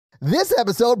This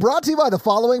episode brought to you by the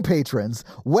following patrons: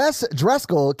 Wes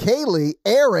Dreskel, Kaylee,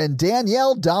 Aaron,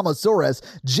 Danielle Damasaurus,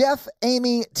 Jeff,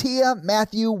 Amy, Tia,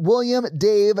 Matthew, William,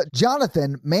 Dave,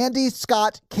 Jonathan, Mandy,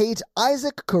 Scott, Kate,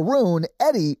 Isaac, Karoon,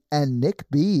 Eddie, and Nick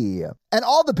B. And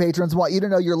all the patrons want you to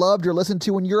know you're loved, you're listened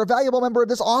to, and you're a valuable member of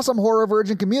this awesome Horror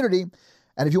Virgin community.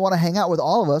 And if you want to hang out with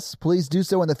all of us, please do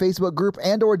so in the Facebook group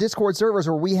and or Discord servers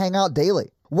where we hang out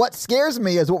daily. What scares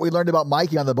me is what we learned about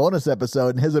Mikey on the bonus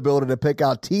episode and his ability to pick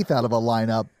out teeth out of a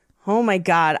lineup. Oh my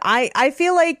God. I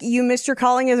feel like you missed your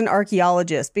calling as an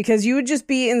archaeologist, because you would just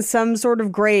be in some sort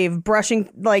of grave brushing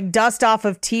like dust off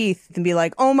of teeth and be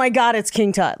like, oh my God, it's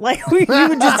King Tut. Like you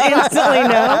would just instantly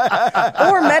know.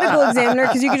 Or medical examiner,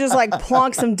 because you could just like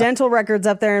plonk some dental records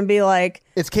up there and be like,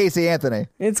 It's Casey Anthony.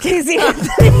 it's Casey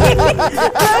Anthony.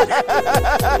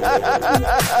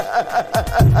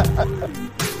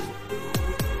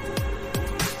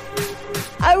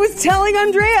 I was telling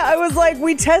Andrea, I was like,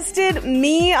 we tested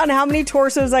me on how many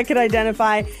torsos I could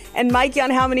identify and Mikey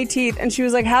on how many teeth. And she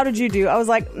was like, how did you do? I was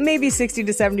like, maybe 60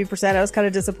 to 70%. I was kind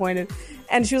of disappointed.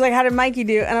 And she was like, how did Mikey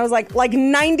do? And I was like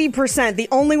 90%. The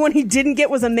only one he didn't get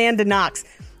was Amanda Knox.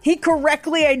 He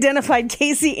correctly identified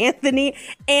Casey Anthony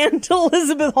and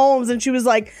Elizabeth Holmes. And she was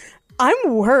like, I'm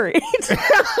worried.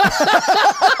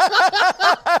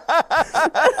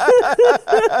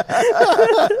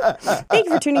 Thank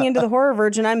you for tuning into the Horror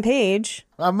Virgin. I'm Paige.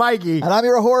 I'm Mikey. And I'm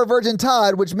your Horror Virgin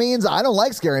Todd, which means I don't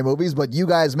like scary movies, but you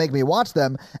guys make me watch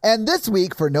them. And this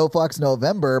week for No Fucks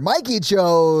November, Mikey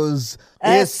chose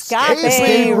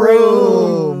Escape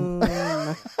Room.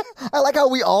 I like how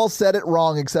we all said it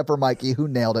wrong except for Mikey, who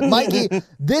nailed it. Mikey,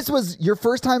 this was your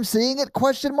first time seeing it,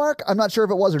 question mark? I'm not sure if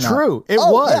it was or not. True, it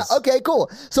was. Yeah, okay, cool.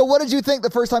 So what did you think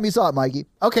the first time you saw it, Mikey?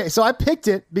 Okay, so I picked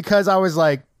it because I was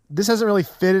like, this doesn't really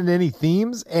fit in any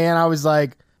themes. And I was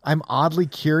like, I'm oddly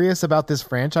curious about this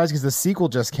franchise because the sequel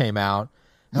just came out.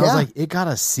 And I was like, it got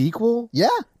a sequel? Yeah.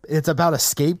 It's about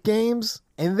escape games.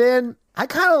 And then I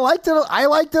kind of liked it. I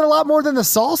liked it a lot more than the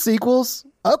Saw sequels.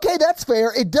 Okay, that's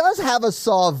fair. It does have a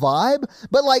Saw vibe,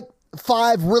 but like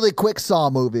 5 really quick Saw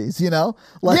movies, you know?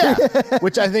 Like, Yeah,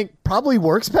 which I think probably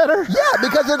works better. Yeah,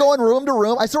 because they're going room to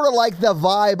room. I sort of like the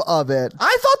vibe of it.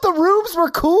 I thought the rooms were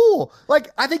cool.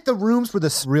 Like, I think the rooms were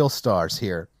the real stars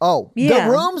here. Oh, Yeah.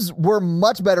 The rooms were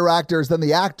much better actors than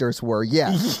the actors were,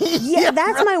 yes. Yeah,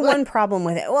 that's my one problem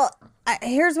with it. Well,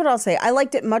 here's what I'll say. I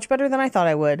liked it much better than I thought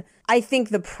I would. I think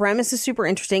the premise is super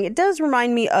interesting. It does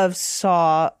remind me of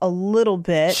Saw a little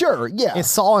bit. Sure, yeah. It's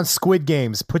Saw and Squid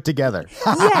Games put together.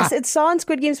 Yes, it's Saw and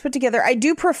Squid Games put together. I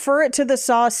do prefer it to the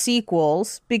Saw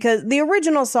sequels because the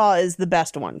original Saw is the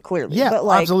best one, clearly. Yeah, but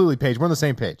like, absolutely, Paige. We're on the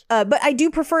same page. but I do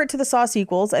prefer it to the Saw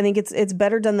sequels. I think it's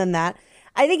better done than that.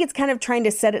 I think it's kind of trying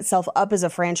to set itself up as a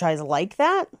franchise like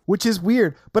that. Which is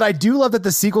weird. But I do love that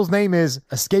the sequel's name is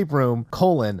Escape Room,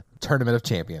 Tournament of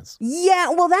Champions.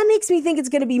 Yeah, well, that makes me think it's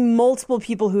going to be multiple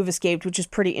people who've escaped, which is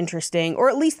pretty interesting, or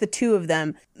at least the 2 of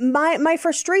them. My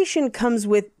frustration comes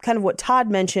with kind of what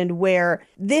Todd mentioned, where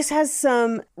this has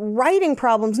some writing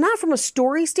problems, not from a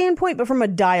story standpoint, but from a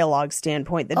dialogue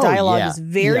standpoint. The dialogue is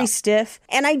very stiff,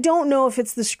 and I don't know if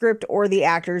it's the script or the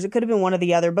actors. It could have been one or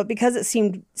the other, but because it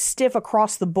seemed stiff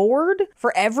across the board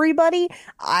for everybody,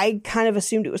 I kind of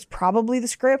assumed it was probably the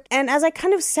script. And as I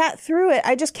kind of sat through it,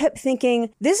 I just kept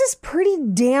thinking, this is pretty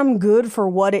damn good for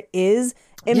what it is.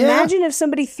 Imagine if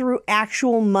somebody threw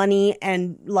actual money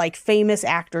and like famous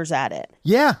actors at it.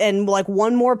 Yeah. And like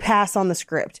one more pass on the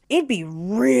script. It'd be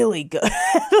really good.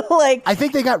 Like, I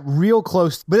think they got real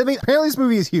close. But I mean, apparently this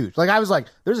movie is huge. Like, I was like,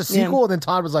 there's a sequel, and then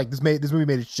Todd was like, this movie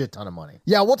made a shit ton of money.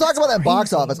 Yeah, we'll talk about that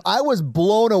box office. I was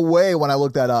blown away when I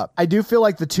looked that up. I do feel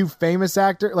like the 2 famous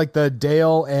actors, like the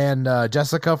Dale and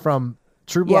Jessica from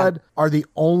True Blood, are the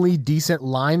only decent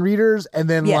line readers. And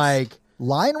then like...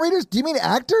 Line readers? Do you mean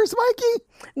actors, Mikey?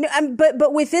 no,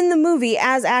 but within the movie,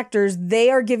 as actors,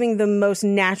 they are giving the most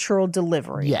natural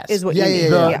delivery. Yes. Is what you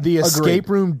mean. The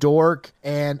escape room dork,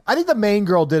 and I think the main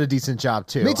girl did a decent job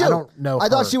too. Me too. I don't know. I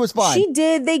thought she was fine. She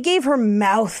did. They gave her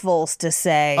mouthfuls to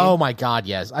say. Oh my God,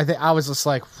 yes. I was just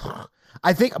like,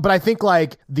 I think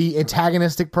like the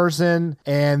antagonistic person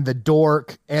and the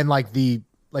dork and like the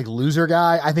like loser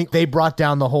guy, I think they brought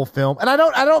down the whole film. And I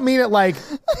don't mean it like.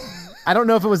 I don't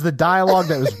know if it was the dialogue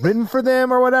that was written for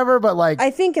them or whatever, but like... I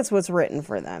think it's what's written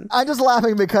for them. I'm just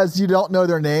laughing because you don't know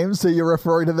their names, so you're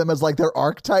referring to them as like their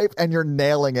archetype, and you're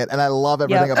nailing it, and I love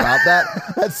everything about that.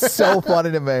 That's so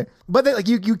funny to me. But they, like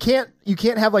you can't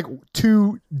have like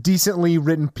 2 decently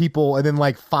written people and then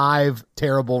like 5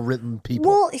 terrible written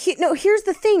people. Well, here's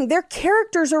the thing. Their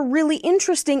characters are really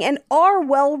interesting and are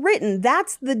well written.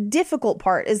 That's the difficult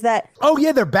part, is that... Oh,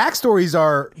 yeah, their backstories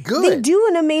are good. They do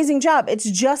an amazing job. It's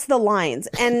just the lines.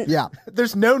 And Yeah.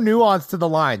 There's no nuance to the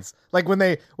lines. Like when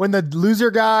the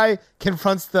loser guy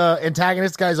confronts the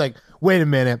antagonist guy, he's like, wait a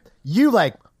minute, you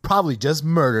like probably just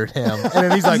murdered him. And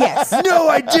then he's like, Yes. no,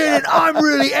 I didn't. I'm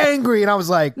really angry. And I was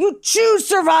like, you choose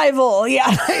survival.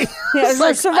 Yeah. Yeah,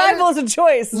 like, survival is a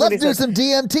choice. is what Let's he do said. some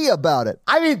DMT about it.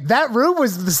 I mean, that room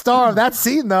was the star of that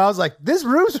scene, though. I was like, this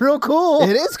room's real cool.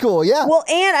 It is cool, yeah. Well,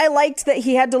 and I liked that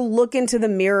he had to look into the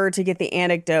mirror to get the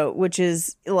anecdote, which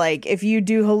is like, if you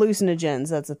do hallucinogens,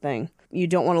 that's a thing. You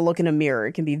don't want to look in a mirror.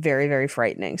 It can be very, very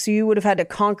frightening. So you would have had to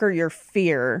conquer your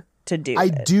fear to do I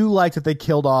it. do like that they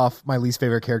killed off my least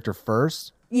favorite character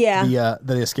first. Yeah.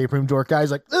 The escape room dork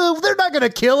guy's like, oh, they're not going to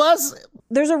kill us.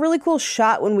 There's a really cool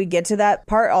shot when we get to that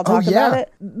part. I'll talk yeah. about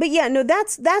it. But yeah, no,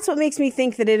 that's what makes me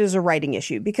think that it is a writing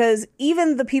issue, because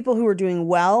even the people who are doing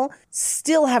well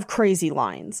still have crazy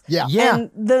lines. Yeah. Yeah.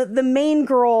 And the main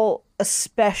girl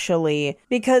especially,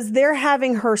 because they're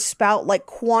having her spout like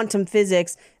quantum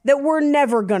physics that we're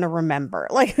never going to remember.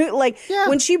 Like Yeah.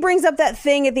 when she brings up that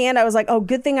thing at the end, I was like, oh,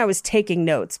 good thing I was taking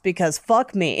notes, because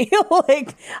fuck me.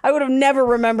 Like I would have never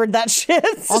remembered that shit.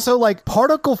 Also, like,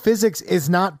 particle physics is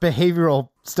not behavioral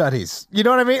studies. You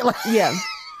know what I mean? Like, Yeah.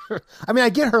 I mean, I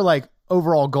get her, like,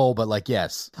 overall goal, but, like,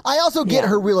 yes. I also get Yeah.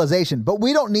 her realization, but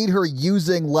we don't need her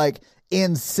using like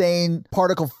insane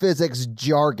particle physics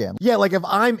jargon. Yeah, like, if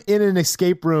I'm in an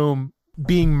escape room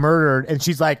being murdered and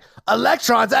she's like,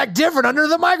 electrons act different under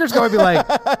the microscope, I'd be like,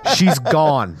 she's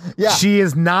gone. Yeah. She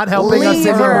is not helping us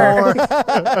Leave her. anymore.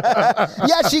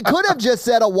 Yeah, she could have just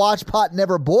said a watch pot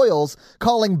never boils,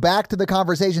 calling back to the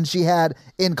conversation she had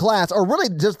in class, or really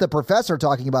just the professor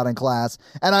talking about in class,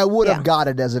 and I would have Yeah. got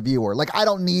it as a viewer. Like, I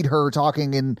don't need her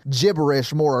talking in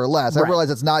gibberish, more or less. I Right. realize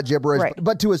it's not gibberish, Right.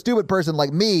 but to a stupid person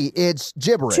like me, it's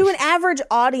gibberish. To an average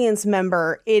audience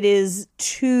member, it is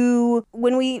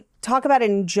when we talk about it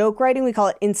in joke writing, we call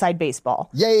it inside baseball.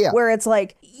 Yeah. Where it's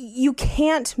like, you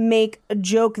can't make a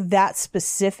joke that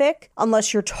specific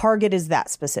unless your target is that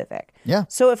specific. Yeah.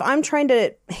 So if I'm trying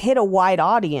to hit a wide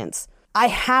audience, I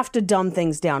have to dumb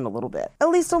things down a little bit, at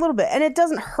least a little bit. And it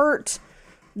doesn't hurt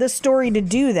the story to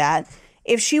do that.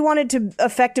 If she wanted to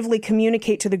effectively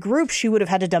communicate to the group, she would have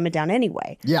had to dumb it down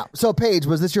anyway. Yeah. So, Paige,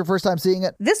 was this your first time seeing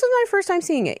it? This was my first time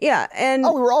seeing it. Yeah. And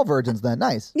Oh, we were all virgins then.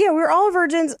 Nice. yeah, we were all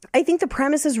virgins. I think the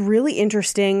premise is really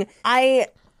interesting. I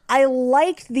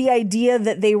liked the idea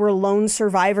that they were lone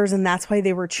survivors and that's why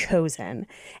they were chosen.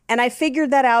 And I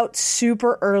figured that out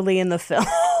super early in the film.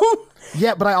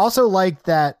 Yeah, but I also like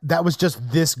that was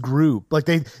just this group. Like,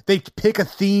 they pick a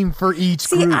theme for each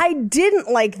See, group. I didn't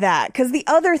like that because the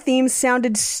other themes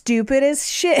sounded stupid as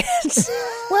shit.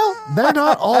 Well, they're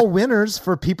not all winners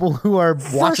for people who are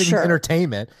watching sure.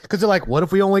 entertainment. Because they're like, what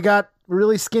if we only got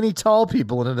really skinny, tall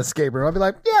people in an escape room? I'd be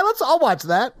like, yeah, let's all watch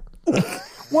that.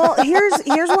 Well, here's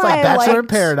why Like I Bachelor in liked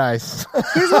Paradise.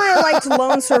 Here's why I liked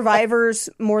Lone Survivors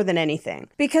more than anything.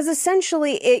 Because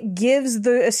essentially it gives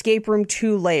the escape room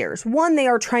 2 layers. One, they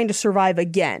are trying to survive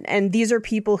again. And these are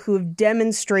people who have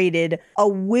demonstrated a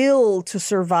will to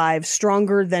survive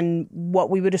stronger than what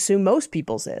we would assume most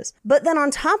people's is. But then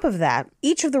on top of that,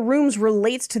 each of the rooms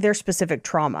relates to their specific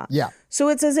trauma. Yeah. So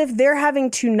it's as if they're having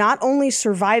to not only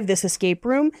survive this escape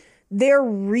room, they're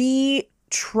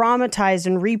traumatized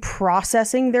and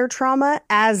reprocessing their trauma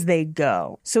as they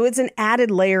go. So it's an added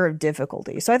layer of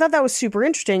difficulty. So I thought that was super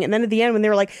interesting. And then at the end when they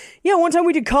were like, yeah, one time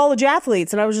we did college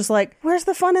athletes, and I was just like, where's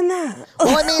the fun in that?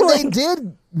 Well, I mean, they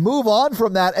did move on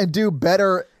from that and do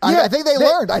better. Yeah, I think they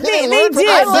learned. I think they learned from did,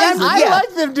 that but I'm- season. I yeah.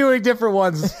 like them doing different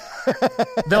ones.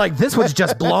 They're like, this one's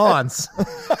just blondes.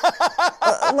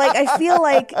 Like, I feel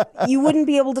like you wouldn't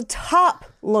be able to top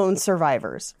Lone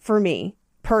Survivors for me,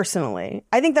 personally.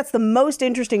 I think that's the most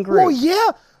interesting group. Well, yeah.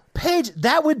 Paige,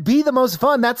 that would be the most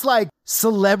fun. That's like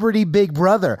Celebrity Big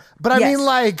Brother. But I Yes. mean,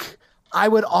 like, I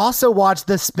would also watch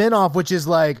the spinoff, which is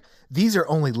like, these are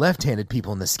only left-handed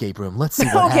people in the escape room. Let's see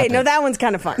what Okay, happens. no, that one's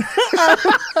kind of fun.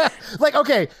 Like,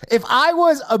 okay, if I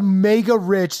was a mega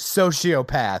rich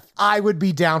sociopath, I would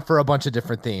be down for a bunch of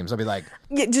different themes. I'd be like,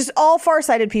 Yeah, just all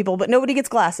farsighted people, but nobody gets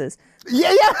glasses.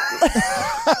 yeah.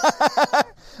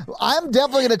 I'm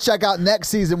definitely going to check out next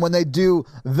season when they do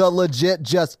the legit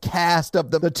just cast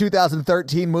of the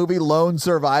 2013 movie Lone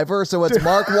Survivor. So it's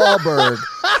Mark Wahlberg,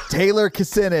 Taylor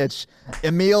Kucinich,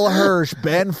 Emil Hirsch,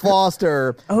 Ben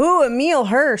Foster, Oh, Emil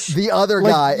Hirsch. the other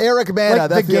guy, Eric Bana.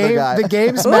 That's the other guy. The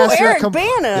Games Oh, Master. Eric Bana.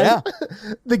 Yeah.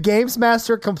 The Games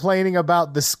Master complaining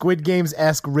about the Squid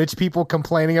Games-esque rich people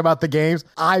complaining about the games.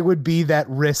 I would be that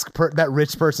that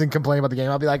rich person complaining about the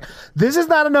game. I'll be like, this is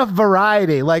not enough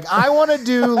variety. Like, I want to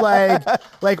do like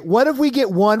what if we get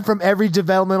one from every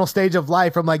developmental stage of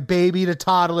life, from like baby to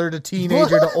toddler to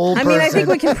teenager to old I person. mean, I think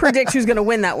we can predict who's going to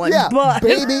win that one. Yeah, But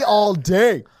baby all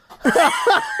day.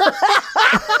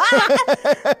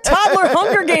 toddler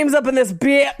Hunger Games up in this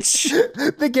bitch.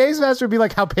 The Games Master would be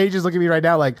like how Paige is looking at me right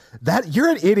now, like, that you're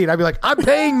an idiot. I'd be like, I'm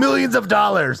paying millions of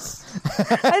dollars.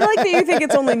 I like that you think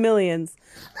it's only millions.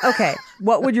 Okay,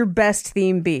 what would your best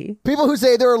theme be? People who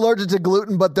say they're allergic to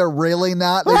gluten, but they're really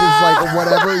not. They just like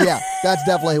whatever. Yeah, that's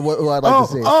definitely who I'd like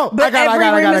to see. But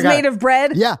every room is made of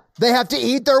bread? Yeah, they have to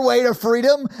eat their way to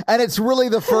freedom, and it's really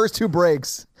the first who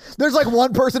breaks. There's like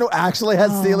one person who actually has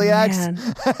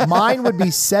celiacs. Man. Mine would be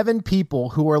 7 people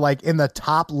who are like in the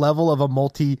top level of a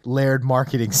multi-layered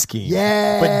marketing scheme.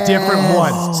 Yeah. But different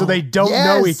ones. So they don't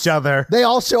know each other. They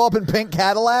all show up in pink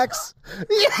Cadillacs.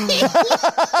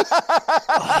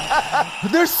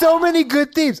 There's so many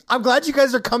good themes. I'm glad you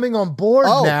guys are coming on board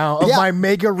now of my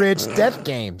mega rich death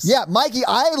games. Yeah, Mikey,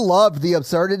 I loved the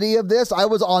absurdity of this. I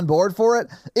was on board for it.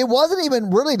 It wasn't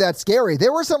even really that scary.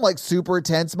 There were some like super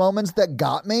tense moments that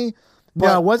got me.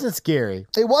 No, it wasn't scary.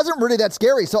 It wasn't really that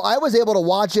scary. So I was able to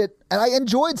watch it and I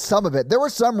enjoyed some of it. There were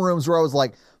some rooms where I was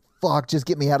like, fuck, just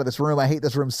get me out of this room. I hate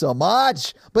this room so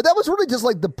much. But that was really just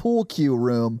like the pool cue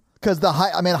room. Because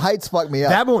heights fucked me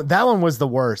up. That one was the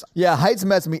worst. Yeah, heights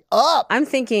messed me up. I'm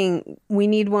thinking we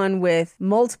need one with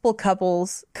multiple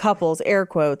couples, air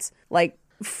quotes, like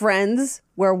friends,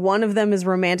 where one of them is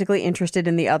romantically interested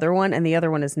in the other one and the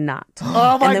other one is not.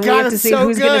 Oh my and then God, we have to it's see so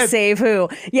who's going to good. save who.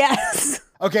 Yes.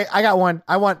 Okay, I got one.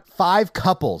 I want 5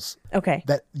 couples Okay.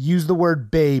 that use the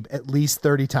word babe at least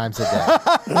 30 times a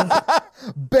day.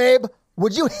 Babe,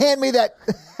 would you hand me that?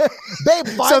 Babe,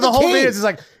 find So the whole key. video is just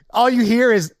like, all you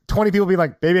hear is 20 people be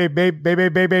like, babe, babe, babe,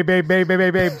 babe, babe, babe, babe, babe, babe,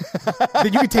 babe, babe.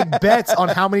 Then you can take bets on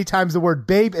how many times the word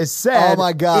babe is said Oh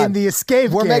my God. in the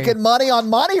escape We're game. making money on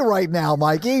money right now,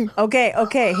 Mikey.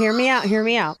 Okay. Hear me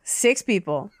out. 6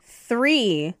 people,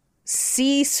 3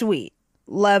 C-suite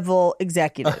level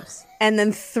executives, and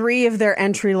then 3 of their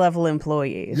entry level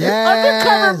employees. Yes.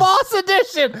 Undercover Boss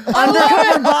Edition.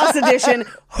 Undercover Boss Edition.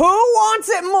 Who wants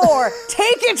it more?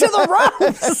 Take it to the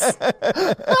ropes.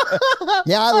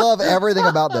 Yeah, I love everything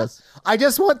about this. I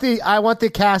want the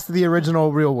cast of the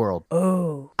original Real World.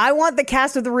 I want the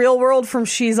cast of The Real World from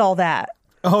She's All That.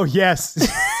 Oh, yes.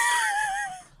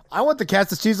 I want the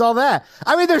cast of She's All That.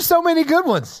 I mean, there's so many good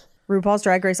ones. RuPaul's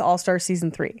Drag Race All Star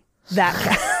Season 3. That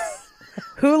cast.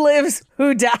 Who lives?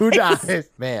 Who dies? Who dies?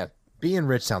 Man, being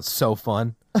rich sounds so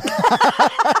fun.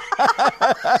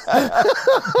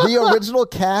 The original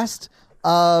cast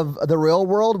of The Real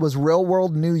World was Real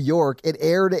World New York. It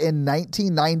aired in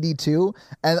 1992,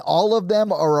 and all of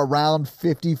them are around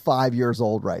 55 years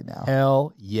old right now.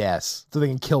 Hell yes. So they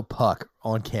can kill Puck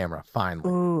on camera, finally.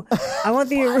 Ooh, I want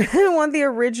the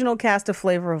original cast of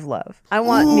Flavor of Love. I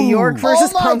want New York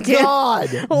versus oh my Pumpkin. God.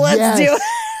 Let's Yes. do it.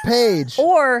 Paige.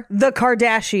 Or the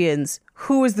Kardashians.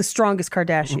 Who is the strongest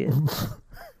Kardashian?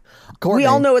 Courtney. We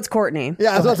all know it's Courtney.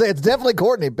 Yeah, I was going to say, it's definitely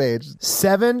Courtney, Paige.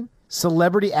 7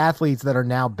 celebrity athletes that are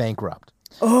now bankrupt.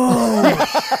 Oh.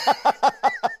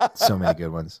 So many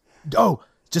good ones. Oh,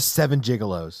 just 7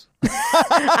 gigolos.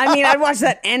 I mean, I'd watch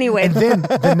that anyway. And then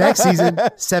the next season,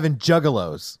 7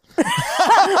 juggalos.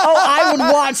 Oh, I would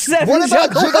watch 7 What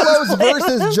about Juggalos. Gigolos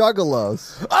versus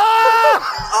Juggalos?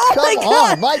 Oh my Come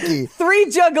God. on, Mikey. 3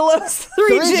 Juggalos.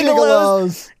 3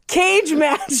 Gigolos. Cage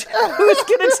match. Who's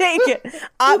gonna take it?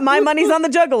 My money's on the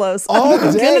Juggalos. All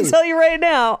I'm day. gonna tell you right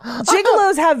now.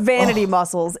 Juggalos have vanity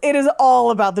muscles. It is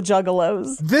all about the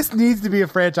Juggalos. This needs to be a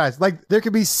franchise. Like, there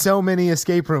could be so many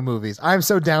escape room movies. I'm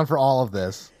so down for all of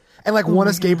this. And like one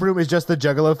escape room is just the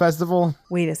Juggalo Festival.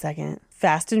 Wait a second.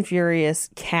 Fast and Furious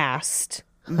cast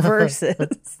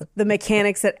versus the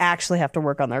mechanics that actually have to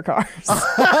work on their cars.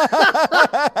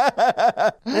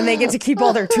 And they get to keep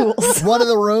all their tools. One of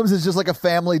the rooms is just like a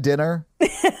family dinner.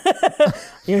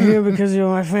 You're here because you're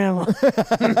my family.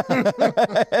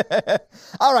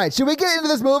 All right, should we get into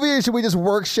this movie or should we just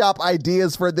workshop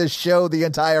ideas for this show the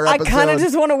entire I episode? kind of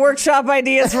just want to workshop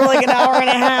ideas for like an hour and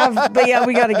a half. But yeah,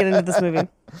 we got to get into this movie.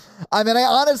 I mean, I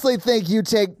honestly think you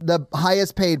take the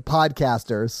highest paid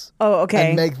podcasters Oh, okay.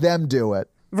 and make them do it.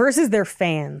 Versus their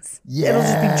fans. It'll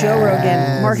just be Joe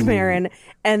Rogan, Mark Maron,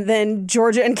 and then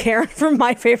Georgia and Karen from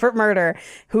My Favorite Murder.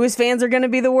 Whose fans are going to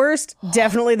be the worst?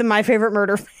 Definitely the My Favorite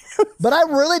Murder fans. But I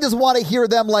really just want to hear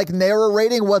them like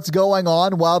narrating what's going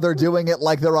on while they're doing it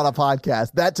like they're on a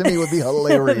podcast. That to me would be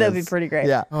hilarious. That'd be pretty great.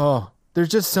 Yeah. Oh, there's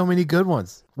just so many good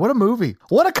ones. What a movie.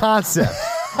 What a concept.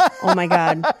 Oh my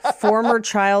God. Former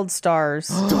child stars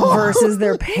versus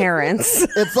their parents.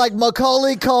 It's like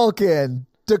Macaulay Culkin,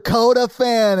 Dakota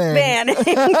Fanning.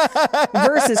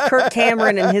 Versus Kirk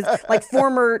Cameron and his like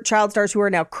former child stars who are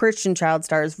now Christian child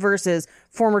stars versus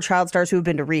former child stars who have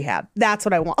been to rehab. That's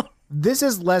what I want. This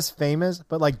is less famous,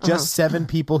 but like just 7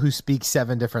 people who speak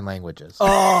 7 different languages.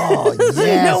 Oh,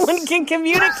 yes. No one can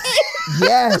communicate.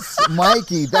 Yes,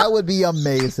 Mikey, that would be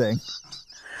amazing.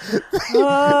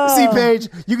 See, Paige,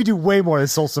 you could do way more than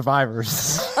Soul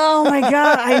Survivors. Oh my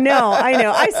God. I know.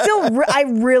 I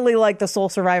really like the Soul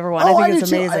Survivor one. I think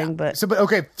it's amazing. But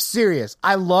okay, serious.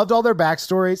 I loved all their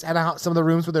backstories and how some of the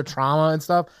rooms with their trauma and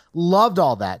stuff. Loved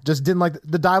all that. Just didn't like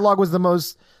the dialogue was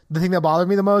the thing that bothered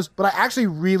me the most, but I actually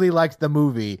really liked the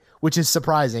movie, which is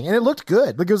surprising. And it looked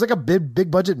good. Like it was like a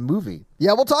big budget movie.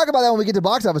 Yeah, we'll talk about that when we get to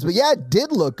box office. But yeah, it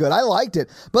did look good. I liked it.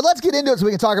 But let's get into it so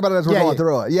we can talk about it as we're going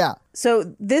through it. Yeah.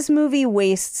 So this movie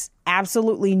wastes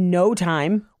absolutely no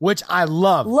time. Which I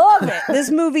love. Love it.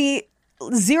 This movie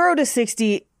 0 to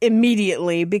 60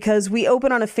 immediately because we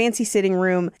open on a fancy sitting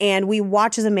room and we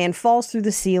watch as a man falls through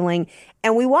the ceiling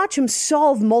and we watch him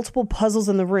solve multiple puzzles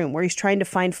in the room where he's trying to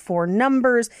find 4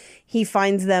 numbers. He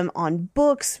finds them on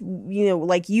books,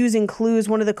 like using clues.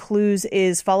 One of the clues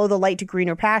is follow the light to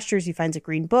greener pastures. He finds a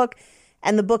green book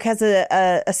and the book has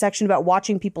a section about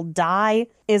watching people die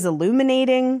is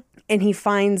illuminating. And he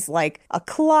finds like a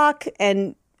clock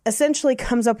and essentially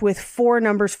comes up with 4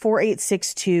 numbers,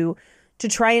 4862, to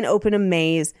try and open a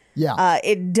maze. Yeah.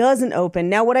 It doesn't open.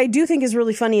 Now, what I do think is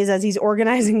really funny is as he's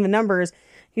organizing the numbers,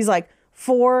 he's like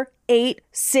 4, 8,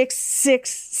 6, 6,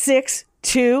 6,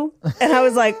 2. And I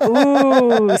was like,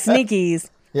 ooh, sneakies.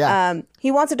 Yeah.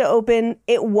 He wants it to open.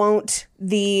 It won't.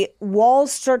 The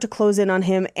walls start to close in on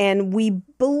him. And we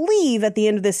believe at the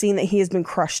end of the scene that he has been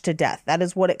crushed to death. That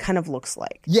is what it kind of looks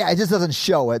like. Yeah, it just doesn't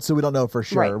show it, so we don't know for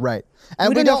sure. Right.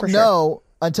 And we don't for know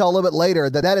until a little bit later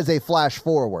that is a flash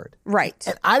forward. Right.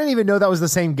 And I didn't even know that was the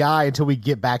same guy until we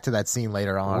get back to that scene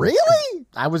later on. Really?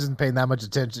 I wasn't paying that much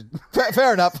attention.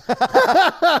 Fair enough.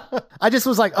 I just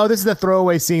was like, oh, this is a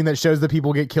throwaway scene that shows the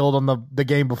people get killed on the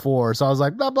game before. So I was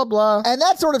like, blah, blah, blah. And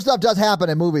that sort of stuff does happen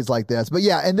in movies like this. But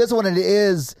yeah, in this one it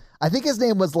is, I think his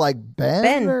name was like Ben.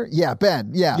 Ben. Yeah,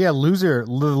 Ben. Yeah. Yeah, the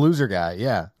loser guy.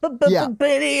 Yeah. Yeah.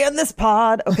 Benny in this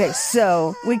pod. Okay,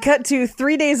 so we cut to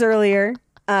 3 days earlier.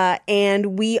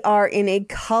 And we are in a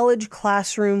college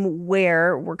classroom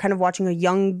where we're kind of watching a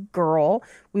young girl.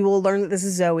 We will learn that this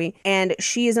is Zoe. And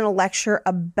she is in a lecture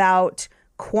about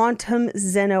quantum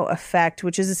Zeno effect,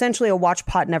 which is essentially a watch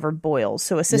pot never boils.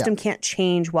 So a system can't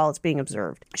change while it's being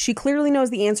observed. She clearly knows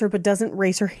the answer, but doesn't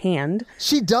raise her hand.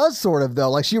 She does sort of,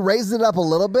 though. Like she raises it up a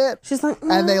little bit. She's like,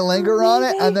 and they linger on it.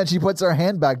 maybe. And then she puts her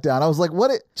hand back down. I was like,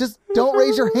 what? Just don't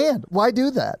raise your hand. Why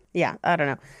do that? Yeah, I don't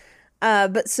know.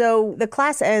 But so the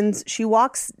class ends, she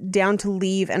walks down to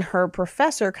leave and her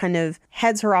professor kind of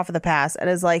heads her off of the pass and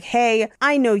is like, hey,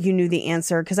 I know you knew the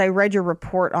answer because I read your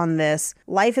report on this.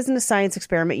 Life isn't a science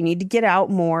experiment. You need to get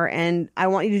out more. And I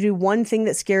want you to do one thing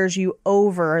that scares you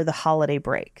over the holiday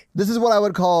break. This is what I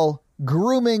would call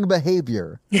grooming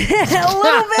behavior. A little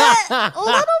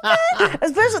bit.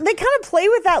 Especially, they kind of play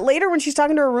with that later when she's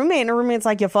talking to her roommate and her roommate's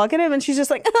like, you fucking him? And she's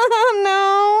just like, oh,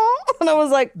 no. And I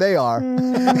was like, They are.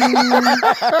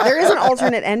 There is an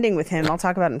alternate ending with him. I'll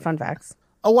talk about it in fun facts.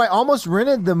 Oh, I almost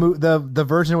rented the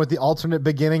version with the alternate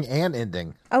beginning and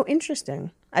ending. Oh,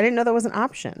 interesting. I didn't know that was an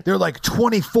option. They're like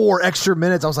 24 extra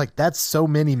minutes. I was like, that's so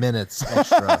many minutes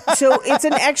extra. So it's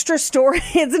an extra story.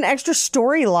 It's an extra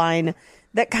storyline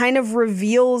that kind of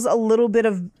reveals a little bit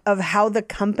of how the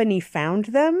company found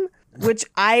them, which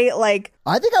I like.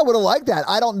 I think I would have liked that.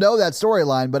 I don't know that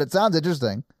storyline, but it sounds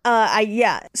interesting.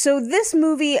 So this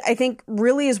movie, I think,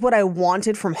 really is what I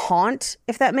wanted from Haunt,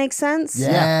 if that makes sense.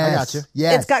 Yes. Yeah, I got you.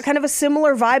 Yes. It's got kind of a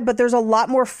similar vibe, but there's a lot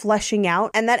more fleshing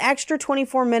out. And that extra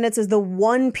 24 minutes is the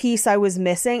one piece I was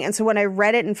missing. And so when I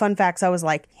read it in Fun Facts, I was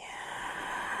like, yes.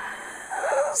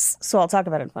 So I'll talk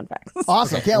about it in Fun Facts.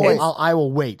 Awesome. Can't wait. I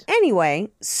will wait. Anyway,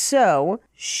 so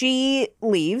she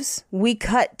leaves. We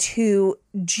cut to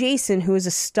Jason, who is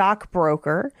a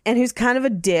stockbroker and who's kind of a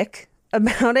dick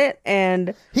about it.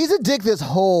 And He's a dick this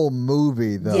whole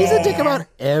movie, though. He's a dick about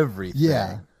everything.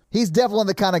 Yeah. He's definitely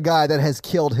the kind of guy that has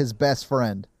killed his best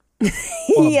friend.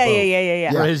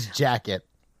 yeah. For his jacket.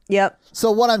 Yep.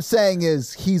 So what I'm saying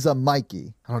is he's a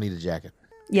Mikey. I don't need a jacket.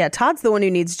 Yeah, Todd's the one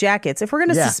who needs jackets. If we're going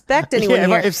to Yeah. suspect anyone Yeah,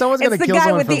 here, if someone's gonna it's the kill guy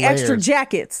someone with for the extra layers.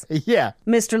 jackets. Yeah.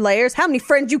 Mr. Layers, how many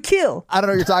friends you kill? I don't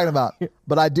know what you're talking about,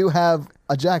 but I do have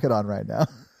a jacket on right now.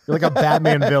 You're like a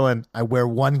Batman villain. I wear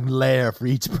one layer for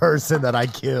each person that I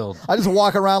killed. I just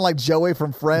walk around like Joey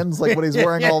from Friends, like when he's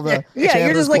wearing all the Yeah, you're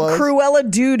Chandler's just like clothes. Cruella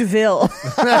Dudeville.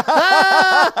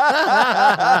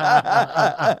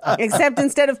 Except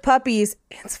instead of puppies,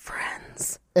 it's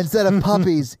friends. Instead of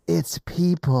puppies, it's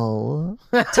people.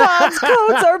 Todd's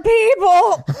coats are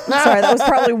people. Sorry, that was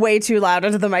probably way too loud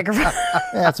into the microphone.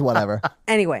 That's whatever.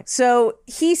 Anyway, so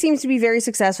he seems to be very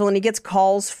successful and he gets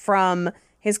calls from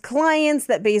his clients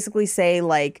that basically say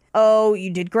like, oh, you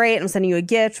did great. I'm sending you a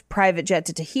gift, private jet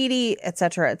to Tahiti,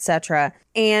 etc., etc.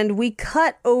 And we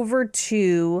cut over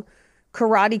to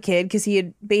Karate Kid because he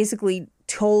had basically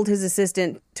told his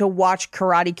assistant to watch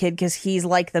Karate Kid because he's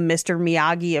like the Mr.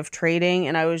 Miyagi of trading.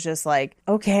 And I was just like,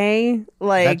 okay,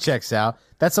 like That checks out.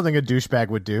 That's something a douchebag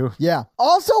would do. Yeah.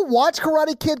 Also, watch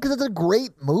Karate Kid because it's a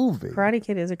great movie. Karate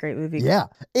Kid is a great movie. Yeah.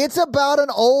 It's about an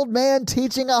old man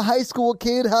teaching a high school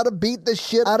kid how to beat the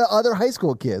shit out of other high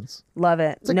school kids. Love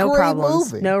it. a No great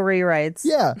problems. movie. No rewrites.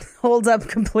 Yeah. Holds up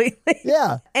completely.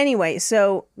 Yeah. Anyway,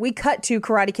 so we cut to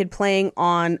Karate Kid playing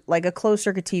on like a closed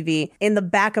circuit TV in the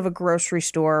back of a grocery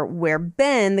store where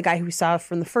Ben, the guy who we saw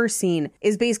from the first scene,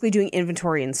 is basically doing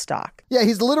inventory in stock. Yeah,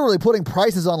 he's literally putting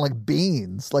prices on like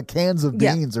beans, like cans of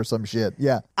Yeah. beans or some shit.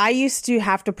 Yeah. I used to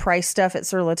have to price stuff at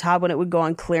Sur La Table when it would go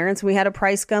on clearance. We had a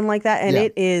price gun like that, and Yeah.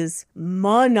 it is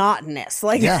monotonous.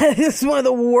 Like, Yeah. it's one of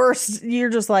the worst. You're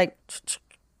just like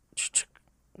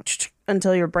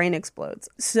until your brain explodes.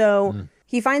 So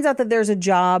he finds out that there's a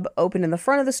job open in the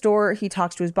front of the store. He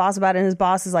talks to his boss about it, and his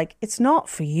boss is like, it's not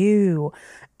for you.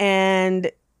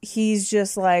 And he's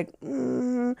just like,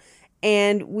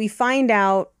 And we find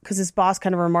out, because his boss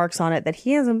kind of remarks on it, that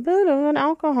he has a bit of an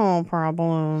alcohol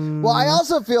problem. Well, I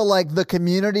also feel like the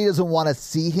community doesn't want to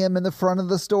see him in the front of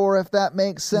the store, if that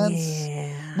makes sense.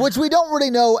 Yeah. Which we don't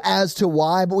really know as to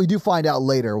why, but we do find out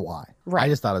later why. I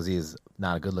just thought he's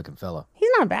not a good looking fellow. He's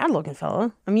not a bad looking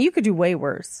fella. I mean, you could do way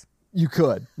worse. You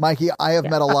could. Mikey, I have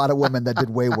met a lot of women that did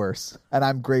way worse, and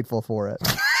I'm grateful for it.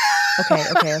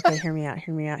 Okay. Hear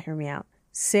me out.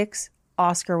 6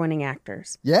 Oscar-winning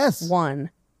actors. Yes. 1,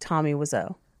 Tommy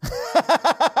Wiseau.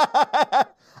 I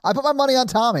put my money on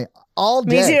Tommy all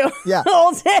day. Me too. Yeah.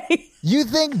 All day. You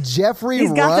think Jeffrey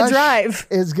He's got the Rush drive.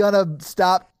 is going to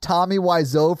stop Tommy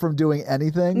Wiseau from doing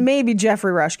anything? Maybe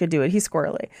Jeffrey Rush could do it. He's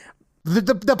squirrely.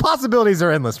 The possibilities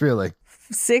are endless, really.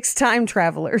 6 time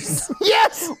travelers.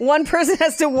 Yes! One person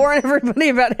has to warn everybody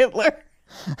about Hitler.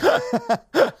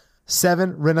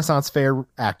 7 Renaissance Fair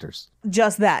actors.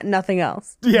 Just that, nothing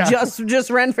else. Yeah. Just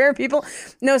Ren Fair people.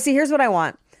 No, see, here's what I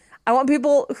want. I want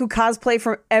people who cosplay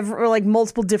from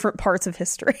multiple different parts of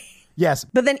history. Yes.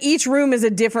 But then each room is a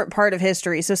different part of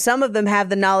history. So some of them have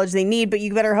the knowledge they need, but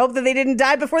you better hope that they didn't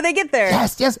die before they get there.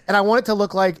 Yes. And I want it to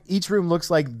look like each room looks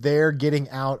like they're getting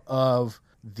out of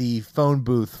the phone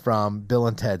booth from Bill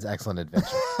and Ted's Excellent Adventure.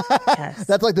 Yes.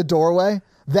 That's like the doorway?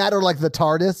 That or like the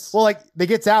TARDIS? Well, like they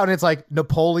gets out and it's like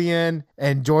Napoleon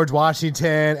and George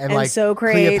Washington and like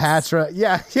Socrates. Cleopatra.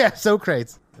 Yeah,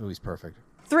 Socrates. Oh, he's perfect.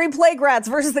 3 plague rats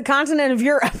versus the continent of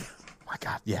Europe. My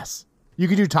God, yes. You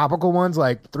could do topical ones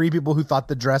like 3 people who thought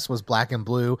the dress was black and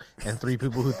blue and 3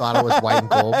 people who thought it was white and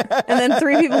gold. And then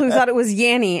 3 people who thought it was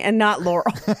Yanny and not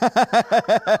Laurel.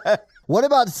 What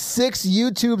about 6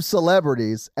 YouTube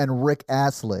celebrities and Rick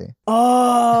Astley?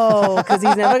 Oh, because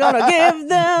he's never going to give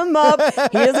them up.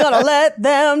 He's going to let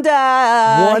them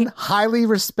die. 1 highly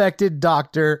respected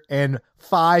doctor and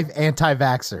 5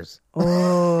 anti-vaxxers.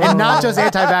 Oh. And not just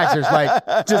anti-vaxxers,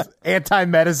 like just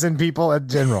anti-medicine people in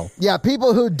general. Yeah,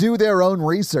 people who do their own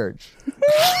research.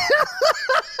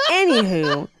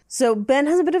 Anywho, so Ben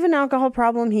has a bit of an alcohol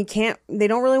problem. They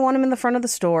don't really want him in the front of the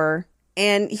store.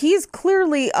 And he's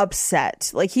clearly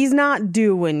upset. Like, he's not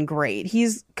doing great.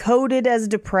 He's coded as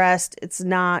depressed. It's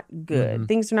not good.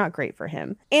 Things are not great for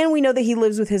him. And we know that he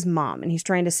lives with his mom and he's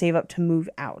trying to save up to move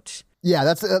out. Yeah,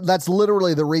 that's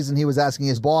literally the reason he was asking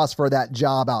his boss for that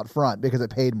job out front, because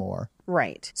it paid more.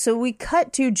 Right. So we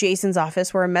cut to Jason's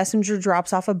office where a messenger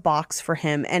drops off a box for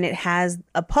him and it has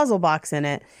a puzzle box in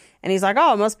it. And he's like,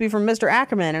 oh, it must be from Mr.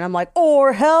 Ackerman. And I'm like,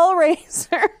 or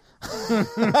Hellraiser.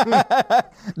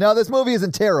 No, this movie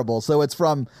isn't terrible, so it's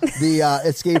from the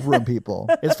escape room people.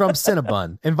 It's from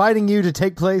Cinnabon, inviting you to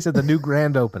take place at the new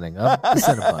grand opening of the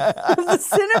Cinnabon. The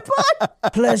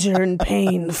Cinnabon? Pleasure and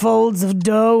pain, folds of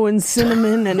dough and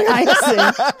cinnamon and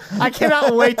icing. I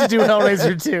cannot wait to do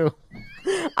Hellraiser 2.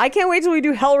 I can't wait till we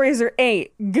do Hellraiser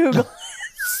 8. Google.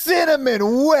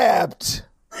 Cinnamon wept.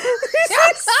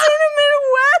 Cinnamon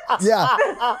wet. Yeah.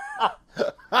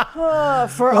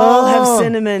 For all have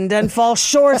cinnamoned and fall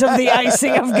short of the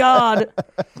icing of God.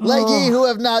 Like ye who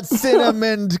have not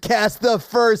cinnamoned, cast the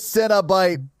first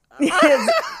Cinnabite.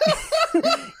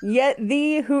 Yet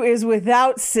thee who is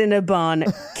without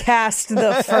Cinnabon, cast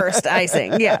the first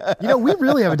icing. Yeah. You know, we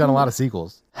really haven't done a lot of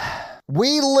sequels.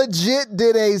 We legit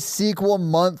did a sequel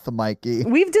month, Mikey.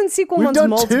 We've done sequel We've months done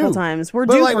multiple two. times. We're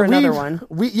But, due like, for another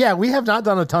we've- one. We have not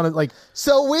done a ton of like.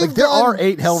 So we've Like, there done are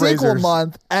 8 Hellraisers. sequel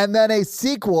month and then a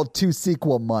sequel to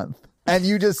sequel month. And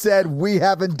you just said we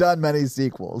haven't done many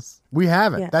sequels. We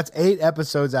haven't. Yeah. That's 8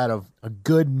 episodes out of a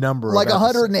good number. Like of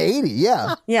episodes. 180,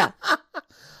 yeah. Yeah.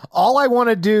 All I want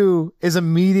to do is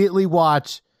immediately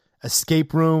watch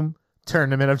Escape Room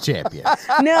Tournament of Champions.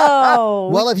 No.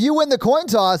 Well, if you win the coin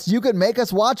toss, you can make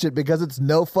us watch it because it's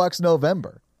No Fucks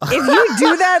November. If you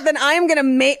do that, then I am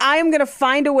gonna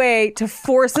find a way to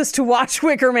force us to watch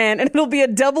Wicker Man, and it'll be a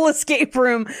double Escape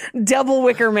Room, double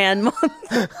Wicker Man month.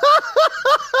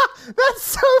 That's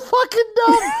so fucking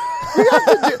dumb. We have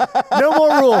to do no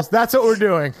more rules. That's what we're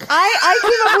doing. I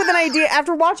came up with an idea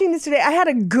after watching this today. I had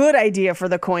a good idea for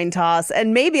the coin toss,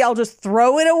 and maybe I'll just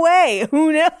throw it away.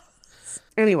 Who knows?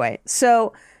 Anyway,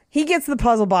 so he gets the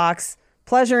puzzle box.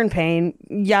 Pleasure and pain,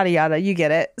 yada yada, you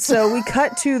get it. So we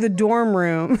cut to the dorm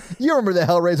room. You remember the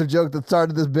Hellraiser joke that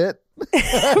started this bit?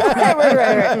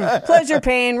 right. Pleasure,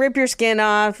 pain, rip your skin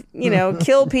off,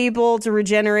 kill people to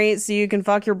regenerate so you can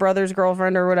fuck your brother's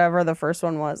girlfriend or whatever the first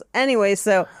one was. Anyway,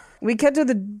 so we cut to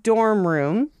the dorm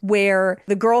room where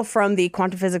the girl from the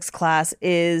quantum physics class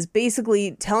is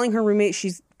basically telling her roommate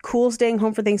she's cool staying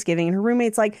home for Thanksgiving. And her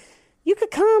roommate's like, you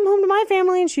could come home to my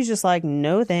family. And she's just like,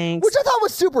 no, thanks. Which I thought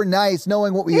was super nice,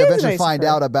 knowing what we It is eventually nice find of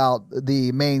her. out about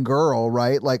the main girl,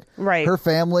 right? Like, Right. her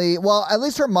family. Well, at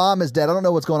least her mom is dead. I don't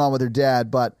know what's going on with her dad,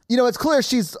 but, it's clear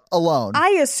she's alone. I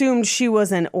assumed she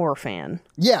was an orphan.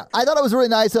 Yeah. I thought it was really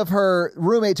nice of her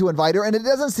roommate to invite her, and it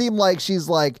doesn't seem like she's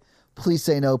like, please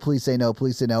say no, please say no,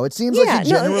 please say no. It seems like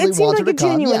he genuinely it seemed wants like her a to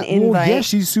come. genuine Yeah. invite. Well, yeah,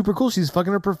 she's super cool. She's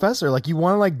fucking her professor. Like, you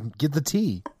want to get the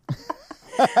tea.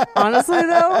 Honestly,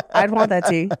 though, I'd want that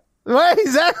tea. Right,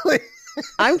 exactly.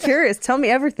 I'm curious. Tell me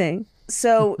everything.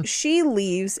 So she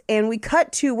leaves, and we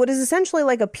cut to what is essentially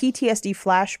like a PTSD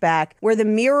flashback where the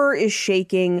mirror is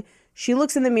shaking. She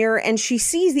looks in the mirror, and she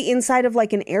sees the inside of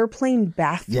like an airplane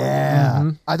bathroom.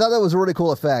 Yeah. I thought that was a really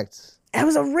cool effect. That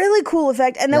was a really cool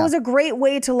effect, and that Yeah. was a great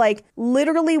way to like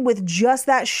literally with just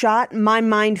that shot, my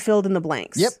mind filled in the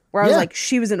blanks. Yep. Where I was Yeah. like,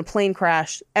 she was in a plane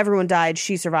crash, everyone died,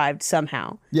 she survived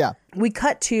somehow. Yeah. We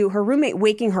cut to her roommate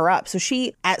waking her up. So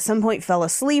she at some point fell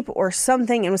asleep or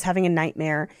something and was having a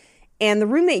nightmare. And the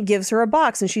roommate gives her a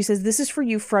box and she says, this is for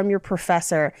you from your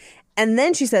professor. And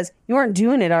then she says, you aren't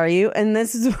doing it, are you? And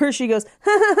this is where she goes,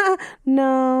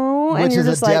 no. And Which you're is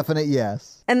a just like, definite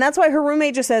yes. and that's why her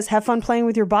roommate just says, have fun playing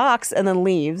with your box, and then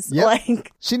leaves. Yep.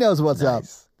 Like, She knows what's up.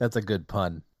 That's a good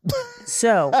pun.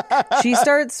 so she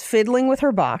starts fiddling with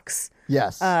her box.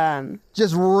 Yes.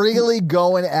 Just really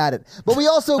going at it. But we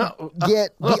also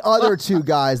get the other two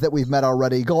guys that we've met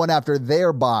already going after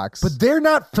their box. But they're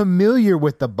not familiar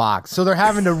with the box, so they're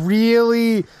having to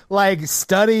really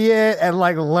study it and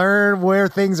learn where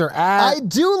things are at. I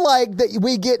do like that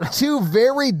we get two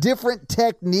very different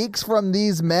techniques from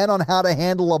these men on how to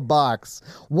handle a box.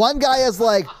 One guy is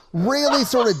really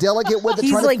sort of delicate with it,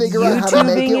 He's, trying to figure out how to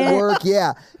make YouTubing it it. work.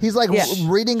 Yeah. He's Yeah.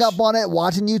 reading up on it,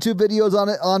 watching YouTube videos on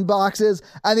it, on boxes,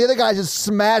 and the other guy's just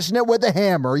smashing it with a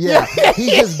hammer. Yeah.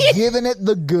 He's just giving it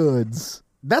the goods.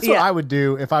 That's what Yeah. I would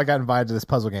do if I got invited to this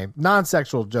puzzle game.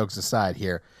 Non-sexual jokes aside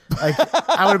here.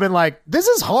 I would have been like, this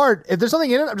is hard. If there's something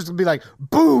in it, I'm just going to be like,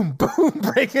 boom, boom,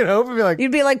 break it open. Be like,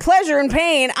 You'd be like, pleasure and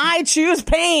pain. I choose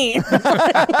pain.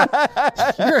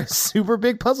 you're a super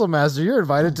big puzzle master. You're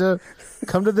invited to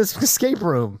come to this escape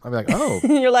room. I'd be like, oh.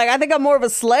 You're like, I think I'm more of a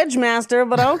sledge master,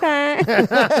 but okay.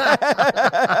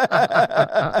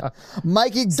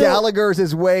 Mikey Gallagher's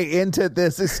his way into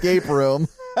this escape room.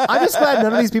 I'm just glad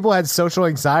none of these people had social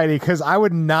anxiety because I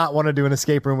would not want to do an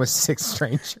escape room with 6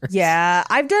 strangers. Yeah,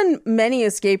 I've done many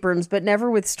escape rooms, but never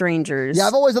with strangers. Yeah,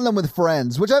 I've always done them with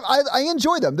friends, which I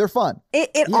enjoy them. They're fun.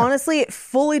 It honestly, it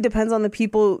fully depends on the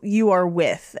people you are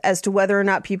with as to whether or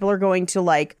not people are going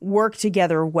to work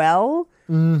together well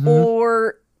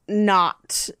or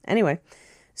not. Anyway,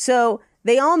 so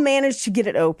they all managed to get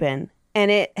it open,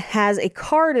 and it has a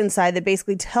card inside that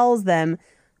basically tells them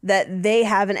that they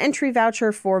have an entry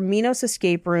voucher for Minos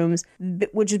Escape Rooms,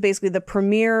 which is basically the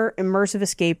premier immersive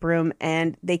escape room,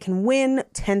 and they can win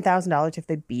 $10,000 if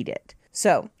they beat it.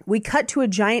 So we cut to a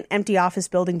giant empty office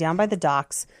building down by the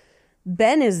docks.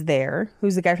 Ben is there,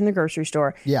 who's the guy from the grocery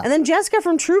store. Yeah. And then Jessica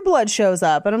from True Blood shows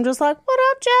up, and I'm just like, what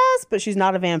up, Jess? But she's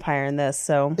not a vampire in this,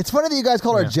 so. It's funny that you guys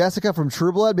call her Jessica from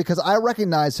True Blood because I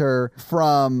recognize her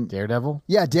from Daredevil?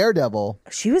 Yeah, Daredevil.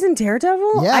 She was in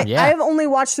Daredevil? Yeah. I have only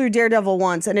watched through Daredevil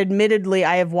once, and admittedly,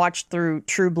 I have watched through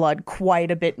True Blood quite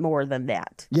a bit more than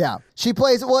that. Yeah. She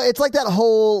plays, well, it's like that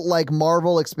whole like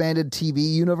Marvel expanded TV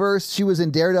universe. She was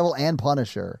in Daredevil and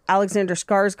Punisher. Alexander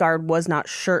Skarsgård was not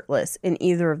shirtless in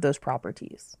either of those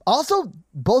properties. Also,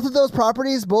 both of those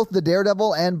properties, both the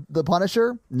Daredevil and the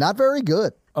Punisher, not very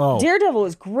good. Oh, Daredevil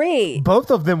was great. both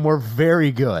of them were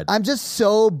very good. I'm just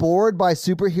so bored by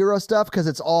superhero stuff because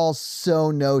it's all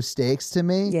so no stakes to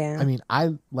me. Yeah. I mean, I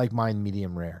like mine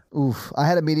medium rare. Oof. I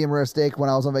had a medium rare steak when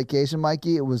I was on vacation,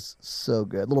 Mikey. It was so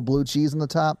good. Little blue cheese on the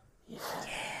top.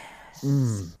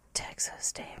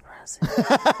 Texas Day Brazil.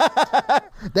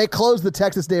 They closed the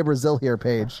Texas Day Brazil here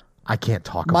page. I can't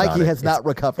talk about it. Mikey has not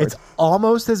recovered. It's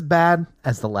almost as bad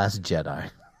as The Last Jedi.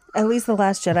 At least The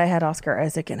Last Jedi had Oscar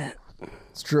Isaac in it.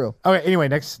 It's true. Okay, anyway,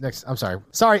 next. I'm sorry.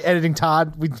 Sorry, editing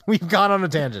Todd. We've gone on a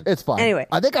tangent. It's fine. Anyway.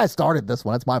 I think I started this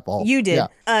one. It's my fault. You did.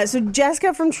 Yeah. So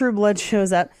Jessica from True Blood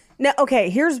shows up. Now,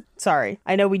 okay, sorry.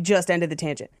 I know we just ended the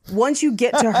tangent. Once you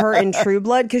get to her in True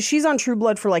Blood, because she's on True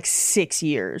Blood for like 6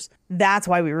 years. That's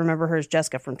why we remember her as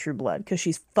Jessica from True Blood, because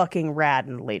she's fucking rad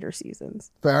in the later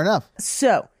seasons. Fair enough.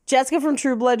 So Jessica from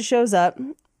True Blood shows up.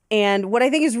 And what I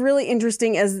think is really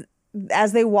interesting as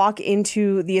they walk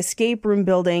into the escape room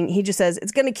building, he just says,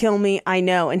 "It's going to kill me, I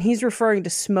know." And he's referring to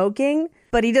smoking,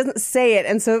 but he doesn't say it.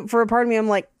 And so for a part of me, I'm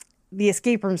like, the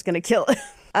escape room's going to kill it.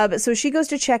 But so she goes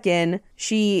to check in.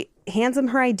 She hands him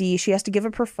her ID. She has to give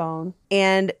up her phone.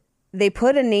 And they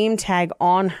put a name tag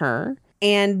on her.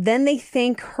 And then they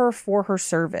thank her for her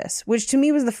service, which to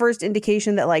me was the first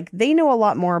indication that like they know a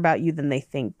lot more about you than you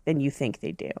think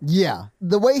they do. Yeah.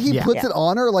 The way he puts Yeah. it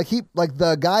on her, like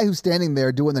the guy who's standing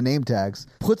there doing the name tags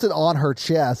puts it on her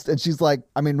chest and she's like,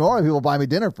 I mean, normally people buy me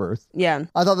dinner first. Yeah.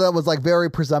 I thought that was like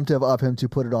very presumptive of him to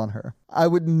put it on her. I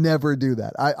would never do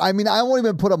that. I mean, I won't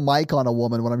even put a mic on a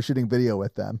woman when I'm shooting video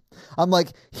with them. I'm like,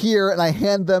 here, and I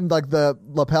hand them like the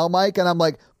lapel mic and I'm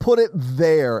like, put it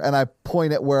there, and I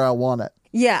point it where I want it.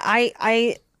 Yeah,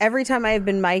 I every time I have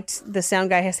been mic'd, the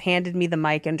sound guy has handed me the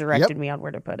mic and directed me on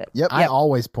where to put it. Yep. I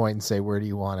always point and say, "Where do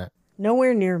you want it?"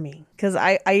 Nowhere near me, because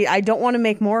I don't want to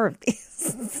make more of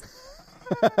these.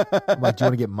 I'm like, do you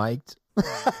want to get mic'd?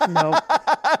 No.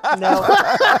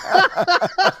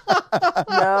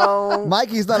 No.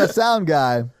 Mikey's not a sound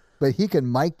guy, but he can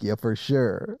mic you for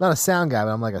sure. Not a sound guy,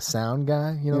 but I'm like a sound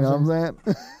guy. You know, You know what what I'm I'm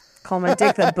saying? Call my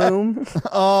dick the boom.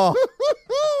 Oh,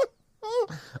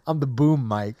 I'm the boom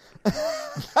mic.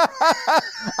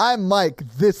 I'm Mike.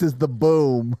 This is the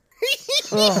boom.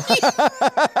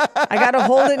 I got to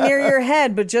hold it near your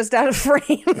head, but just out of frame.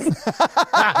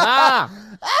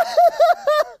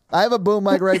 I have a boom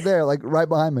mic right there, like right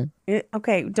behind me.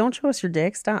 Okay, don't show us your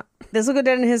dick. Stop. This will go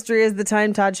down in history as the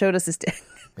time Todd showed us his dick.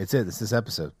 It's it. It's this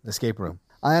episode. Escape room.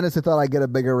 I honestly thought I'd get a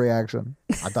bigger reaction.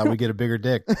 I thought we'd get a bigger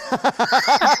dick.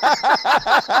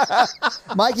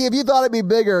 Mikey, if you thought it'd be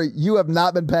bigger, you have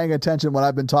not been paying attention when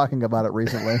I've been talking about it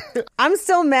recently. I'm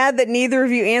still mad that neither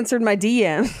of you answered my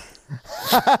DM.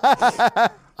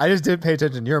 I just didn't pay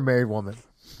attention. You're a married woman.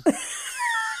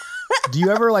 Do you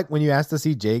ever, like, when you ask to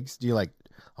see Jake's, do you like,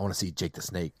 I want to see Jake the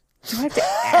Snake? Do I have to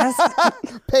ask?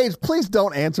 Paige, please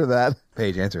don't answer that.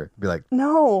 Paige, answer it. Be like,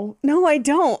 No, I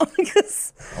don't.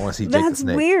 Because I want to see Jake the that's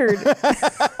Snake. weird.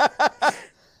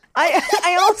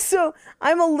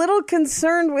 I'm a little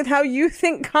concerned with how you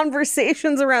think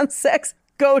conversations around sex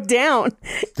go down.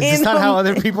 Is this not how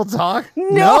other people talk?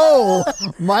 No,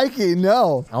 Mikey,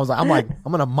 no. I'm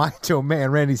gonna mic to a man,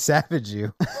 Randy Savage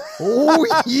you. Oh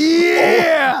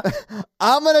yeah!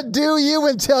 I'm going to do you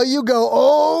until you go,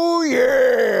 oh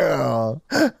yeah.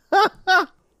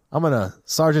 I'm gonna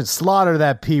Sergeant Slaughter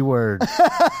that P word.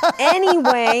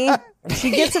 Anyway, she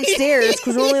gets upstairs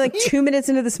because we're only like 2 minutes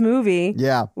into this movie.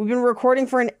 Yeah. We've been recording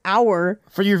for an hour.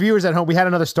 For your viewers at home, we had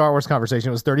another Star Wars conversation.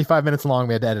 It was 35 minutes long.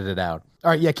 We had to edit it out. All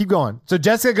right, yeah, keep going. So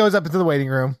Jessica goes up into the waiting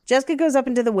room. Jessica goes up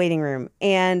into the waiting room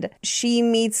and she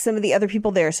meets some of the other people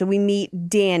there. So we meet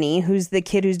Danny, who's the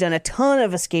kid who's done a ton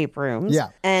of escape rooms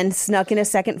and snuck in a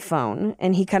second phone.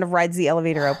 And he kind of rides the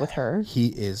elevator up with her. He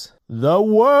is the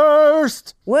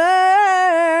worst. Worst.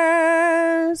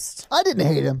 I didn't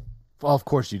hate him. Well, of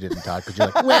course you didn't, Todd, because you're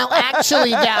like, well,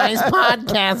 actually, guys,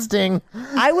 podcasting.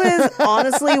 I was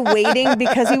honestly waiting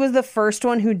because he was the first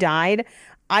one who died.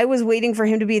 I was waiting for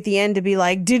him to be at the end to be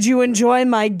like, did you enjoy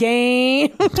my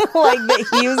game? Like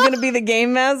that he was going to be the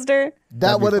game master.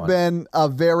 That would have been a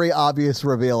very obvious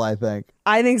reveal, I think.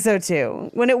 I think so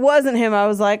too. When it wasn't him, I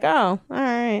was like, oh, all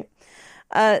right.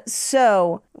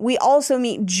 So we also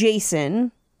meet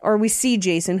Jason, or we see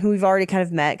Jason, who we've already kind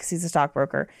of met because he's a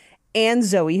stockbroker, and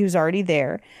Zoe, who's already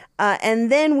there.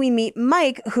 And then we meet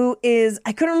Mike, who is,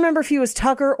 I couldn't remember if he was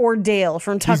Tucker or Dale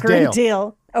from Tucker and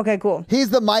Dale. Okay, cool. He's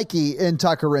the Mikey in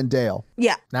Tucker and Dale.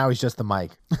 Yeah. Now he's just the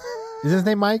Mike. Is his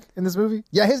name Mike in this movie?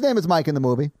 Yeah, his name is Mike in the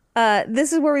movie.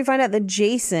 This is where we find out that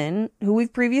Jason, who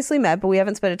we've previously met, but we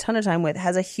haven't spent a ton of time with,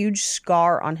 has a huge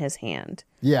scar on his hand.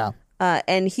 Yeah.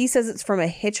 And he says it's from a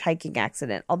hitchhiking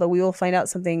accident, although we will find out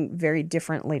something very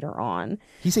different later on.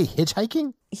 He say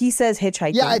hitchhiking? He says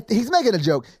hitchhiking. Yeah, he's making a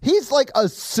joke. He's like a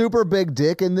super big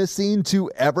dick in this scene to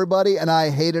everybody, and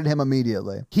I hated him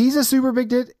immediately. He's a super big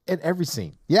dick in every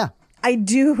scene. Yeah. I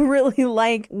do really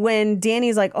like when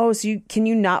Danny's like, oh, so can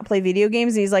you not play video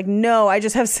games? And he's like, no, I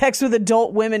just have sex with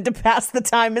adult women to pass the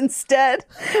time instead.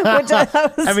 Which I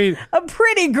thought was a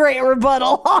pretty great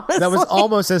rebuttal, honestly. That was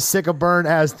almost as sick a burn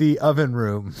as the oven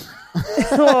room.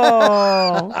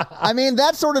 Oh. I mean,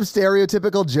 that sort of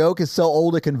stereotypical joke is so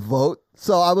old it can vote.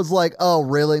 So I was like, oh,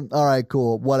 really? All right,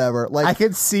 cool. Whatever. Like, I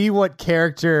can see what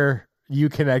character you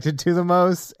connected to the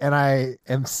most, and I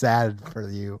am sad for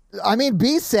you. I mean,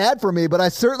 be sad for me, but I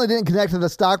certainly didn't connect to the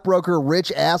stockbroker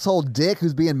rich asshole dick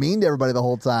who's being mean to everybody the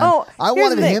whole time. Oh, I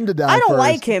wanted him to die I don't first.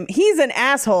 like him. He's an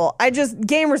asshole.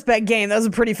 Game respect game. That was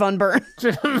a pretty fun burn.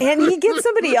 And he gets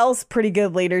somebody else pretty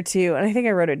good later too. And I think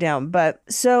I wrote it down. But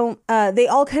so they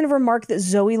all kind of remark that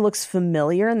Zoe looks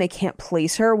familiar and they can't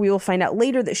place her. We will find out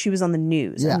later that she was on the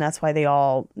news. Yeah. And that's why they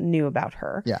all knew about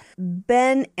her. Yeah.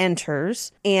 Ben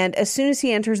enters, and as soon as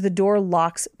he enters, the door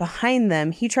locks behind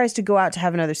them. He tries to go out to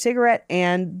have another cigarette,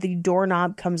 and the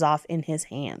doorknob comes off in his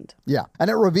hand. Yeah. And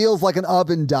it reveals like an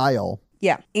oven dial.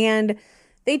 Yeah. And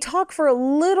they talk for a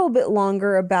little bit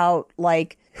longer about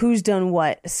like who's done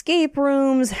what escape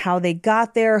rooms, how they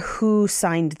got there, who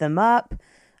signed them up.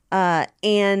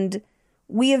 And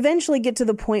we eventually get to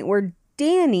the point where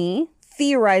Danny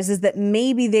theorizes that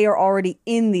maybe they are already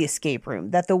in the escape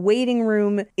room, that the waiting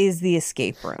room is the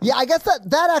escape room. Yeah, I guess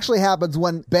that actually happens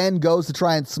when Ben goes to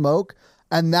try and smoke,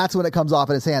 and that's when it comes off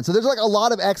in his hand. So there's like a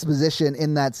lot of exposition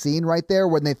in that scene right there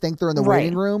when they think they're in the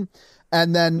waiting room.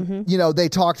 And then, they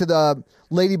talk to the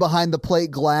lady behind the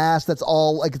plate glass. That's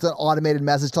all like it's an automated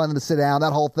message telling them to sit down,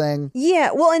 that whole thing.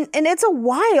 Yeah, well, and it's a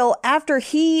while after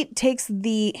he takes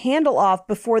the handle off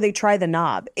before they try the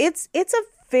knob. It's a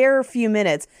fair few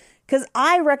minutes. Because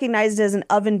I recognized it as an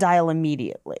oven dial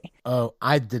immediately. Oh,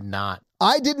 I did not.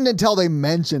 I didn't until they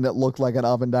mentioned it looked like an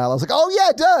oven dial. I was like, oh,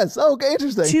 yeah, it does. Oh, okay,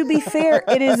 interesting. To be fair,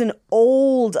 it is an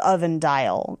old oven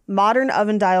dial. Modern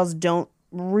oven dials don't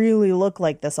really look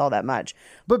like this all that much.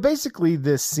 But basically,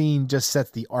 this scene just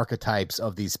sets the archetypes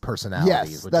of these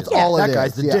personalities. Yes, that's all it is. That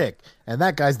guy's the dick, and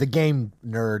that guy's the game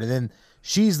nerd, and then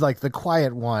she's like the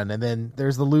quiet one, and then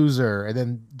there's the loser, and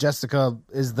then Jessica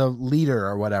is the leader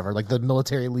or whatever, like the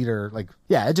military leader. Like,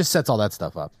 yeah, it just sets all that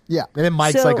stuff up. Yeah. And then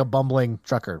Mike's like a bumbling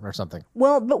trucker or something.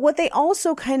 Well, but what they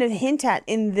also kind of hint at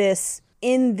in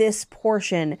this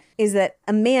portion is that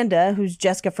Amanda, who's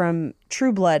Jessica from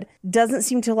True Blood, doesn't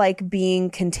seem to like being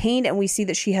contained, and we see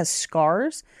that she has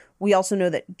scars. We also know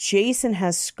that Jason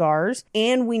has scars,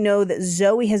 and we know that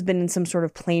Zoe has been in some sort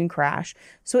of plane crash.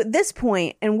 So at this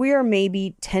point, and we are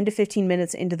maybe 10 to 15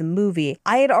 minutes into the movie,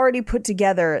 I had already put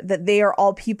together that they are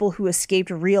all people who escaped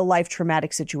real-life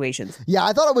traumatic situations. Yeah,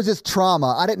 I thought it was just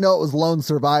trauma. I didn't know it was lone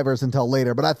survivors until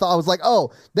later, but I was like,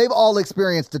 oh, they've all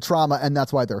experienced the trauma, and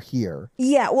that's why they're here.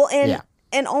 Yeah, well,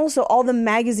 and also all the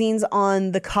magazines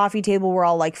on the coffee table were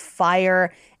all like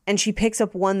fire. And she picks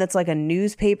up one that's like a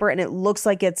newspaper and it looks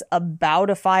like it's about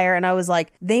a fire. And I was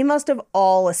like, they must have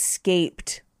all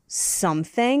escaped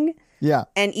something. Yeah.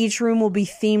 And each room will be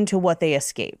themed to what they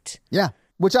escaped. Yeah,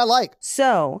 which I like.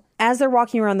 So as they're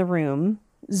walking around the room,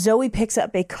 Zoe picks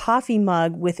up a coffee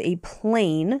mug with a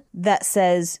plane that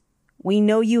says, "We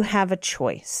know you have a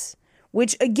choice."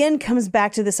 Which again comes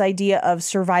back to this idea of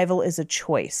survival is a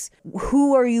choice.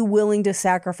 Who are you willing to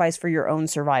sacrifice for your own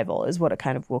survival is what it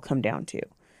kind of will come down to.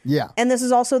 Yeah. And this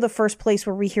is also the first place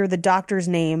where we hear the doctor's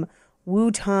name,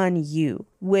 Wu-Tan Yu,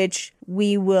 which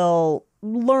we will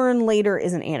learn later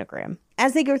is an anagram.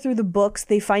 As they go through the books,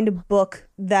 they find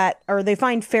they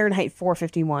find Fahrenheit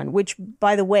 451, which,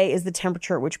 by the way, is the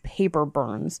temperature at which paper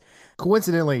burns.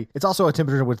 Coincidentally, it's also a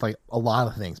temperature with like a lot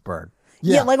of things burn.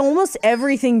 Yeah, like almost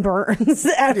everything burns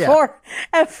at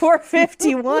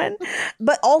 451.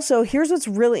 But also, here's what's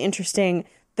really interesting.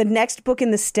 The next book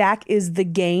in the stack is The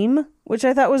Game, which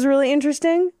I thought was really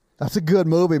interesting. That's a good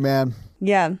movie, man.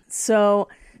 Yeah. So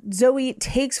Zoe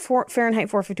takes Fahrenheit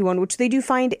 451, which they do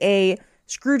find a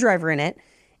screwdriver in it,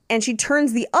 and she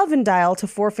turns the oven dial to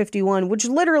 451, which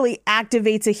literally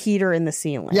activates a heater in the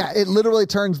ceiling. Yeah, it literally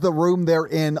turns the room they're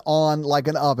in on like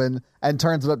an oven and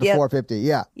turns it up to 450.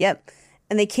 Yeah. Yep.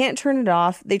 And they can't turn it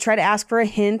off. They try to ask for a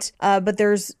hint, but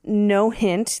there's no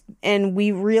hint. And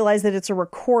we realize that it's a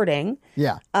recording.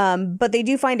 Yeah. But they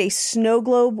do find a snow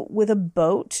globe with a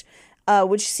boat,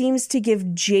 which seems to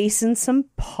give Jason some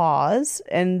pause.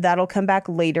 And that'll come back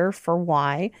later for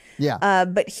why. Yeah.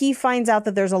 But he finds out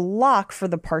that there's a lock for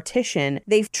the partition.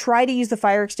 They've tried to use the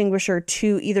fire extinguisher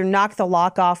to either knock the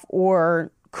lock off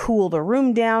or cool the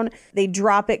room down. They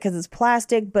drop it because it's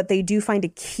plastic, but they do find a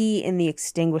key in the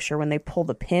extinguisher when they pull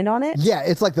the pin on it. Yeah,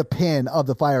 it's like the pin of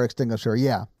the fire extinguisher.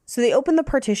 Yeah. So they open the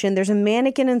partition. There's a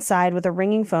mannequin inside with a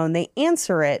ringing phone. They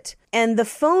answer it, and the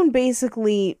phone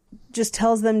basically just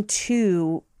tells them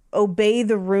to obey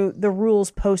the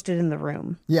rules posted in the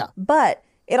room. Yeah. But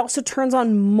it also turns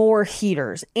on more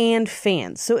heaters and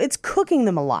fans, so it's cooking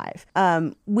them alive.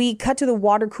 We cut to the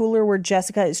water cooler where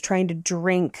Jessica is trying to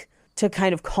drink to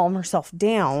kind of calm herself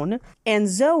down. And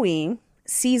Zoe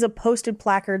sees a posted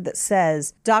placard that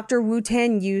says, Dr.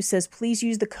 Wu-Tan Yu says, please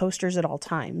use the coasters at all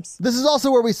times. This is also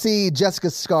where we see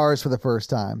Jessica's scars for the first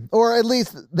time. Or at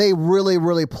least they really,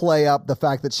 really play up the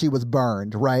fact that she was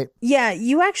burned, right? Yeah,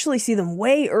 you actually see them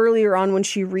way earlier on when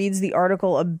she reads the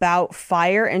article about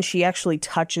fire and she actually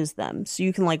touches them. So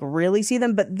you can like really see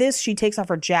them. But this, she takes off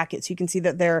her jacket so you can see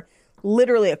that they're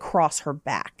literally across her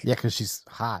back. Yeah, because she's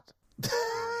hot.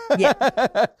 Yeah.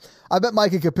 I bet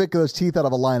Mikey could pick those teeth out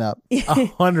of a lineup.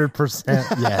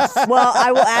 100%, yes. Well,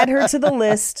 I will add her to the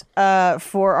list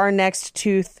for our next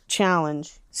tooth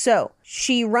challenge. So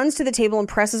she runs to the table and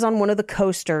presses on one of the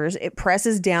coasters. It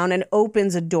presses down and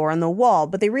opens a door on the wall,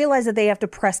 but they realize that they have to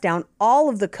press down all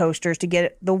of the coasters to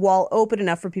get the wall open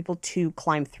enough for people to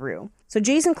climb through. So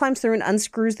Jason climbs through and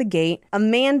unscrews the gate.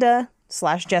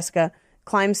 Amanda/Jessica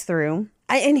climbs through.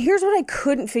 And here's what I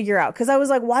couldn't figure out, because I was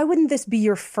like, why wouldn't this be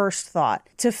your first thought?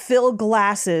 To fill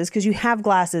glasses, because you have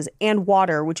glasses, and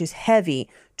water, which is heavy,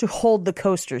 to hold the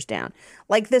coasters down.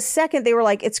 Like the second they were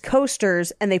like, it's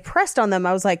coasters, and they pressed on them,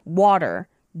 I was like, water,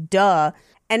 duh.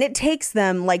 And it takes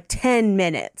them like 10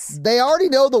 minutes. They already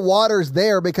know the water's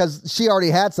there because she already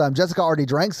had some. Jessica already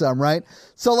drank some, right?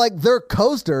 So, like, they're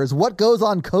coasters. What goes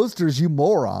on coasters, you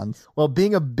morons? Well,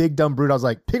 being a big dumb brute, I was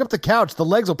like, pick up the couch. The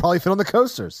legs will probably fit on the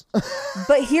coasters.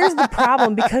 But here's the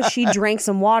problem. Because she drank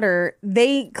some water,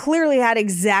 they clearly had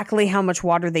exactly how much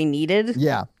water they needed.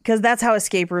 Yeah. Because that's how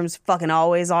escape rooms fucking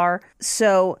always are.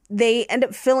 So they end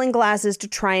up filling glasses to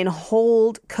try and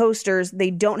hold coasters.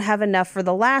 They don't have enough for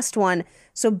the last one.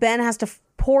 So Ben has to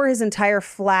pour his entire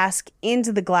flask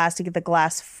into the glass to get the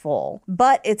glass full.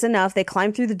 But it's enough. They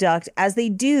climb through the duct. As they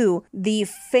do, the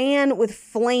fan with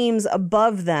flames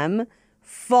above them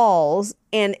falls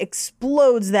and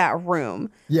explodes that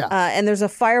room. Yeah. And there's a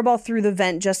fireball through the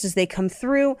vent just as they come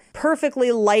through,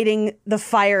 perfectly lighting the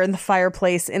fire in the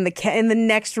fireplace in the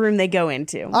next room they go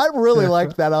into. I really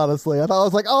liked that, honestly. I thought I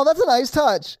was like, oh, that's a nice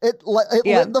touch. It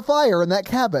lit the fire in that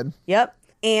cabin. Yep.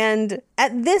 And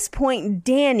at this point,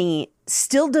 Danny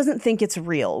still doesn't think it's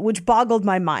real, which boggled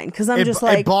my mind because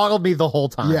It boggled me the whole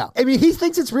time. Yeah. I mean, he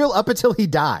thinks it's real up until he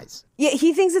dies. Yeah,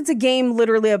 he thinks it's a game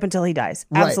literally up until he dies.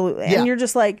 Right. Absolutely. Yeah. And you're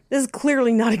just like, this is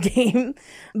clearly not a game.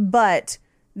 But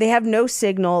they have no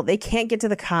signal. They can't get to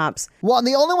the cops. Well, and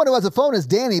the only one who has a phone is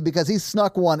Danny because he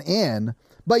snuck one in.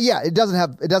 But yeah, it doesn't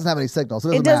have any signal.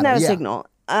 So it doesn't have a Yeah. signal.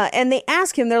 And they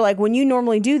ask him, they're like, when you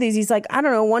normally do these, he's like, I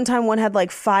don't know, one time one had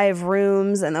like 5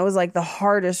 rooms and that was like the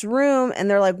hardest room. And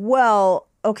they're like, well,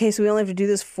 okay, so we only have to do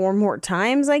this 4 more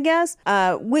times, I guess.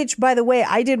 Which, by the way,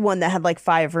 I did one that had like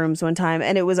 5 rooms one time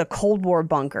and it was a Cold War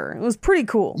bunker. It was pretty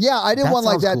cool. Yeah, I did That one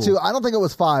like that sounds too. cool. I don't think it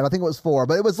was 5. I think it was 4.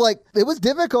 But it was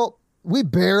difficult. We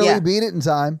barely beat it in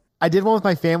time. I did one with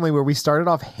my family where we started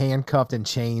off handcuffed and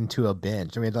chained to a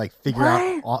bench. And we had to like figure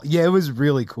out. Yeah, it was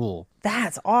really cool.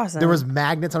 That's awesome. There was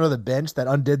magnets under the bench that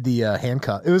undid the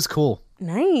handcuff. It was cool.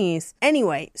 Nice.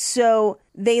 Anyway, so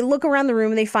they look around the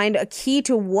room and they find a key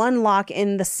to one lock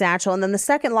in the satchel. And then the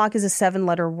second lock is a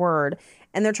 7-letter word.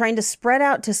 And they're trying to spread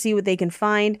out to see what they can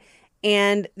find.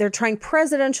 And they're trying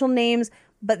presidential names.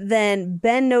 But then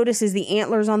Ben notices the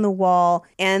antlers on the wall.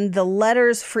 And the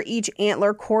letters for each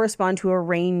antler correspond to a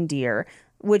reindeer,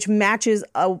 which matches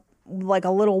a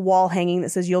little wall hanging that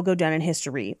says you'll go down in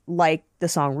history, like the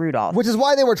song Rudolph. Which is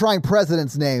why they were trying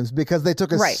presidents' names, because they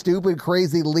took a Right. stupid,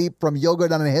 crazy leap from You'll Go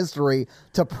Down in History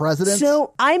to presidents.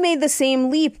 So I made the same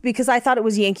leap because I thought it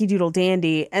was Yankee Doodle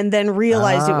Dandy and then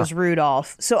realized it was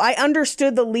Rudolph. So I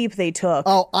understood the leap they took.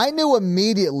 Oh, I knew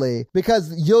immediately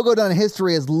because You'll Go Down in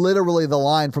History is literally the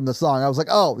line from the song. I was like,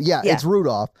 oh, yeah. It's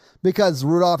Rudolph, because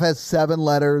Rudolph has 7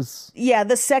 letters. Yeah,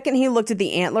 the second he looked at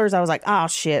the antlers, I was like, oh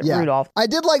shit, Yeah. Rudolph. I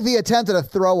did like the attempt at a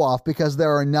throw off because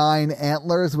there are 9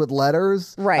 antlers with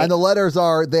letters. Right. And the letters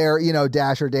are there,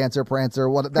 Dasher, Dancer, Prancer, that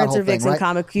whole Prancer, thing, Vixen, right?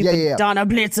 Comet, Cupid, Yeah. Donner,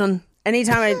 Blitzen.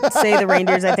 Anytime I say the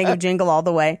reindeers, I think of Jingle All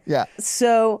the Way. Yeah.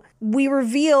 So we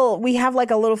have like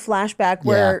a little flashback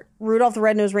where Rudolph the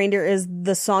Red-Nosed Reindeer is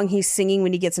the song he's singing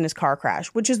when he gets in his car crash,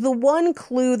 which is the one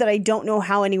clue that I don't know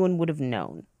how anyone would have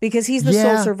known, because he's the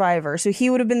sole survivor. So he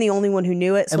would have been the only one who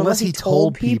knew it. So Unless he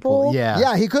told people. Yeah.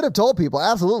 Yeah, he could have told people.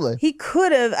 Absolutely. He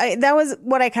could have. That was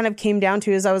what I kind of came down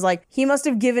to, is I was like, he must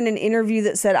have given an interview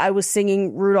that said I was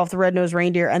singing Rudolph the Red-Nosed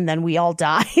Reindeer and then we all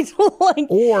died. Like,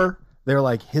 Or they're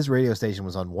like, his radio station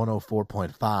was on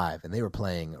 104.5 and they were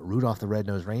playing Rudolph the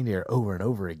Red-Nosed Reindeer over and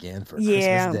over again for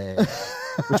Christmas Day,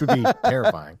 which would be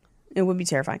terrifying. it would be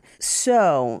terrifying.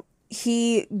 So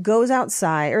he goes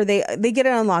outside, or they get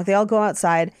it unlocked. They all go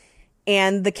outside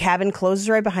and the cabin closes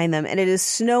right behind them, and it is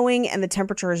snowing and the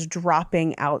temperature is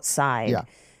dropping outside. Yeah.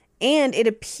 And it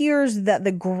appears that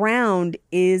the ground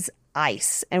is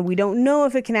ice, and we don't know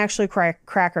if it can actually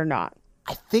crack or not.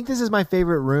 I think this is my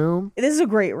favorite room. This is a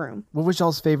great room. What was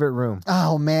y'all's favorite room?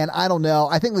 Oh, man, I don't know.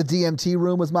 I think the DMT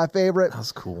room was my favorite. That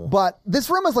was cool. But this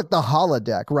room is like the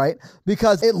holodeck, right?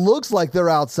 Because it looks like they're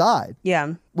outside,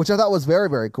 Yeah. which I thought was very,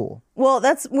 very cool. Well,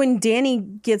 that's when Danny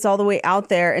gets all the way out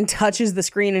there and touches the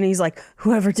screen, and he's like,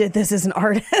 whoever did this is an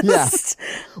artist. Yeah.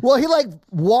 Well, he like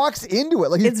walks into it.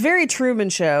 Like It's very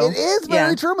Truman Show. it is very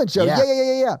Yeah. Truman Show. Yeah.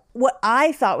 Yeah. What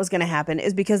I thought was going to happen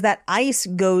is, because that ice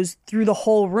goes through the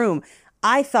whole room,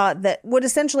 I thought that what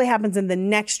essentially happens in the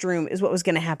next room is what was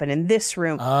going to happen in this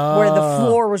room, where the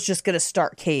floor was just going to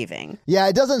start caving. Yeah,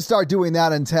 it doesn't start doing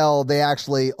that until they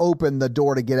actually open the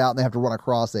door to get out and they have to run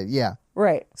across it. Yeah.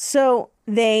 Right. So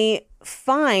they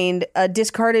find a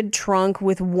discarded trunk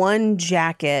with one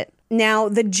jacket. Now,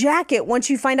 the jacket, once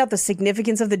you find out the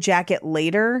significance of the jacket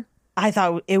later, I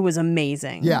thought it was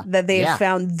amazing that they had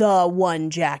found the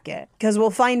one jacket. Because we'll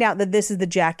find out that this is the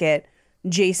jacket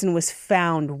Jason was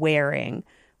found wearing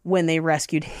when they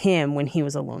rescued him when he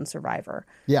was a lone survivor.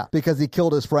 Yeah, because he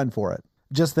killed his friend for it.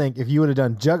 Just think, if you would have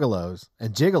done Juggalos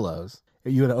and Gigolos,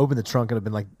 you would have opened the trunk and it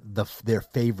would have been like their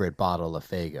favorite bottle of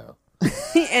Faygo.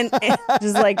 and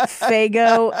just like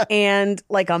Faygo and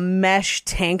like a mesh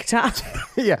tank top.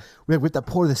 Yeah, we have to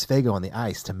pour this Faygo on the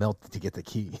ice to melt to get the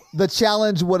key. The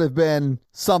challenge would have been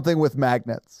something with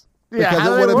magnets. Yeah, Because how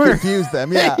it do would they have work? confused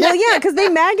them. Yeah. Well, yeah, because they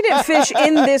magnet fish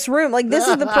in this room. Like, this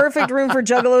is the perfect room for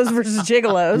Juggalos versus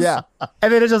Gigolos. Yeah.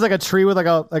 And then it's just like a tree with like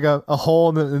a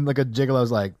hole and like a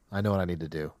Gigolo's like, I know what I need to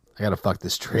do. I gotta fuck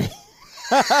this tree.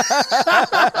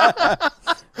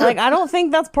 Like, I don't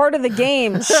think that's part of the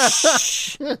game.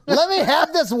 Shh. Let me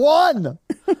have this one.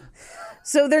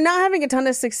 So they're not having a ton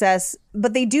of success,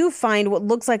 but they do find what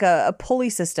looks like a pulley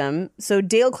system. So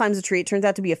Dale climbs a tree. It turns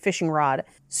out to be a fishing rod.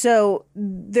 So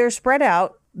they're spread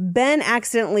out. Ben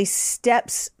accidentally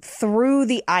steps through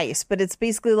the ice, but it's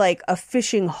basically like a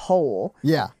fishing hole.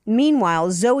 Yeah.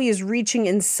 Meanwhile, Zoe is reaching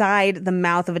inside the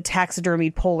mouth of a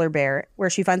taxidermied polar bear where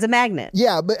she finds a magnet.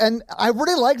 Yeah, and I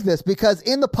really liked this because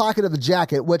in the pocket of the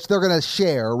jacket, which they're going to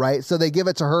share, right? So they give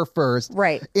it to her first.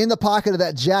 Right. In the pocket of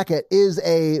that jacket is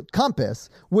a compass,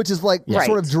 which is like Right.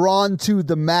 sort of drawn to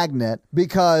the magnet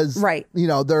because, Right.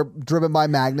 they're driven by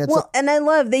magnets. Well, and I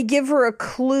love, they give her a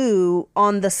clue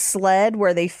on the sled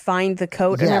where they find the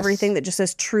coat and Yes. everything that just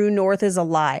says true north is a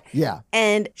lie. Yeah.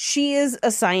 And she is a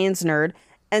science nerd.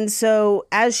 And so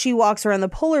as she walks around the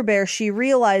polar bear, she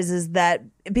realizes that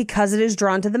because it is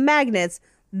drawn to the magnets,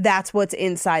 that's what's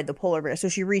inside the polar bear. So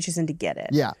she reaches in to get it.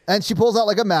 Yeah. And she pulls out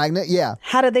like a magnet. Yeah.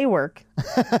 How do they work?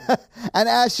 And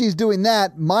as she's doing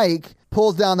that, Mike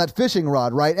pulls down that fishing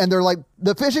rod, right? And they're like,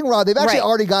 the fishing rod, they've actually Right.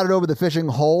 already got it over the fishing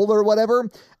hole or whatever.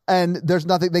 And there's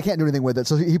nothing, they can't do anything with it.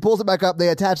 So he pulls it back up. They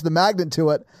attach the magnet to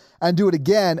it and do it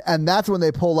again. And that's when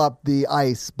they pull up the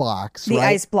ice box, The right?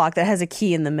 ice block that has a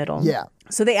key in the middle. Yeah.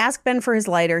 So they ask Ben for his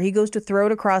lighter. He goes to throw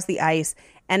it across the ice.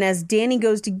 And as Danny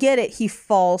goes to get it, he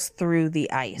falls through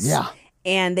the ice. Yeah.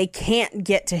 And they can't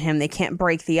get to him. They can't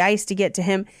break the ice to get to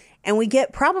him. And we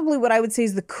get probably what I would say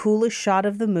is the coolest shot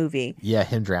of the movie. Yeah,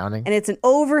 him drowning. And it's an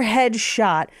overhead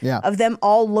shot Yeah. of them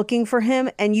all looking for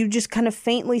him. And you just kind of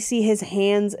faintly see his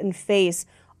hands and face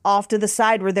off to the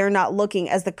side where they're not looking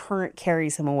as the current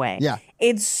carries him away. Yeah.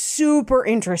 It's super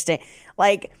interesting.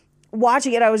 Like,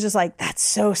 watching it, I was just like, that's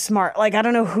so smart. Like, I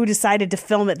don't know who decided to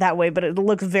film it that way, but it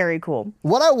looked very cool.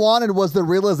 What I wanted was the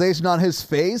realization on his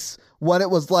face when it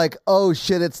was like, oh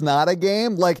shit, it's not a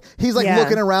game. Like, he's like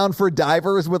looking around for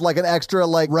divers with like an extra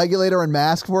like regulator and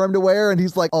mask for him to wear. And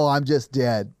he's like, oh, I'm just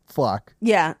dead. Fuck.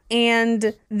 Yeah.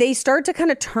 And they start to kind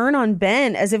of turn on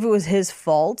Ben as if it was his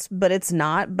fault, but it's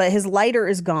not. But his lighter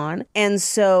is gone. And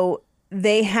so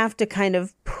they have to kind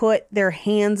of put their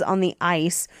hands on the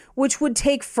ice, which would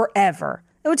take forever.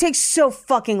 It would take so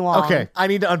fucking long. Okay, I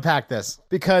need to unpack this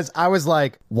because I was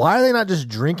like, why are they not just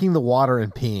drinking the water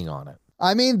and peeing on it?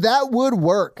 I mean, that would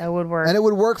work. That would work. And it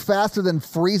would work faster than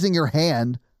freezing your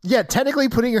hand. Yeah, technically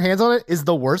putting your hands on it is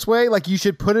the worst way. Like, you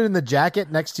should put it in the jacket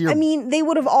next to your... I mean, they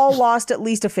would have all lost at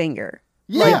least a finger.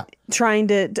 Yeah. Trying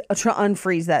to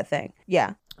unfreeze that thing.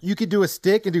 Yeah. You could do a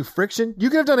stick and do friction. You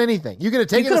could have done anything. You could have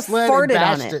taken a sled and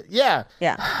bashed it. Yeah.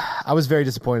 Yeah. I was very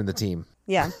disappointed in the team.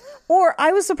 Yeah. Or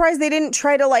I was surprised they didn't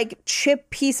try to like chip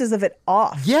pieces of it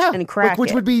off. Yeah. And crack which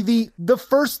it. would be the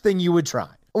first thing you would try.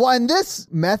 Well, and this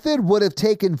method would have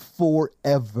taken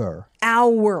forever.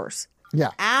 Hours.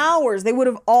 Yeah. Hours. They would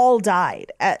have all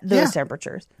died at those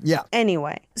temperatures. Yeah.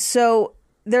 Anyway, so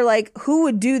they're like, who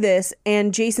would do this?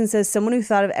 And Jason says, someone who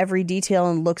thought of every detail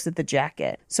and looks at the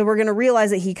jacket. So we're going to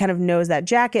realize that he kind of knows that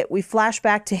jacket. We flash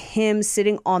back to him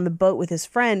sitting on the boat with his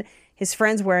friend. His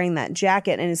friend's wearing that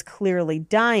jacket and is clearly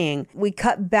dying. We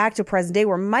cut back to present day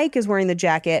where Mike is wearing the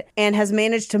jacket and has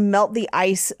managed to melt the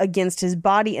ice against his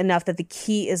body enough that the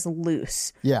key is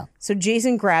loose. Yeah. So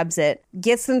Jason grabs it,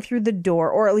 gets them through the door,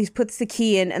 or at least puts the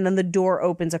key in, and then the door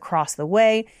opens across the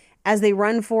way. As they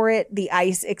run for it, the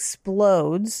ice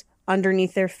explodes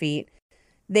underneath their feet.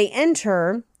 They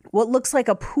enter what looks like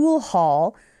a pool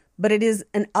hall, but it is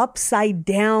an upside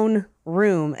down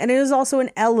room. And it is also an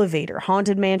elevator,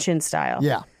 Haunted Mansion style.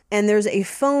 Yeah. And there's a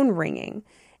phone ringing.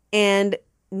 And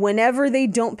whenever they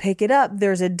don't pick it up,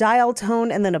 there's a dial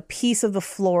tone and then a piece of the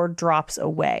floor drops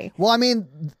away. Well, I mean,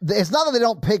 it's not that they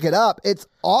don't pick it up. It's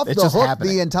off the just hook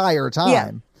happening. the entire time.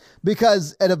 Yeah.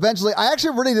 Because it eventually, I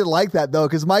actually really did like that though,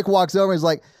 because Mike walks over and he's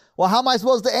like, well, how am I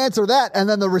supposed to answer that? And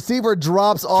then the receiver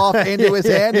drops off into his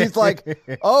hand. He's like,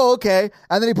 oh, okay.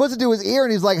 And then he puts it to his ear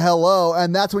and he's like, hello.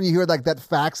 And that's when you hear like that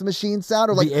fax machine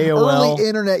sound or like The AOL. early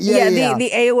internet.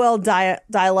 The AOL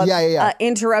dial-up Yeah.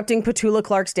 interrupting Petula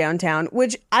Clark's Downtown,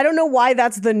 which I don't know why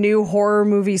that's the new horror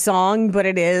movie song, but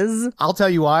it is. I'll tell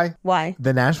you why. Why?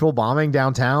 The Nashville bombing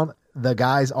downtown, the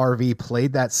guy's RV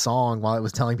played that song while it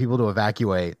was telling people to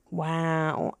evacuate.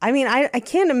 Wow. I mean, I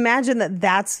can't imagine that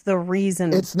that's the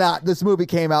reason. It's not. This movie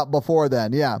came out before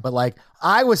then. Yeah. But like,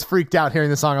 I was freaked out hearing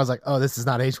the song. I was like, oh, this is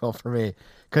not age well for me.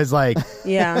 Because like,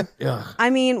 Yeah. ugh. I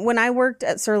mean, when I worked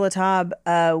at Sur La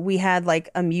Table, we had like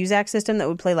a Muzak system that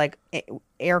would play like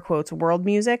air quotes world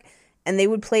music, and they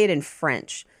would play it in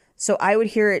French. So I would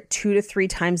hear it 2 to 3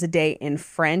 times a day in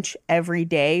French every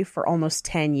day for almost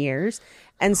 10 years.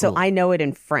 And so I know it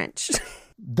in French.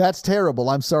 That's terrible.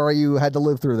 I'm sorry you had to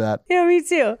live through that. Yeah, me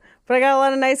too. But I got a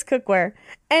lot of nice cookware.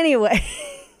 Anyway,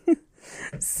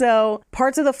 so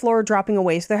parts of the floor are dropping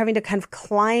away. So they're having to kind of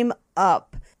climb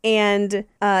up. And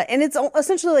it's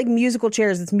essentially like musical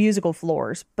chairs. It's musical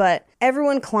floors. But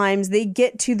everyone climbs. They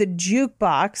get to the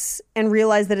jukebox and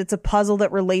realize that it's a puzzle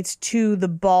that relates to the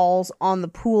balls on the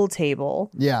pool table.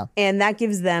 Yeah. And that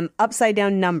gives them upside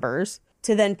down numbers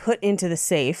to then put into the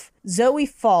safe. Zoe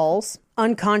falls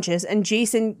unconscious and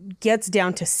Jason gets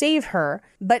down to save her.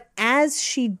 But as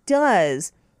she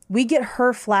does, we get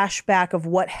her flashback of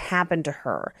what happened to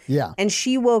her. Yeah. And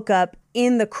she woke up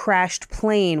in the crashed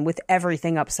plane with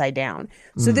everything upside down.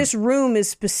 So this room is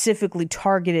specifically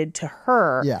targeted to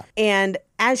her. Yeah. And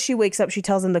as she wakes up, she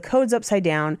tells them the code's upside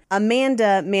down.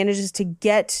 Amanda manages to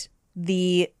get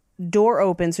the door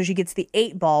open, so she gets the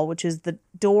 8-ball, which is the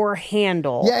door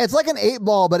handle. Yeah, it's like an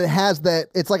 8-ball, but it has that.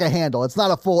 It's like a handle. It's not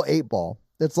a full 8-ball.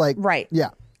 It's like Right. Yeah.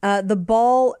 The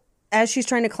ball, as she's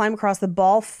trying to climb across, the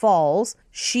ball falls.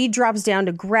 She drops down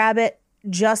to grab it.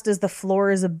 Just as the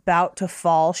floor is about to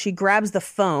fall, she grabs the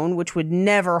phone, which would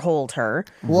never hold her.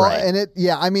 Well, Right.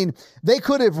 and I mean, they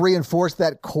could have reinforced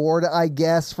that cord, I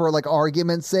guess, for like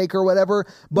argument's sake or whatever.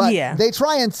 But Yeah. they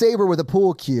try and save her with a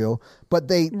pool cue, but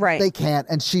they Right. can't.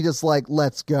 And she just like,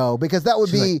 let's go, because that would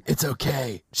She's be. like, it's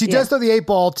okay. She Yeah. does throw the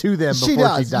 8-ball to them She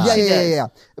before does. she dies. Yeah.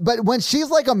 But when she's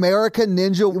like American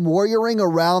Ninja warrioring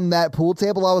around that pool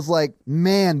table, I was like,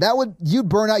 man, you'd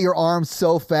burn out your arms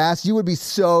so fast. You would be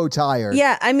so tired.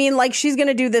 Yeah, I mean, like she's going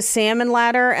to do the salmon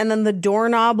ladder and then the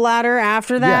doorknob ladder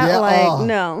after that. Yeah, Like,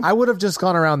 no. I would have just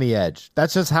gone around the edge.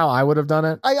 That's just how I would have done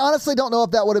it. I honestly don't know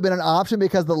if that would have been an option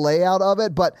because of the layout of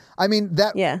it, but I mean,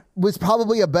 that Yeah. was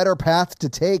probably a better path path to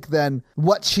take than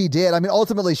what she did. I mean,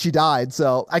 ultimately she died,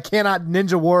 so I cannot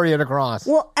ninja warrior across.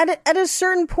 Well, at a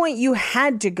certain point, you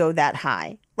had to go that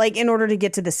high, like in order to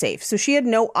get to the safe. So she had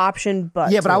no option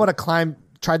but Yeah, but to. I would have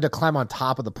tried to climb on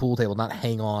top of the pool table, not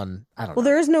hang on. I don't Well, know.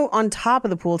 there is no on top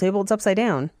of the pool table. It's upside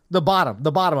down. The bottom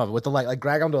of it with the leg, like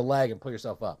grab onto a leg and pull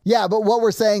yourself up. yeah, but what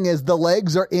we're saying is the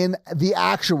legs are in the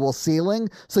actual ceiling,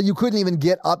 so you couldn't even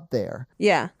get up there.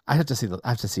 Yeah. I have to see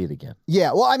it again.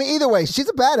 Yeah, well, I mean, either way, she's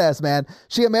a badass, man.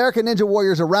 She American Ninja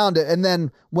Warriors around it, and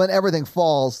then when everything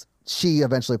falls, she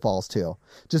eventually falls too,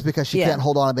 just because she Yeah. can't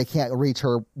hold on and they can't reach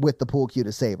her with the pool cue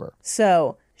to save her.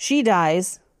 So she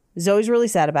dies. Zoe's really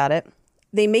sad about it.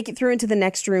 They make it through into the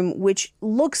next room, which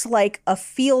looks like a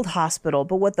field hospital.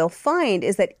 But what they'll find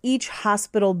is that each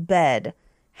hospital bed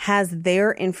has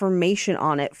their information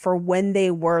on it for when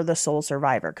they were the sole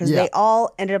survivor. Because Yeah. they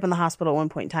all ended up in the hospital at one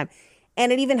point in time.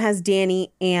 And it even has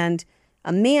Danny and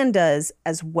Amanda's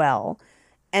as well.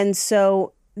 And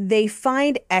so they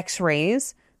find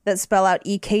x-rays that spell out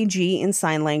EKG in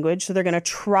sign language. So they're going to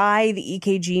try the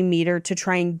EKG meter to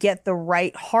try and get the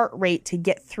right heart rate to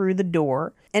get through the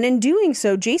door. And in doing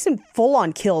so, Jason full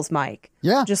on kills Mike.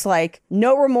 Yeah. Just like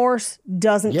no remorse,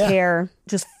 doesn't Yeah. care,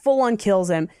 just full on kills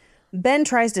him. Ben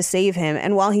tries to save him.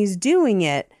 And while he's doing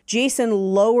it, Jason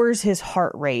lowers his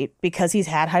heart rate because he's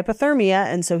had hypothermia.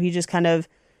 And so he just kind of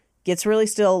gets really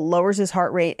still, lowers his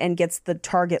heart rate and gets the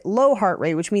target low heart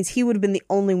rate, which means he would have been the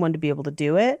only one to be able to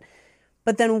do it.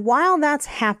 But then while that's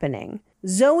happening,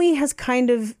 Zoe has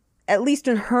kind of, at least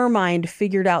in her mind,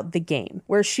 figured out the game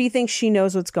where she thinks she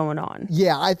knows what's going on.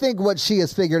 Yeah, I think what she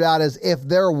has figured out is if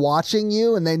they're watching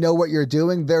you and they know what you're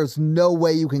doing, there's no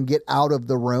way you can get out of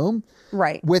the room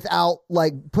Right. without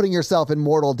like putting yourself in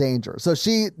mortal danger. So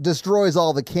she destroys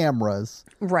all the cameras.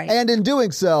 Right. And in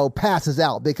doing so, passes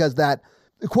out because that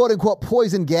quote unquote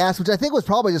poison gas, which I think was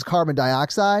probably just carbon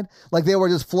dioxide, like they were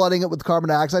just flooding it with carbon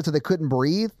dioxide so they couldn't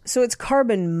breathe. So it's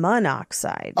carbon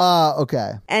monoxide.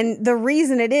 Okay. And the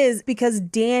reason it is because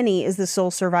Danny is the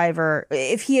sole survivor.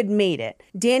 If he had made it,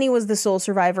 Danny was the sole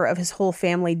survivor of his whole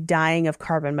family dying of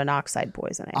carbon monoxide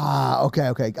poisoning.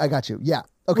 Okay. I got you. Yeah.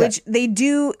 Okay. Which they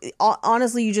do.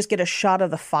 Honestly, you just get a shot of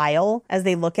the file as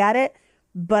they look at it.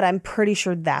 But I'm pretty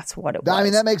sure that's what it was. I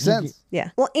mean, that makes sense.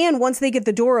 Yeah. Well, and once they get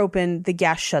the door open, the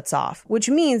gas shuts off, which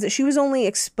means that she was only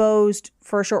exposed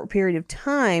for a short period of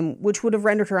time, which would have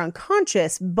rendered her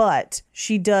unconscious, but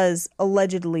she does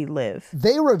allegedly live.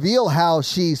 They reveal how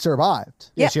she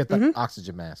survived. Yeah, Yeah, she had the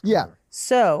oxygen mask. Yeah.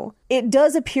 So it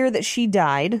does appear that she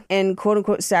died and quote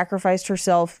unquote sacrificed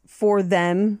herself for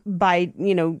them by,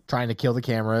 Trying to kill the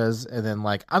cameras, and then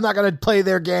like, I'm not gonna play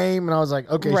their game. And I was like,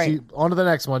 okay, Right. on to the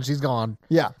next one. She's gone.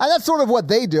 Yeah. And that's sort of what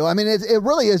they do. I mean, it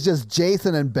really is just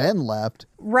Jason and Ben left.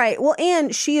 Right. Well,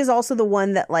 and she is also the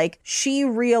one that like she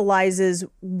realizes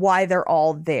why they're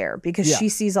all there because Yeah. she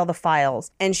sees all the files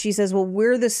and she says, well,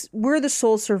 we're the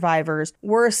sole survivors.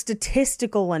 We're a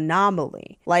statistical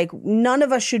anomaly. Like none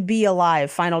of us should be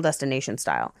alive, Final Destination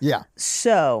style. Yeah.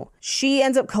 So she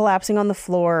ends up collapsing on the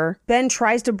floor. Ben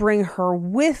tries to bring her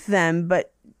with them,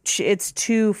 but it's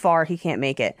too far. He can't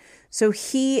make it. So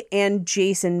he and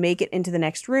Jason make it into the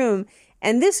next room.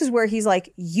 And this is where he's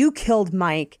like, you killed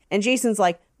Mike. And Jason's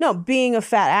like, no, being a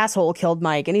fat asshole killed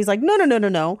Mike. And he's like,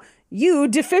 no. You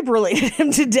defibrillated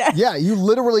him to death. Yeah. You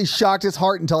literally shocked his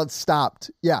heart until it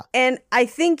stopped. Yeah. And I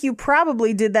think you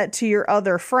probably did that to your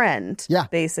other friend. Yeah.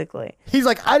 Basically. He's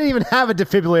like, I didn't even have a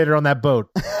defibrillator on that boat.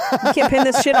 You can't pin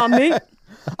this shit on me.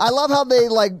 I love how they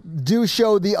like do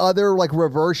show the other like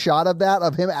reverse shot of that,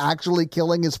 of him actually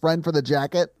killing his friend for the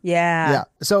jacket. Yeah. Yeah.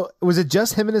 So was it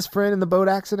just him and his friend in the boat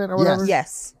accident or whatever?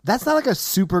 Yes. That's not like a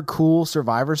super cool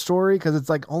survivor story because it's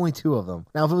like only two of them.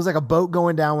 Now, if it was like a boat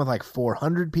going down with like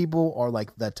 400 people or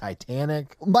like the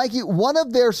Titanic. Mikey, one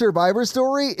of their survivor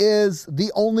story is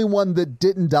the only one that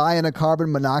didn't die in a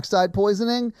carbon monoxide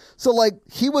poisoning. So like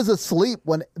he was asleep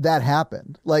when that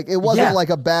happened. Like it wasn't Yeah.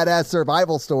 like a badass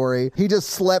survival story. He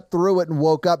just slept through it and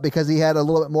woke up because he had a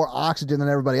little bit more oxygen than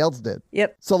everybody else did.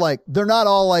 Yep. So like they're not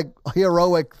all like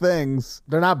heroic things.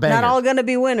 They're not bangers. Not all going to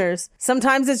be winners.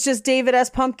 Sometimes it's just David S.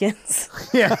 Pumpkins.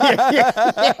 yeah.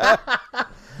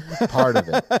 Part of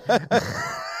it.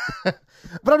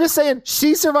 But I'm just saying,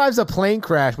 she survives a plane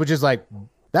crash, which is like,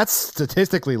 that's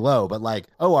statistically low, but like,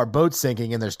 oh, our boat's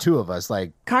sinking and there's two of us.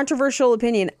 Like, Controversial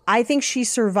opinion. I think she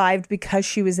survived because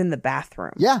she was in the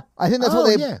bathroom. Yeah, I think that's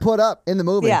what they put up in the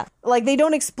movie. Yeah. Like they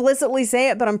don't explicitly say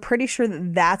it, but I'm pretty sure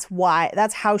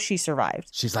that's how she survived.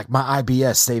 she's like, my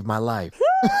IBS saved my life.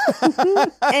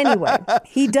 Anyway,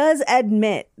 he does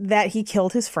admit that he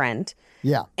killed his friend.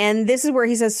 Yeah. And this is where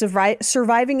he says,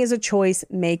 surviving is a choice,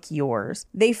 make yours.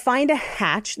 They find a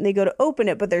hatch and they go to open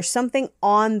it, but there's something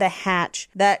on the hatch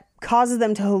that causes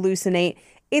them to hallucinate.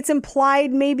 It's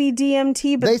implied maybe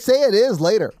DMT, but They say it is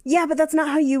later. yeah, but that's not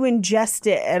how you ingest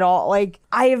it at all. Like,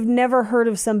 I have never heard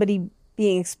of somebody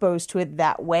being exposed to it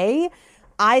that way.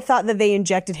 I thought that they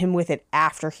injected him with it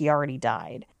after he already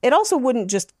died. It also wouldn't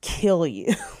just kill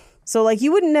you. So, like,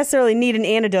 you wouldn't necessarily need an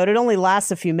antidote. It only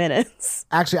lasts a few minutes.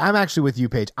 Actually, I'm actually with you,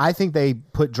 Paige. I think they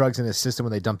put drugs in his system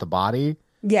when they dumped the body.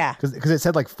 Yeah. Because it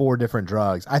said like 4 different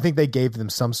drugs. I think they gave them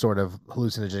some sort of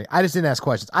hallucinogen. I just didn't ask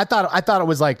questions. I thought it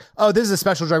was like, oh, this is a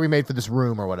special drug we made for this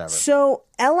room or whatever. So,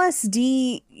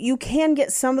 LSD, you can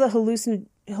get some of the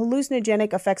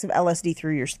hallucinogenic effects of LSD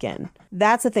through your skin.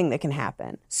 That's a thing that can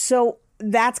happen. So,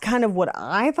 that's kind of what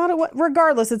I thought it was.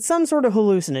 Regardless, it's some sort of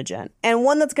hallucinogen. And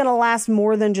one that's going to last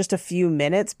more than just a few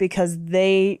minutes because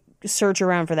they search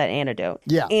around for that antidote.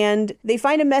 Yeah. And they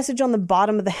find a message on the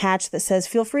bottom of the hatch that says,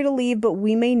 feel free to leave, but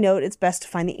we may note it's best to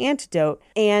find the antidote.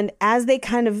 And as they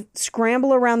kind of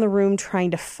scramble around the room trying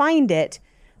to find it,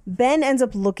 Ben ends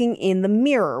up looking in the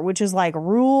mirror, which is like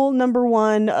rule number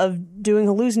 1 of doing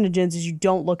hallucinogens is you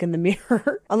don't look in the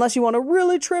mirror unless you want to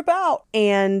really trip out.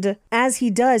 And as he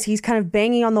does, he's kind of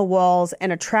banging on the walls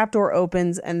and a trapdoor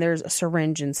opens and there's a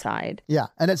syringe inside. Yeah.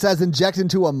 And it says inject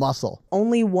into a muscle.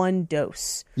 Only 1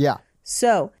 dose. Yeah.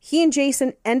 So he and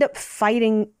Jason end up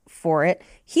fighting for it.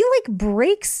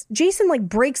 Jason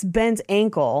breaks Ben's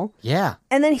ankle. Yeah.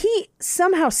 And then he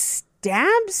somehow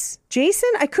stabs Jason.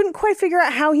 I couldn't quite figure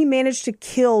out how he managed to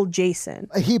kill Jason.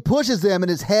 He pushes him and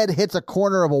his head hits a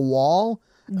corner of a wall.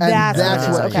 And That's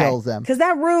what kills them. Because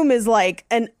that room is like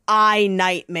an eye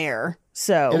nightmare.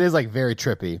 So It is like very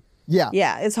trippy. Yeah.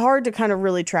 yeah, it's hard to kind of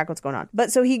really track what's going on.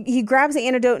 But so he grabs the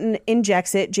antidote and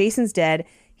injects it. Jason's dead.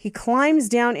 He climbs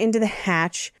down into the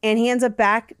hatch and he ends up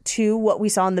back to what we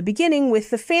saw in the beginning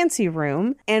with the fancy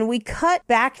room. And we cut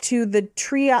back to the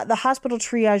hospital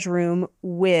triage room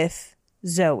with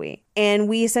Zoe. And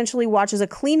we essentially watch as a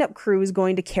cleanup crew is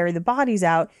going to carry the bodies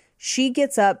out. She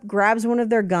gets up, grabs one of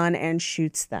their gun and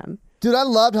shoots them. Dude, I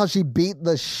loved how she beat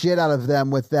the shit out of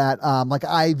them with that like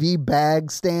IV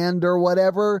bag stand or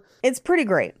whatever. It's pretty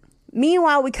great.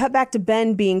 Meanwhile, we cut back to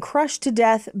Ben being crushed to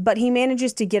death, but he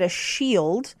manages to get a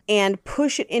shield and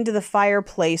push it into the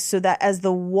fireplace so that as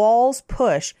the walls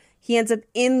push, he ends up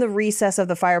in the recess of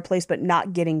the fireplace but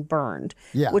not getting burned,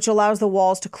 which allows the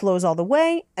walls to close all the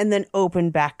way and then open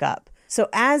back up. So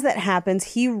as that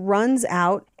happens, he runs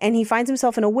out and he finds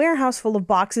himself in a warehouse full of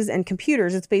boxes and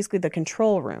computers. It's basically the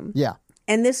control room. Yeah.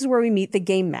 And this is where we meet the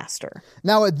game master.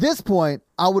 Now, at this point,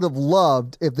 I would have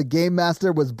loved if the game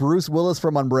master was Bruce Willis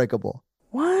from Unbreakable.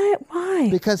 What? Why?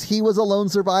 Because he was a lone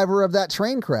survivor of that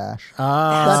train crash. Oh.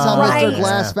 That's how right. Mr.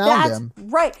 Glass found him.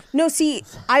 Right. No, see,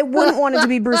 I wouldn't want it to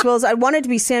be Bruce Willis. I want it to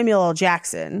be Samuel L.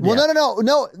 Jackson. Well,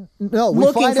 no. We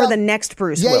Looking find for out, the next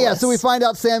Bruce Willis. Yeah. So we find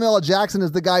out Samuel L. Jackson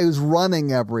is the guy who's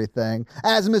running everything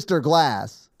as Mr.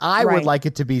 Glass. I Right. would like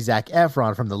it to be Zac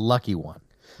Efron from The Lucky One.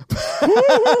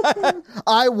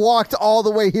 I walked all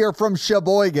the way here from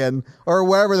Sheboygan or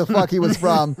wherever the fuck he was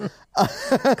from.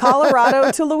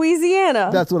 Colorado to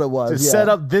Louisiana. That's what it was. To set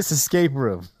up this escape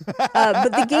room.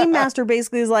 But the game master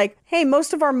basically is like, hey,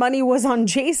 most of our money was on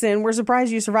Jason. We're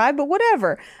surprised you survived, but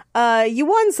whatever. You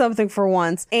won something for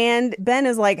once. And Ben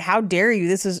is like, how dare you?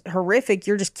 This is horrific.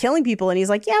 You're just killing people. And he's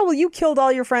like, yeah, well, you killed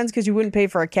all your friends because you wouldn't pay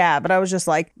for a cab. But I was just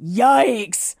like,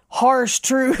 yikes, harsh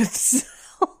truths.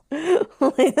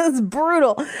 Like, that's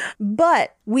brutal.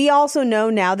 But we also know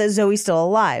now that Zoe's still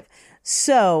alive.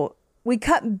 So we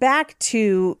cut back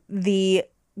to the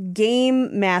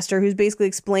game master who's basically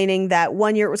explaining that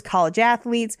 1 year it was college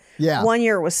athletes, 1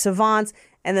 year it was savants,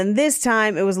 and then this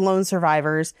time it was lone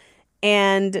survivors.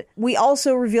 And we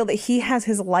also reveal that he has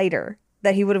his lighter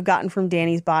that he would have gotten from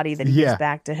Danny's body that he gives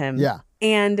back to him. Yeah.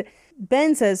 And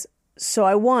Ben says, so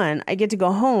I won. I get to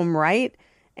go home, right?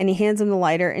 And he hands him the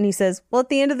lighter and he says, well, at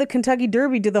the end of the Kentucky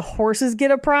Derby, do the horses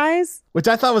get a prize? Which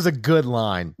I thought was a good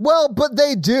line. Well, but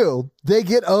they do. They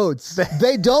get oats.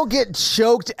 They don't get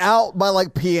choked out by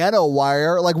like piano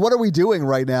wire. Like, what are we doing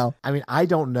right now? I mean, I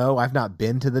don't know. I've not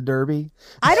been to the Derby.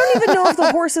 I don't even know if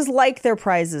the horses like their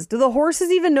prizes. Do the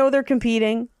horses even know they're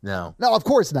competing? No. No, of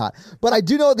course not. But I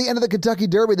do know at the end of the Kentucky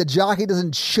Derby, the jockey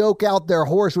doesn't choke out their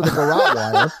horse with a garrote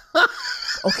wire.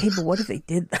 Okay, but what if they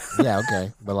did that? Yeah,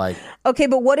 okay. But like... Okay,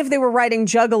 but what if they were riding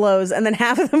juggalos and then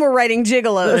half of them were riding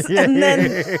gigolos? And then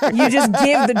you just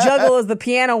give the juggalos the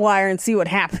piano wire and see what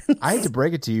happens. I hate to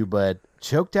break it to you, but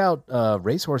choked out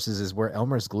racehorses is where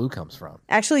Elmer's glue comes from.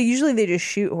 Actually, usually they just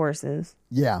shoot horses.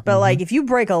 Yeah. But like if you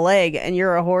break a leg and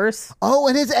you're a horse, Oh,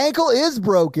 and his ankle is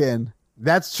broken.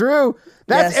 That's true.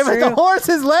 That's Yes, if true. the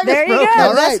horse's leg there is you broken. go.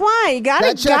 All That's right. why you That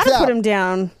checks gotta out. put him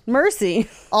down. Mercy.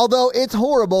 Although it's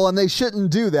horrible and they shouldn't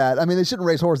do that. I mean, they shouldn't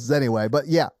race horses anyway, but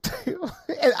yeah.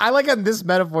 And I like on this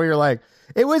metaphor, you're like,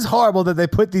 it was horrible that they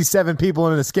put these 7 people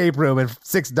in an escape room and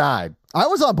 6 died. I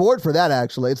was on board for that,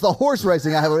 actually. It's the horse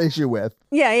racing I have an issue with.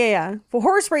 Yeah. Well,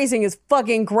 horse racing is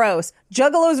fucking gross.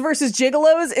 Juggalos versus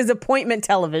gigolos is appointment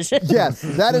television. Yes,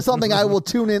 that is something I will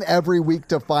tune in every week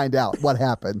to find out what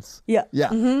happens. Yeah.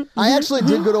 Yeah. I actually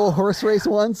did go to a horse race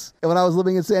once when I was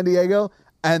living in San Diego,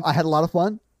 and I had a lot of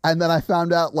fun. And then I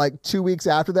found out like 2 weeks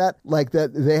after that, like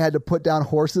that they had to put down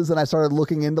horses. And I started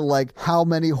looking into like how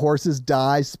many horses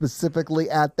die specifically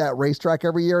at that racetrack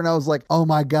every year. And I was like, oh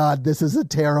my God, this is a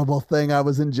terrible thing I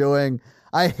was enjoying.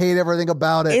 I hate everything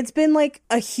about it. It's been like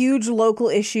a huge local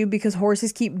issue because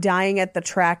horses keep dying at the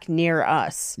track near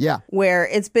us. Yeah. Where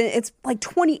it's like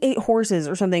 28 horses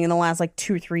or something in the last like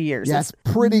 2-3 years. Yeah, it's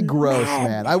pretty gross,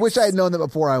 man. I wish I had known that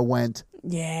before I went.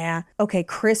 Yeah. Okay,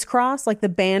 Crisscross, like the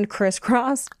band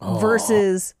Crisscross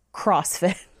versus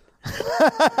CrossFit.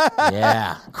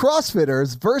 Yeah.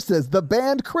 CrossFitters versus the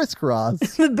band Crisscross.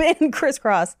 The band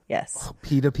Crisscross. Yes.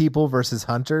 PETA people versus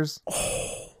hunters.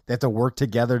 They have to work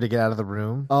together to get out of the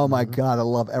room. Oh my God, I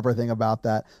love everything about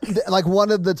that. Like one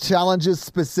of the challenges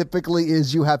specifically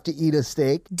is you have to eat a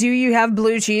steak. Do you have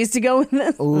blue cheese to go with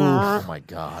this? Oh my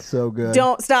God. So good.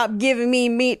 Don't stop giving me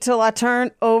meat till I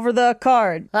turn over the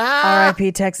card.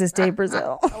 R.I.P. Texas Day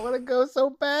Brazil. I want to go so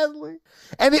badly.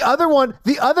 And the other one,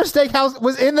 the other steakhouse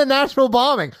was in the Nashville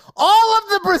bombing. All of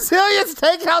the Brazilian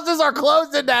steakhouses are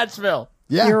closed in Nashville.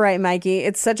 Yeah. You're right, Mikey.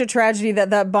 It's such a tragedy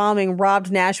that bombing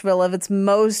robbed Nashville of its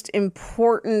most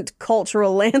important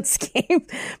cultural landscape,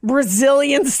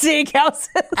 Brazilian steakhouses.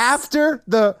 After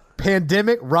the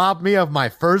pandemic robbed me of my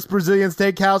first Brazilian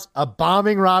steakhouse, a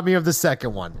bombing robbed me of the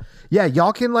second one. Yeah,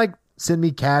 y'all can like send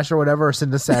me cash or whatever, or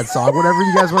send a sad song, whatever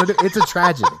you guys want to do. It's a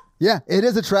tragedy. Yeah, it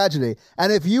is a tragedy.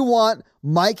 And if you want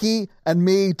Mikey and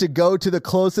me to go to the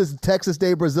closest Texas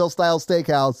Day Brazil style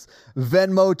steakhouse,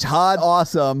 Venmo Todd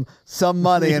Awesome some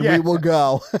money and Yeah. we will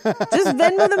go. Just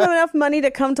Venmo them enough money to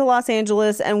come to Los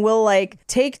Angeles, and we'll like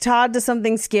take Todd to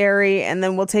something scary, and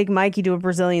then we'll take Mikey to a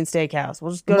Brazilian steakhouse.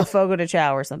 We'll just go to Fogo de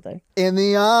Chao or something. In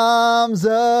the arms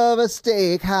of a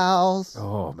steakhouse,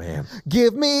 Oh, man.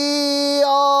 give me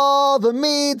all the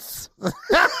meats.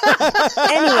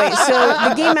 Anyway, so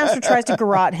the game master tries to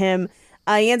garrote him.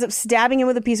 He ends up stabbing him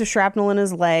with a piece of shrapnel in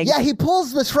his leg. Yeah, he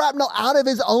pulls the shrapnel out of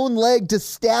his own leg to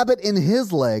stab it in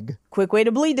his leg. Quick way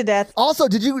to bleed to death. Also,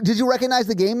 did you recognize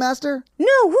the game master? No,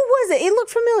 who was it? It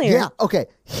looked familiar. Yeah, okay.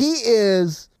 He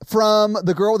is from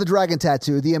The Girl with the Dragon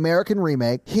Tattoo, the American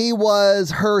remake. He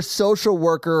was her social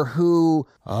worker who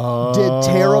did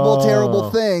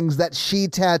terrible things that she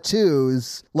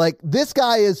tattoos. Like, this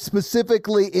guy is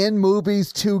specifically in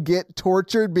movies to get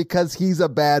tortured because he's a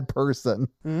bad person.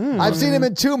 I've seen him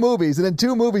in 2 movies, and in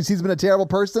 2 movies, he's been a terrible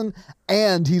person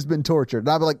and he's been tortured. And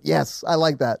I'd be like, yes, I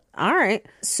like that. All right.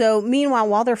 So meanwhile,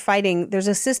 while they're fighting, there's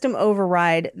a system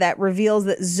override that reveals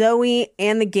that Zoe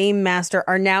and the game master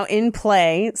are now in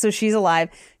play. So she's alive.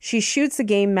 She shoots the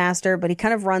game master, but he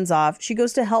kind of runs off. She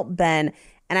goes to help Ben.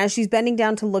 And as she's bending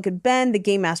down to look at Ben, the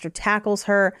game master tackles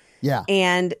her. Yeah.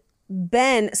 And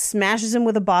Ben smashes him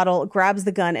with a bottle, grabs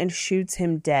the gun, and shoots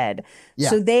him dead. Yeah.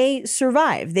 So they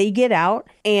survive. They get out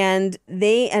and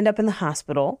they end up in the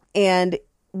hospital. And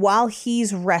while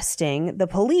he's resting, the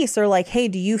police are like, hey,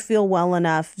 do you feel well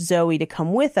enough, Zoe, to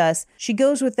come with us? She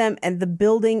goes with them, and the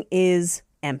building is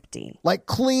empty. Like,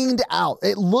 cleaned out.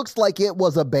 It looks like it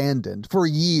was abandoned for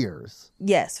years.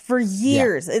 Yes, for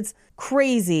years. It's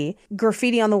crazy.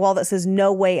 Graffiti on the wall that says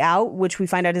no way out, which we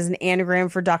find out is an anagram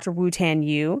for Dr. Wu-Tan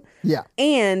Yu. Yeah.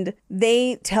 And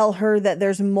they tell her that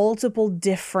there's multiple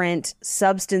different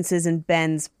substances in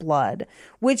Ben's blood,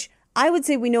 which I would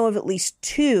say we know of at least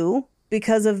 2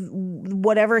 because of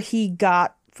whatever he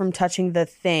got from touching the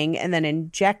thing and then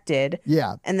injected.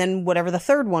 Yeah. And then whatever the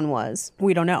third one was,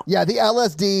 we don't know. Yeah, the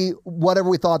LSD, whatever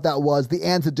we thought that was, the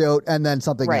antidote, and then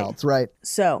something Right. else, right?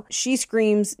 So she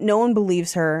screams. No one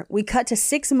believes her. We cut to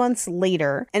 6 months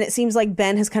later, and it seems like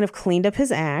Ben has kind of cleaned up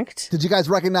his act. Did you guys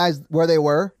recognize where they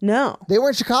were? No. They were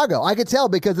in Chicago. I could tell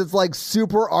because it's like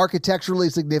super architecturally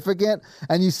significant.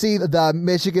 And you see the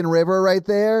Michigan River right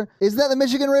there. Isn't that the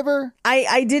Michigan River?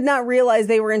 I did not realize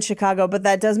they were in Chicago, but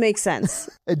that does make sense.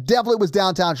 It definitely was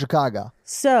downtown Chicago.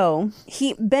 So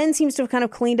Ben seems to have kind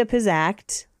of cleaned up his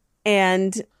act,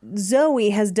 and Zoe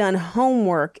has done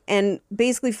homework and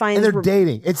basically finds And they're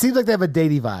dating. It seems like they have a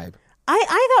datey vibe.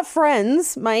 I got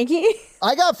friends, Mikey.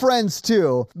 I got friends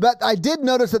too, but I did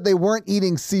notice that they weren't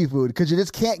eating seafood because you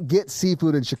just can't get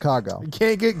seafood in Chicago. You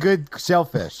can't get good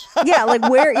shellfish. Yeah, like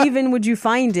where even would you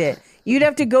find it? You'd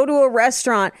have to go to a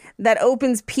restaurant that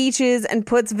opens peaches and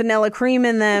puts vanilla cream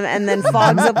in them and then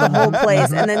fogs up the whole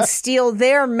place and then steal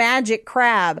their magic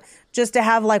crab just to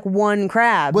have like one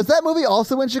crab. Was that movie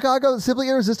also in Chicago? Simply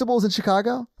Irresistible was in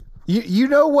Chicago? You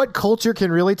know what culture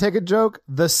can really take a joke?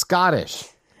 The Scottish.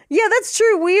 Yeah, that's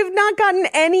true. We've not gotten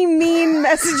any mean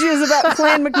messages about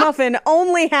Clan McMuffin,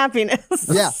 only happiness.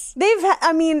 Yeah.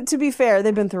 I mean, to be fair,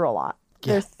 they've been through a lot.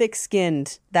 Yeah. They're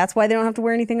thick-skinned. That's why they don't have to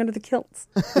wear anything under the kilts.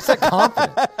 It's like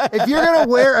confident. If you're going to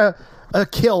wear a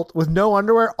kilt with no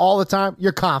underwear all the time,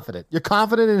 you're confident. You're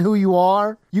confident in who you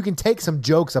are. You can take some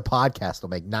jokes a podcast will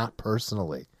make, not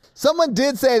personally. Someone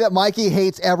did say that Mikey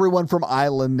hates everyone from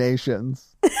island nations.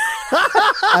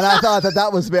 And I thought that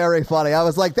was very funny. I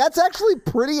was like, that's actually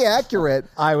pretty accurate.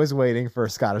 I was waiting for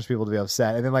Scottish people to be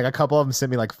upset. And then like a couple of them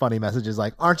sent me like funny messages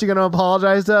like, aren't you going to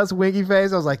apologize to us, winky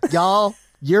face? I was like, y'all,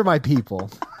 you're my people.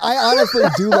 I honestly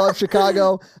do love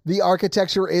Chicago. The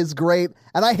architecture is great.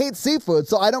 And I hate seafood,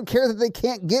 so I don't care that they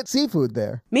can't get seafood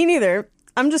there. Me neither.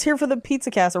 I'm just here for the pizza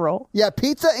casserole. Yeah,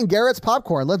 pizza and Garrett's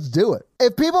popcorn. Let's do it.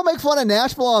 If people make fun of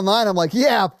Nashville online, I'm like,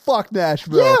 yeah, fuck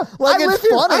Nashville. Yeah, like, I it's live here.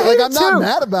 funny. I Like, hate I'm it not too.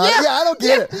 mad about it. Yeah. Yeah, I don't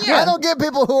get it. Yeah. I don't get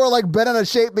people who are like bent out of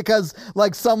shape because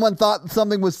like someone thought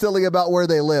something was silly about where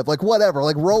they live. Like, whatever.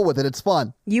 Like, roll with it. It's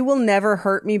fun. You will never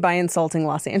hurt me by insulting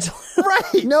Los Angeles.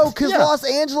 Right. No, because Yeah. Los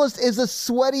Angeles is a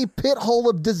sweaty pit hole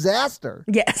of disaster.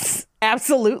 Yes,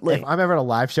 absolutely. If I'm ever at a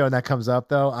live show and that comes up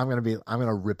though, I'm going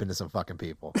to rip into some fucking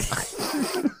people.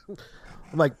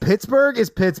 I'm like, Pittsburgh is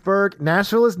Pittsburgh,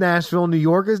 Nashville is Nashville, New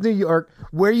York is New York.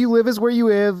 Where you live is where you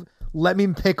live. Let me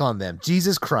pick on them.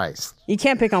 Jesus Christ. You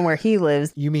can't pick on where he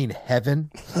lives. You mean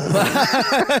heaven?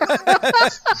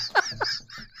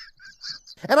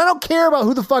 And I don't care about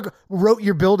who the fuck wrote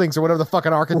your buildings or whatever the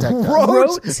fucking architect does.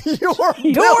 Wrote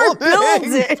your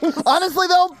building. Honestly,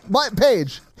 though,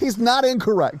 Paige, he's not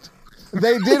incorrect.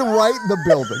 They did write the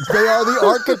buildings. They are the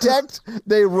architect.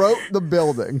 They wrote the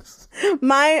buildings.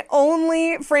 My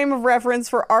only frame of reference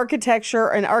for architecture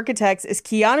and architects is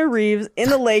Keanu Reeves in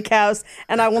the Lake House,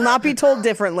 and I will not be told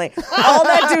differently. All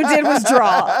that dude did was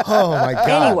draw. Oh my God.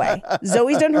 Anyway,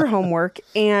 Zoe's done her homework,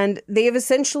 and they have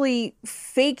essentially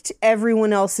faked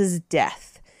everyone else's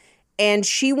death, and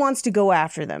she wants to go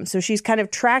after them. So she's kind of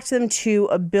tracked them to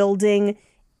a building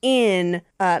in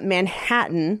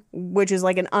Manhattan, which is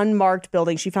like an unmarked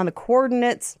building. She found the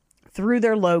coordinates through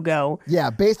their logo.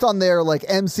 Yeah, based on their like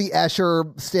MC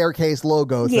Escher staircase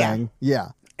logo thing. Yeah.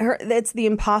 It's the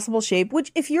impossible shape,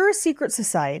 which if you're a secret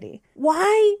society,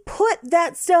 why put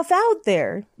that stuff out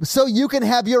there? So you can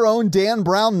have your own Dan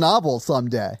Brown novel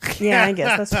someday. Yeah, I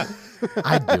guess that's true.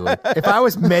 I'd do it. If I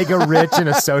was mega rich and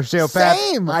a sociopath,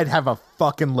 Same. I'd have a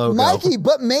fucking logo. Mikey,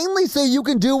 but mainly so you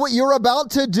can do what you're about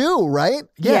to do, right?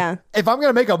 Yeah. If I'm going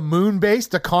to make a moon base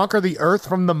to conquer the earth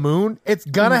from the moon, it's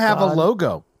going to have a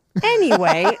logo.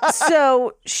 Anyway,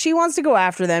 so she wants to go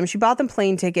after them. She bought them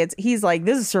plane tickets. He's like,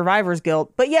 this is survivor's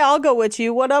guilt. But yeah, I'll go with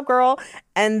you. What up, girl?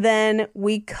 And then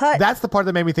we cut. That's the part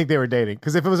that made me think they were dating.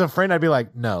 Because if it was a friend, I'd be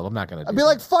like, no, I'm not going to do I'd be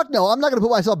like, fuck no, I'm not going to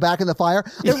put myself back in the fire.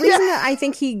 The reason that I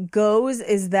think he goes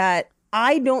is that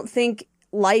I don't think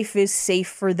life is safe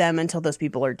for them until those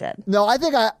people are dead. No, I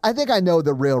think I know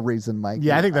the real reason, Mike.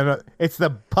 Yeah, I think that it's the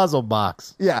puzzle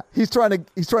box. Yeah, he's trying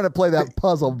to play that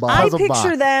puzzle box. I Puzzle picture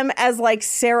box. them as like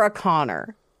Sarah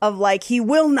Connor. Of like, he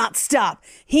will not stop.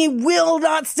 He will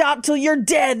not stop till you're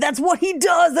dead. That's what he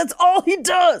does. That's all he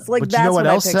does. Like, But that's you know what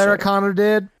I else picture. Sarah Connor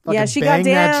did? Yeah, Fucking she got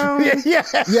bang that down. yeah.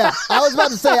 Yeah, I was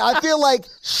about to say, I feel like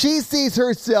she sees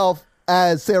herself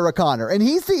as Sarah Connor, and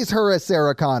he sees her as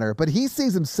Sarah Connor, but he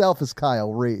sees himself as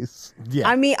Kyle Reese. Yeah.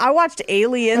 I mean, I watched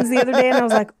Aliens the other day and I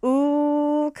was like,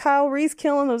 ooh, Kyle Reese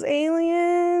killing those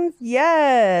aliens.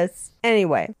 Yes.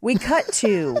 Anyway, we cut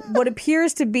to what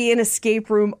appears to be an escape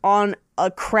room on a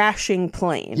crashing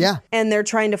plane. Yeah. And they're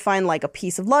trying to find like a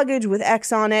piece of luggage with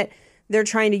X on it. They're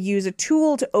trying to use a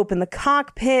tool to open the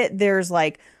cockpit. There's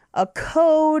like a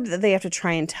code that they have to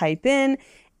try and type in,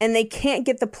 and they can't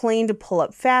get the plane to pull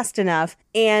up fast enough.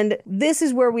 And this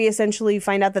is where we essentially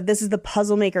find out that this is the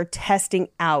puzzle maker testing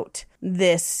out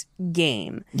this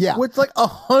game. Yeah. With like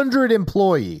 100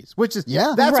 employees, which is,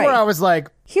 Yeah. that's Right. where I was like,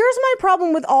 Here's my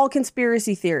problem with all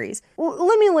conspiracy theories.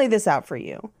 Let me lay this out for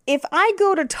you. If I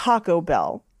go to Taco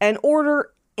Bell and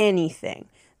order anything,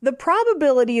 the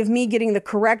probability of me getting the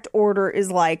correct order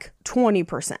is like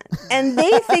 20%. And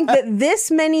they think that this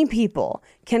many people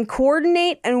can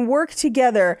coordinate and work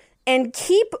together and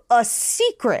keep a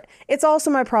secret. It's also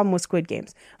my problem with Squid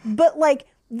Games. But like,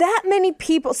 that many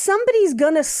people, somebody's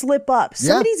gonna slip up.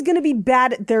 Somebody's gonna be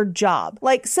bad at their job.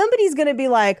 Like, somebody's gonna be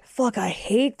like, fuck, I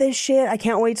hate this shit. I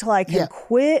can't wait till I can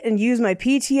quit and use my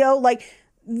PTO. Like,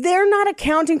 they're not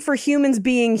accounting for humans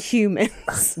being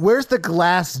humans. Where's the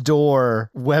Glassdoor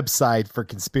website for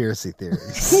conspiracy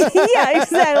theories? Yeah,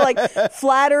 exactly. Like,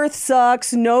 flat earth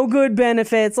sucks, no good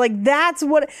benefits. Like, that's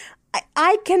what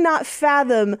I cannot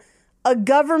fathom a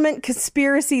government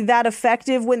conspiracy that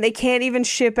effective when they can't even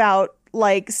ship out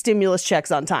like stimulus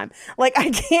checks on time. Like,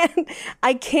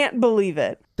 I can't believe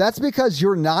it. That's because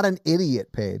you're not an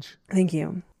idiot, Paige. Thank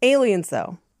you. Aliens,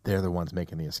 though. They're the ones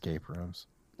making the escape rooms.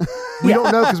 We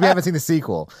don't know because we haven't seen the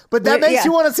sequel. But that makes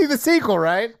you want to see the sequel,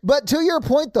 right? But to your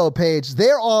point, though, Paige,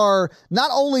 there are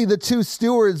not only the two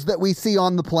stewards that we see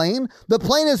on the plane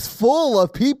is full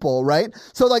of people, right?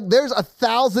 So, like, there's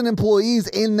 1,000 employees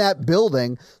in that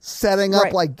building setting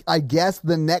up, like, I guess,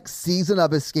 the next season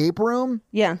of Escape Room.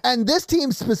 Yeah. And this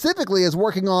team specifically is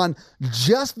working on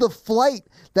just the flight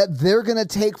that they're going to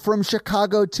take from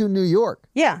Chicago to New York.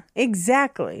 Yeah,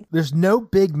 exactly. There's no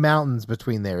big mountains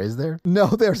between there, is there? No,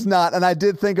 there's not. And I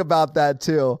did think about that,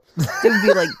 too. It would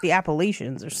be like the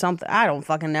Appalachians or something. I don't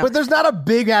fucking know. But there's not a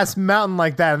big-ass mountain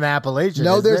like that in the Appalachians,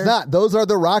 No, is there's there? not. Those are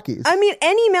the Rockies. I mean,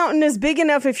 any mountain is big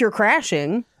enough if you're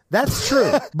crashing. That's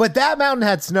true. But that mountain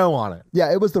had snow on it.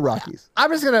 Yeah, it was the Rockies.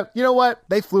 I'm just going to, you know what?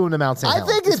 They flew into Mount St. I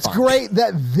Helens. think it's fine. great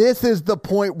that this is the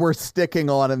point we're sticking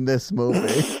on in this movie.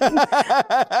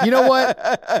 You know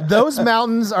what? Those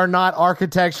mountains are not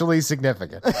architecturally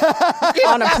significant.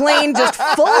 On a plane just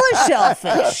full of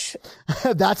shellfish.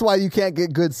 That's why you can't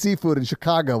get good seafood in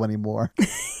Chicago anymore.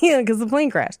 Yeah, because the plane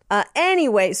crashed.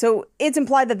 Anyway, so it's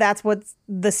implied that that's what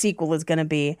the sequel is going to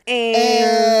be.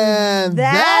 And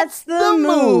that's the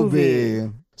movie.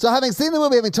 So having seen the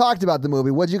movie, having talked about the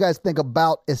movie, what did you guys think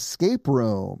about Escape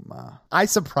Room? I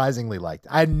surprisingly liked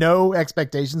it. I had no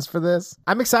expectations for this.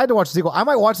 I'm excited to watch the sequel. I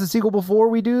might watch the sequel before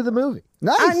we do the movie.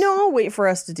 Nice. No, I'll wait for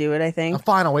us to do it, I think.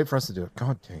 Fine, I'll wait for us to do it.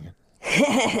 God dang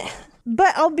it.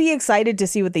 But I'll be excited to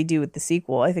see what they do with the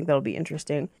sequel. I think that'll be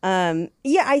interesting.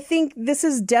 Yeah, I think this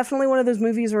is definitely one of those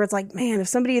movies where it's like, man, if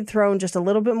somebody had thrown just a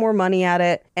little bit more money at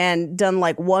it and done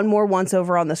like one more once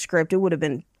over on the script, it would have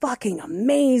been fucking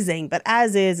amazing. But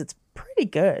as is, it's pretty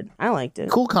good. I liked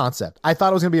it. Cool concept. I thought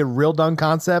it was going to be a real dumb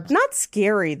concept. Not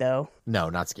scary, though. No,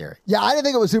 not scary. Yeah, I didn't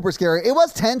think it was super scary. It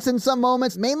was tense in some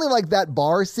moments, mainly like that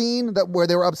bar scene where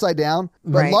they were upside down,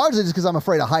 but Right. largely just because I'm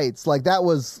afraid of heights. Like, that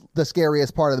was the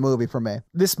scariest part of the movie for me.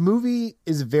 This movie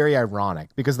is very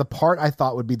ironic because the part I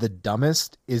thought would be the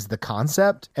dumbest is the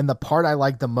concept, and the part I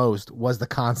liked the most was the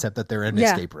concept that they're in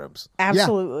Yeah. escape rooms.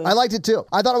 Absolutely. Yeah, I liked it too.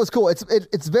 I thought it was cool.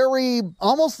 It's very,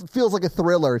 almost feels like a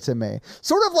thriller to me.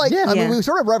 Sort of like, I mean, we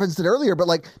sort of referenced it earlier, but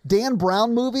like Dan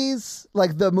Brown movies,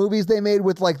 like the movies they made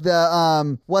with like the,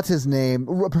 what's his name?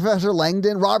 Professor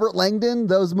Langdon, Robert Langdon,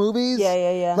 those movies.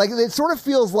 Yeah. Like, it sort of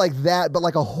feels like that, but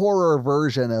like a horror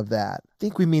version of that. I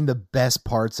think we mean the best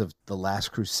parts of The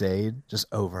Last Crusade just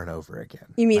over and over again.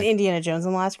 You mean Indiana Jones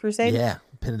and the Last Crusade? Yeah.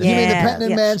 Pin it You mean the Yeah, Penitent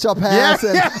yeah. Man shall pass?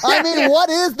 Yeah. And, I mean, what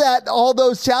is that? All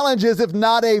those challenges, if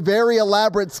not a very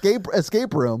elaborate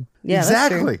escape room? Yeah, that's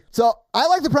true. exactly. So I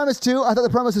like the premise too. I thought the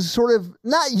premise is sort of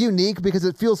not unique because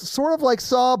it feels sort of like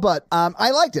Saw, but I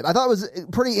liked it. I thought it was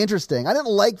pretty interesting. I didn't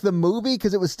like the movie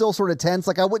because it was still sort of tense.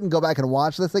 Like, I wouldn't go back and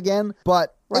watch this again,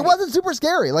 but it wasn't super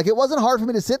scary. Like, it wasn't hard for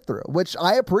me to sit through, which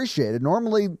I appreciated.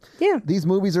 Normally, these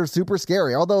movies are super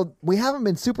scary, although we haven't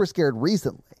been super scared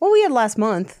recently. Well, we had last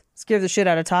month. Scared the shit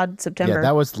out of Todd September. Yeah,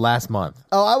 that was last month.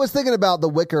 Oh, I was thinking about The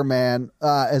Wicker Man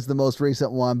as the most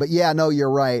recent one, but yeah, no, you're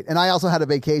right. And I also had a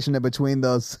vacation in between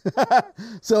those.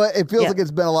 So it feels like it's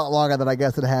been a lot longer than I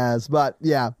guess it has, but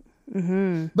yeah.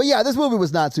 Mm-hmm. But yeah, this movie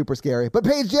was not super scary. But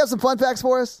Paige, do you have some fun facts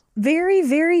for us? Very,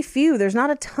 very few. There's not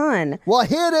a ton. Well,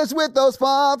 hit us with those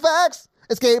fun facts.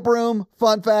 Escape room,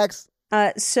 fun facts.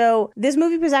 So this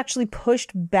movie was actually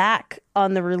pushed back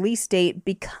on the release date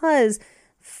because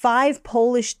 5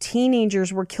 Polish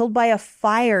teenagers were killed by a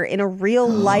fire in a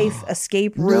real-life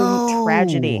escape room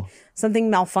tragedy.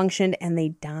 Something malfunctioned and they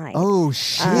died. Oh,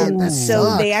 shit. That So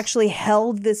sucks. they actually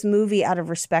held this movie out of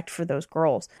respect for those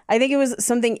girls. I think it was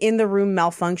something in the room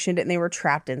malfunctioned and they were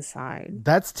trapped inside.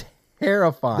 That's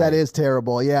terrifying. That is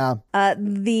terrible, yeah.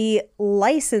 The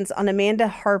license on Amanda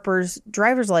Harper's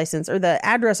driver's license, or the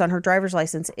address on her driver's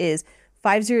license, is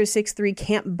 5063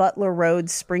 Camp Butler Road,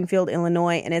 Springfield,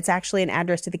 Illinois, and it's actually an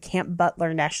address to the Camp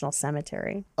Butler National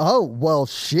Cemetery. Oh, well,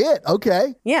 shit.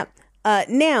 Okay. Yeah.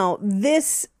 Now,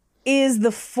 this is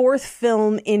the fourth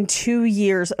film in 2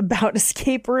 years about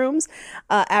escape rooms,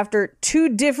 after 2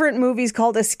 different movies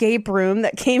called Escape Room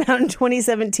that came out in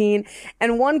 2017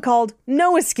 and one called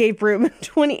No Escape Room in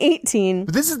 2018.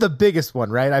 But this is the biggest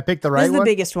one, right? I picked the right one? This is the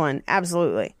biggest one.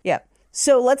 Absolutely. Yeah.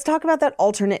 So let's talk about that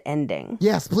alternate ending.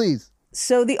 Yes, please.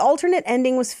 So the alternate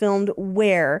ending was filmed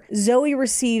where Zoe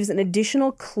receives an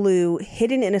additional clue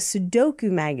hidden in a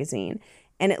Sudoku magazine,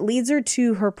 and it leads her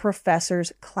to her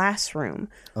professor's classroom.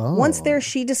 Oh. Once there,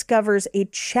 she discovers a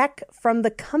check from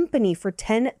the company for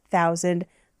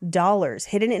 $10,000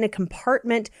 hidden in a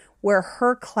compartment where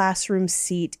her classroom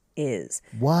seat is.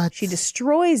 What? She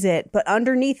destroys it, but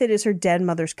underneath it is her dead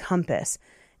mother's compass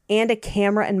and a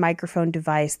camera and microphone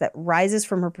device that rises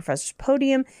from her professor's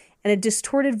podium, and a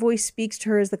distorted voice speaks to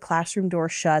her as the classroom door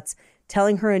shuts,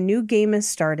 telling her a new game has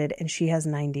started and she has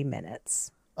 90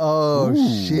 minutes. Oh,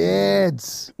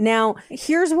 shit. Now,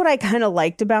 here's what I kind of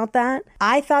liked about that.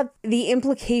 I thought the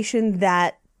implication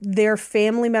that their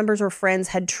family members or friends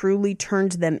had truly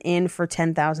turned them in for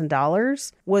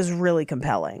 $10,000 was really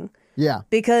compelling. Yeah.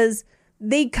 Because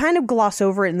they kind of gloss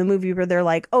over it in the movie where they're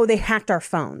like, oh, they hacked our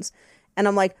phones. And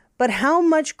I'm like, but how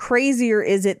much crazier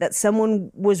is it that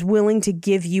someone was willing to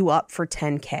give you up for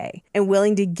 $10K and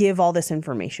willing to give all this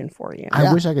information for you?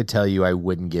 I wish I could tell you I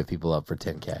wouldn't give people up for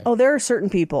 $10K. Oh, there are certain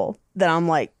people that I'm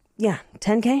like, yeah,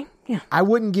 $10K? Yeah. I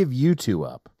wouldn't give you 2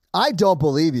 up. I don't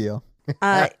believe you.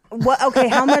 What? Okay,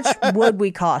 how much would we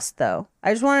cost, though?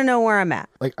 I just want to know where I'm at.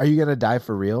 Like, are you going to die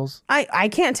for reals? I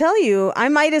can't tell you. I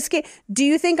might escape. Do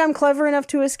you think I'm clever enough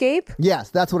to escape? Yes,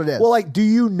 that's what it is. Well, like, do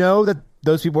you know that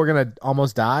those people are going to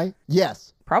almost die?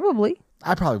 Yes. Probably.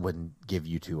 I probably wouldn't give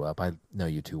you 2 up. I know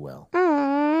you too well.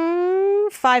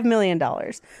 $5 million.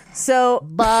 So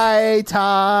Bye,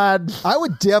 Todd. I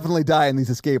would definitely die in these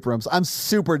escape rooms. I'm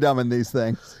super dumb in these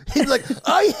things. He's like,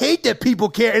 I hate that people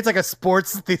care. It's like a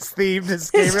sports themed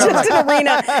escape it's room. just an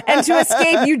arena, and to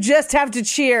escape, you just have to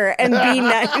cheer and be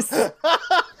nice.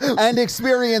 And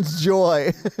experience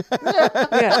joy.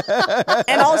 Yeah.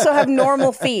 And also have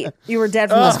normal feet. You were dead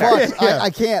from the start. Fuck, I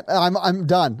can't. I'm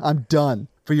done. I'm done.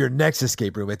 For your next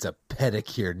escape room, it's a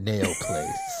pedicure nail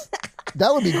place.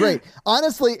 That would be great.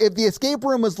 Honestly, if the escape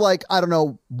room was like, I don't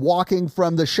know, walking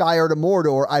from the Shire to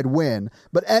Mordor, I'd win.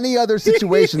 But any other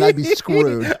situation, I'd be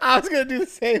screwed. I was going to do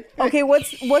the same thing. Okay,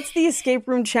 what's the escape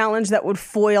room challenge that would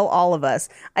foil all of us?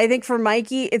 I think for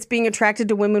Mikey, it's being attracted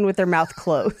to women with their mouth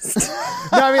closed.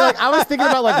 No, I mean, like, I was thinking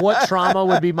about like what trauma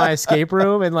would be my escape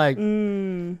room, and like,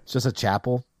 it's just a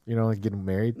chapel. You know, like getting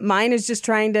married. Mine is just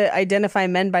trying to identify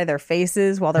men by their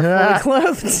faces while they're fully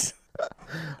clothed.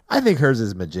 I think hers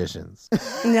is magicians.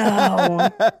 No.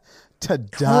 Ta-da.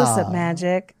 Close-up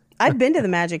magic. I've been to the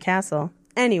Magic Castle.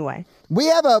 Anyway. We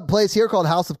have a place here called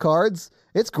House of Cards.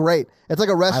 It's great. It's like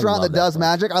a restaurant that does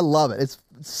magic. I love it. It's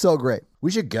so great.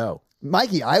 We should go.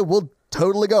 Mikey, I will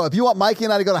totally go. If you want Mikey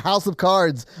and I to go to House of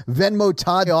Cards, Venmo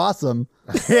Todd Awesome.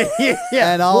 Yeah,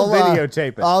 and I'll we'll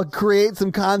videotape it. I'll create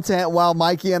some content while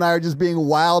Mikey and I are just being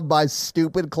wowed by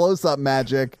stupid close-up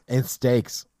magic. And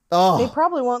steaks. They Oh,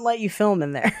 probably won't let you film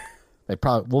in there.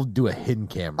 We'll do a hidden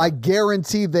camera. I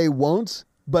guarantee they won't,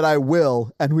 but I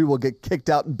will, and we will get kicked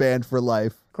out and banned for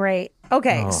life. Great.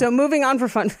 Okay, so moving on for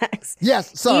fun facts.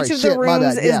 Yes, sorry. Each of shit, the my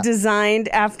rooms bad. is Yeah. designed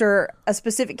after a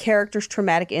specific character's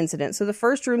traumatic incident. So the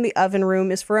first room, the oven room,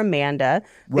 is for Amanda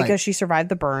because Right. she survived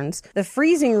the burns. The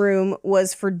freezing room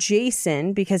was for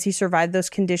Jason because he survived those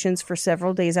conditions for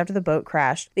several days after the boat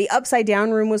crashed. The upside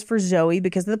down room was for Zoe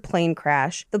because of the plane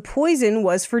crash. The poison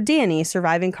was for Danny,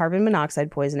 surviving carbon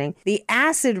monoxide poisoning. The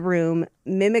acid room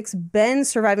mimics Ben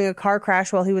surviving a car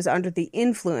crash while he was under the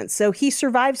influence. So he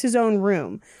survives his own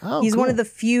room. He's one of the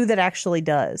few that actually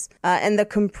does. And the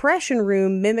compression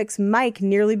room mimics Mike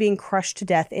nearly being crushed to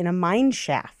death in a mine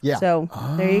shaft. Yeah. So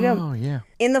there you go. Oh, yeah.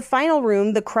 In the final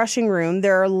room, the crushing room,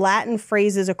 there are Latin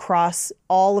phrases across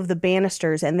all of the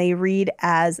banisters, and they read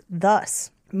as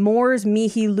thus: Mors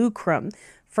mihi lucrum,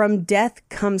 from death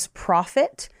comes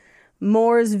profit.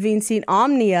 Mors vincit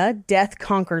omnia, death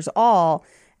conquers all.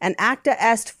 And acta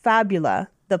est fabula,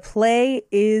 the play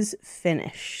is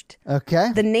finished.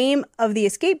 Okay. The name of the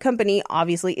escape company,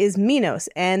 obviously, is Minos,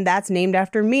 and that's named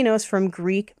after Minos from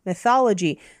Greek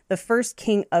mythology, the first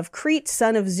king of Crete,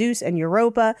 son of Zeus and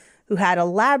Europa, who had a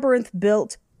labyrinth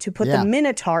built to put the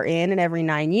Minotaur in, and every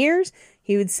 9 years,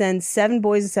 he would send 7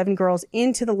 boys and 7 girls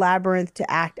into the labyrinth to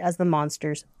act as the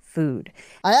monster's food.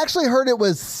 I actually heard it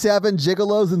was 7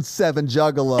 gigolos and 7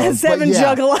 juggalos. 7 but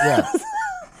yeah, juggalos. Yeah,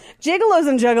 Gigolos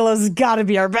and Juggalos has got to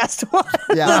be our best one.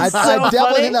 yeah I So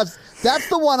definitely funny. think That's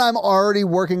the one I'm already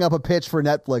working up a pitch for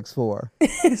Netflix for.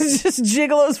 It's just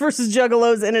gigolos versus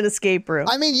juggalos in an escape room.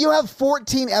 I mean, you have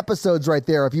 14 episodes right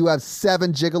there if you have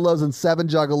 7 gigolos and 7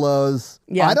 juggalos.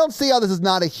 Yeah. I don't see how this is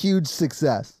not a huge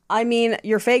success. I mean,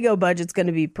 your Fago budget's going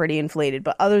to be pretty inflated,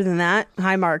 but other than that,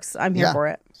 high marks. I'm here for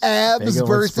it. Abs Fago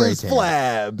versus spray tan.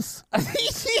 flabs.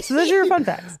 So those are your fun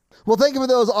facts. Well, thank you for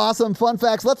those awesome fun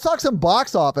facts. Let's talk some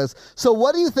box office. So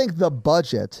what do you think the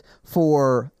budget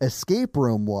for Escape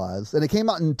Room was? And it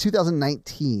came out in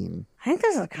 2019. I think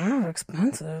this is kind of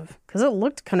expensive because it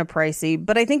looked kind of pricey,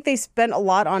 but I think they spent a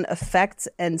lot on effects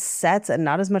and sets and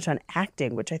not as much on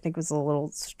acting, which I think was a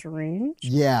little strange.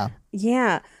 Yeah.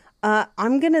 Yeah.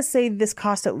 I'm going to say this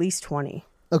cost at least 20.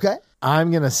 Okay.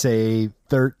 I'm going to say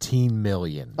 13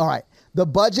 million. All right. The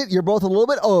budget, you're both a little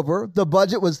bit over. The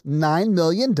budget was $9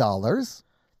 million.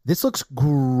 This looks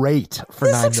great for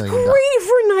This $9 looks million. great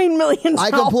for $9 million. I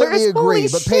completely agree. Holy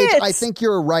But Paige, shit. I think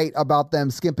you're right about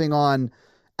them skimping on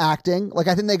acting. Like,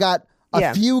 I think they got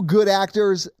a few good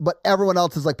actors, but everyone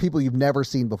else is like people you've never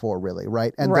seen before, really,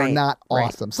 right? And they're not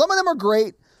awesome. Some of them are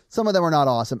great. Some of them are not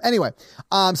awesome. Anyway,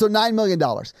 so $9 million.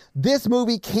 This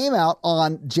movie came out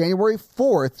on January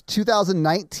 4th,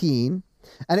 2019.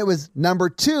 And it was number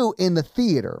 2 in the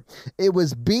theater. It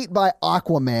was beat by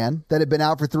Aquaman that had been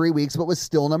out for 3 weeks, but was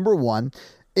still number 1.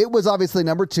 It was obviously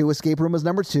number 2. Escape Room was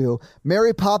number 2.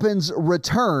 Mary Poppins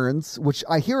Returns, which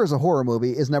I hear is a horror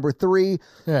movie, is number 3.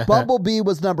 Bumblebee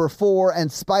was number 4.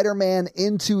 And Spider-Man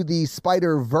Into the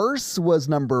Spider-Verse was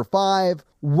number 5.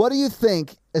 What do you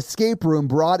think Escape Room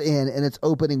brought in its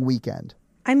opening weekend?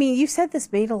 I mean, you said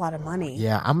this made a lot of money.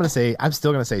 Yeah, I'm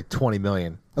still going to say 20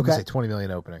 million. I'm going to say 20 million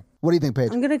opening. What do you think,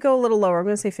 Paige? I'm going to go a little lower. I'm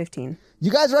going to say 15.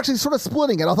 You guys are actually sort of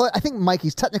splitting it. Although I think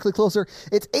Mikey's technically closer.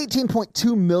 It's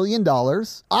 $18.2 million.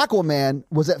 Aquaman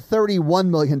was at $31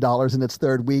 million in its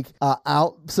third week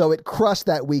out, so it crushed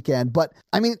that weekend. But,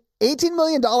 I mean, $18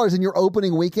 million in your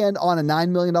opening weekend on a $9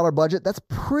 million budget, that's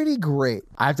pretty great.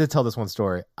 I have to tell this one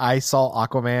story. I saw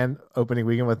Aquaman opening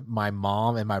weekend with my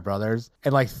mom and my brothers,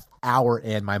 and like hour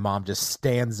in, my mom just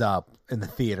stands up in the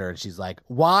theater and she's like,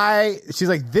 why? She's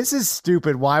like, this is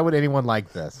stupid. Why would anyone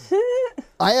like this?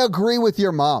 I agree with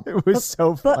your mom. It was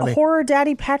so funny. But horror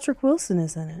daddy Patrick Wilson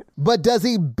is in it. But does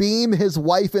he beam his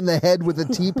wife in the head with a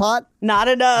teapot? Not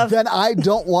enough. Then I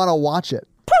don't want to watch it.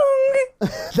 Pong!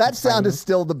 That sound is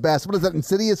still the best. What is that,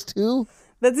 Insidious 2?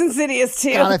 That's Insidious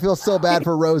too. God, I feel so bad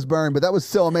for Rose Byrne, but that was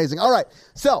so amazing. All right,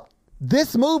 so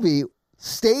this movie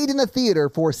stayed in the theater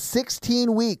for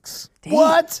 16 weeks. Dang.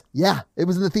 What? Yeah, it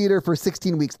was in the theater for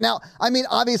 16 weeks. Now, I mean,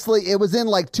 obviously, it was in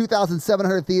like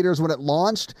 2,700 theaters when it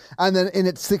launched, and then in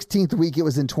its 16th week, it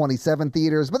was in 27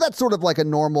 theaters. But that's sort of like a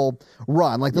normal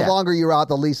run. Like, the longer you're out,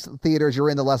 the least theaters you're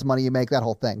in, the less money you make, that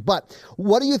whole thing. But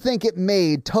what do you think it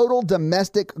made total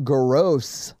domestic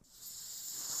gross?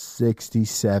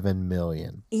 67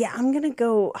 million. Yeah, I'm going to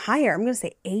go higher. I'm going to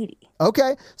say 80.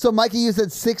 Okay, so Mikey, you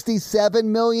said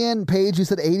 67 million. Paige, you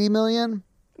said 80 million.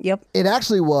 Yep. It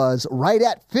actually was right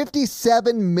at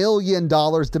 $57 million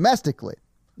domestically.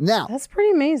 Now, That's pretty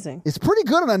amazing. it's pretty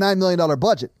good on a $9 million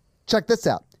budget. Check this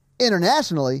out.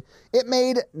 Internationally, it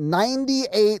made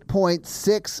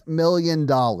 $98.6 million.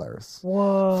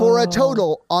 Whoa. For a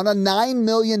total on a $9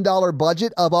 million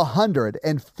budget of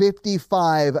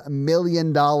 $155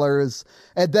 million.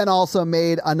 It then also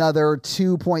made another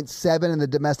 2.7 in the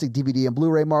domestic DVD and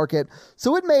Blu-ray market.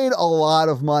 So it made a lot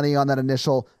of money on that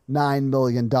initial $9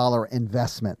 million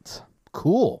investment.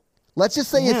 Cool. Let's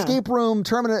just say Yeah. Escape Room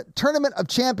Tournament of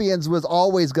Champions was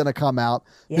always going to come out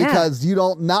Yeah. because you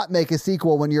don't not make a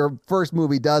sequel when your first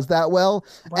movie does that well.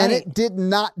 And Right. it did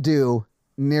not do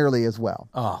nearly as well.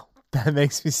 Oh, that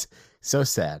makes me so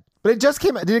sad. But it just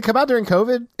came out. Did it come out during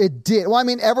COVID? It did. Well, I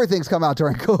mean, everything's come out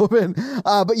during COVID.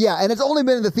 But yeah, and it's only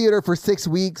been in the theater for 6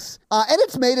 weeks. And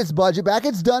it's made its budget back.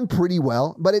 It's done pretty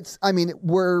well. But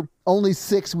we're only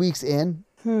 6 weeks in.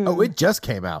 Oh, it just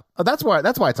came out. Oh, that's why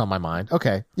it's on my mind.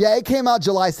 Okay. Yeah, it came out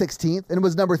July 16th, and it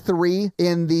was number 3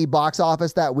 in the box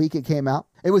office that week it came out.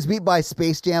 It was beat by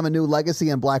Space Jam: A New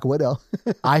Legacy and Black Widow.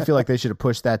 I feel like they should have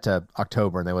pushed that to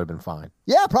October and they would have been fine.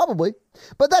 Yeah, probably.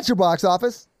 But that's your box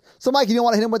office. So, Mike, you don't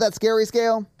want to hit him with that scary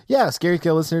scale? Yeah, Scary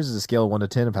Scale listeners is a scale of 1 to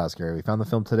 10 of how scary we found the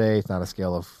film today. It's not a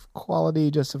scale of quality,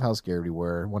 just of how scared we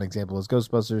were. 1 example is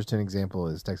Ghostbusters. 10 example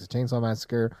is Texas Chainsaw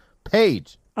Massacre.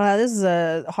 Paige. This is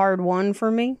a hard one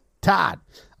for me. Todd.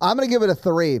 I'm going to give it a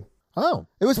 3. Oh.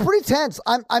 It was pretty tense.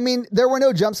 I mean, there were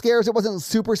no jump scares. It wasn't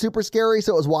super, super scary,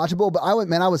 so it was watchable. But I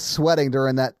was sweating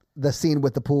during the scene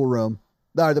with the pool room.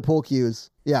 The pool cues.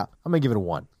 Yeah, I'm going to give it a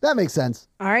 1. that makes sense.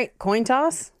 All right, coin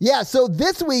toss. Yeah, so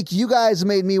this week you guys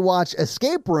made me watch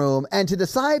Escape Room, and to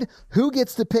decide who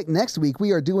gets to pick next week,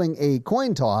 we are doing a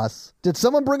coin toss. Did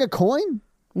someone bring a coin?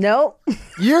 No.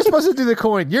 You're supposed to do the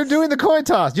coin. You're doing the coin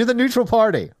toss. You're the neutral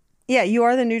party. Yeah, you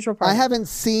are the neutral party. I haven't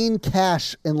seen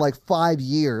cash in like 5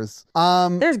 years.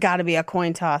 There's got to be a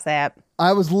coin toss app.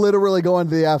 I was literally going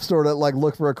to the app store to like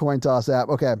look for a coin toss app.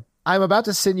 Okay. I'm about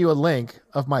to send you a link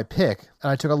of my pick,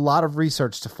 and I took a lot of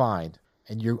research to find,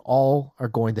 and you all are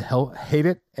going to hate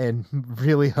it and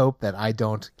really hope that I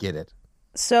don't get it.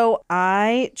 So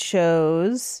I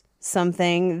chose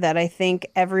something that I think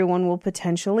everyone will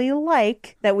potentially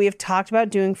like that we have talked about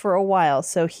doing for a while.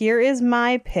 So here is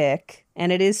my pick,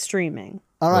 and it is streaming.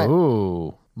 All right.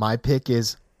 Ooh, my pick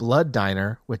is Blood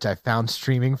Diner, which I found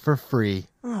streaming for free.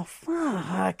 Oh,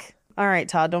 fuck. All right,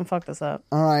 Todd, don't fuck this up.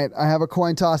 All right. I have a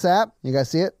coin toss app. You guys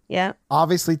see it? Yeah?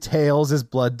 Obviously, Tails is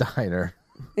Blood Diner.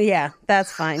 Yeah,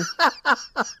 that's fine.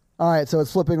 All right. So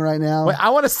it's flipping right now. Wait,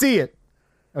 I want to see it.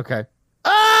 Okay.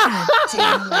 Damn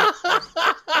it.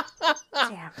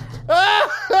 Damn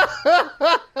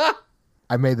it.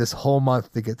 I made this whole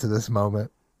month to get to this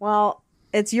moment. Well,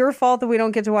 it's your fault that we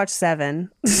don't get to watch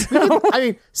 7. I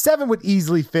mean, 7 would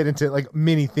easily fit into like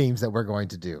many themes that we're going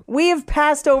to do. We have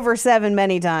passed over 7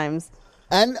 many times.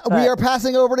 And we are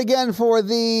passing over it again for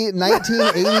the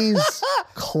 1980s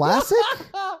classic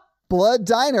Blood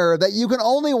Diner that you can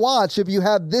only watch if you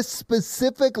have this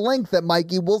specific link that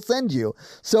Mikey will send you.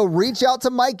 So reach out to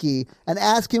Mikey and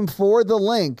ask him for the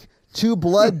link to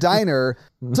Blood Diner.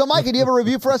 So Mikey, do you have a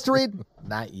review for us to read?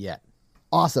 Not yet.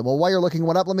 Awesome. Well, while you're looking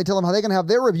one up, let me tell them how they can have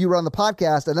their review run on the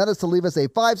podcast, and that is to leave us a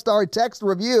 5-star text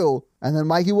review, and then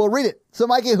Mikey will read it. So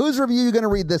Mikey, whose review are you going to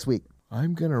read this week?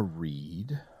 I'm going to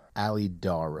read Ali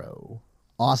Darrow.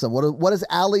 Awesome. What does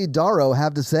Ali Darrow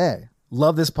have to say?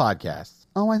 Love this podcast.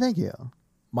 Oh, I thank you.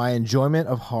 My enjoyment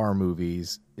of horror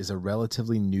movies is a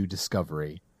relatively new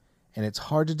discovery, and it's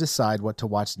hard to decide what to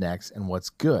watch next and what's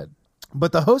good.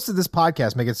 But the hosts of this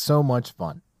podcast make it so much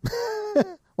fun.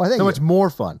 Well, thank So you. much more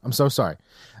fun. I'm so sorry.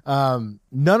 None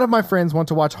of my friends want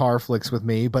to watch horror flicks with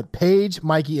me, but Paige,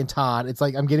 Mikey, and Todd, it's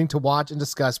like I'm getting to watch and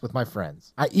discuss with my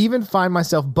friends. I even find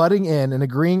myself butting in and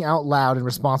agreeing out loud in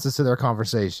responses to their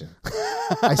conversation.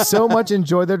 I so much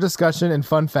enjoy their discussion and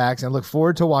fun facts and look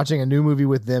forward to watching a new movie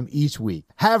with them each week.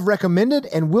 Have recommended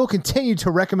and will continue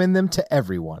to recommend them to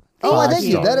everyone. Oh, I 5 thank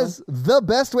you. stars. That is the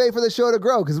best way for the show to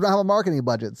grow because we don't have a marketing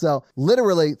budget. So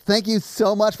literally, thank you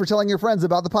so much for telling your friends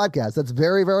about the podcast. That's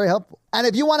very, very helpful. And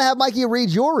if you want to have Mikey read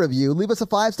your review, leave us a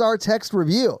 5-star text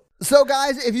review. So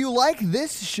guys, if you like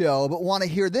this show but want to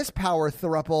hear this power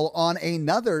throuple on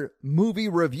another movie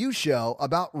review show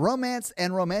about romance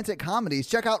and romantic comedies,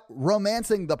 check out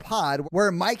Romancing the Pod,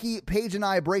 where Mikey, Paige, and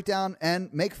I break down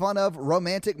and make fun of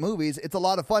romantic movies. It's a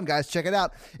lot of fun, guys. Check it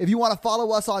out. If you want to follow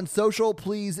us on social,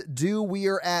 please do. We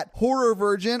are at Horror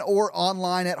Virgin or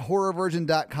online at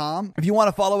horrorvirgin.com. If you want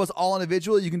to follow us all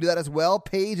individually, you can do that as well.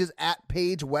 Paige is at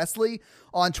Paige Wesley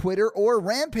on Twitter or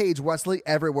Rampage Wesley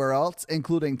everywhere else,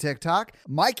 including TikTok.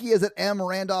 Mikey is at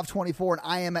mrandolph24 and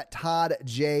I am at Todd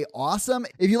J. Awesome.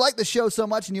 If you like the show so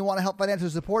much and you want to help financially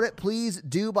support it, please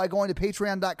do by going to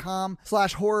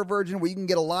patreon.com/horrorvirgin, where you can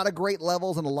get a lot of great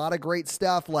levels and a lot of great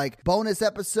stuff like bonus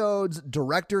episodes,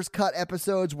 director's cut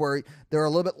episodes where they're a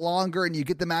little bit longer and you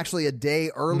get them actually a day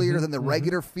earlier than the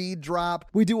regular feed drop.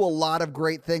 We do a lot of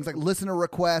great things like listener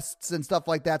requests and stuff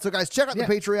like that. So guys, check out the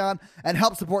Patreon and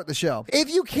help support the show. If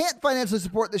you can't financially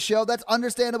support the show, that's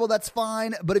understandable. That's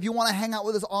fine. But if you want to hang out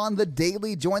with us on the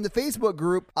daily, join the Facebook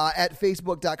group at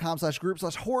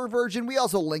facebook.com/group/horrorvirgin. We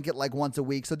also link it like once a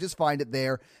week. So just find it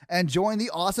there and join the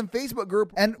awesome Facebook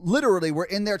group. And literally, we're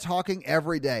in there talking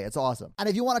every day. It's awesome. And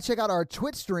if you want to check out our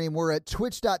Twitch stream, we're at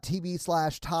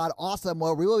twitch.tv/ToddAwesome,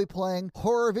 where we will be playing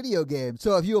horror video games.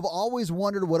 So if you have always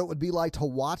wondered what it would be like to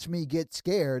watch me get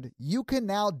scared, you can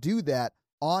now do that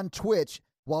on Twitch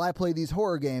while I play these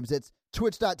horror games. It's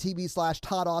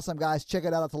twitch.tv/ToddAwesome, guys. Check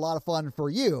it out. It's a lot of fun for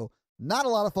you. Not a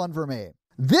lot of fun for me.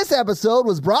 This episode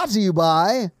was brought to you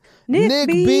by Nick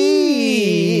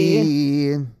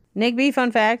B. Nick B,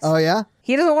 fun fact. Oh, yeah?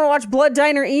 He doesn't want to watch Blood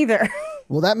Diner either.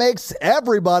 Well, that makes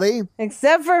everybody.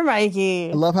 Except for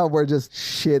Mikey. I love how we're just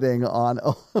shitting on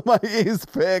Mikey's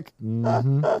pick.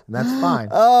 That's fine.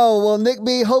 Oh, well, Nick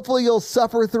B, hopefully you'll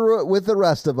suffer through it with the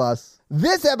rest of us.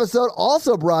 This episode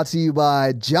also brought to you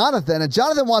by Jonathan, and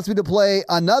Jonathan wants me to play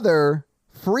another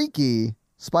freaky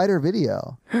spider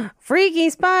video. Freaky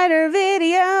spider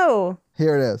video.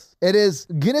 Here it is. It is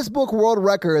Guinness Book World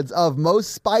Records of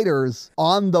most spiders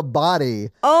on the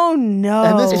body. Oh no!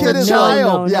 And this kid is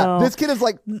no. this kid is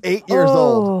like 8 years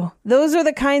old. Those are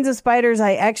the kinds of spiders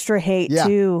I extra hate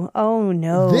too. Oh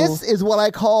no! This is what I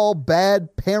call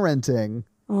bad parenting.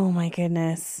 Oh my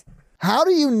goodness! How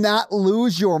do you not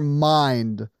lose your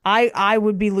mind? I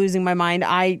would be losing my mind.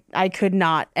 I could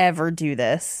not ever do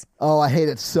this. Oh, I hate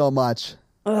it so much.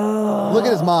 Look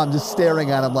at his mom just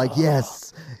staring at him like,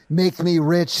 yes, make me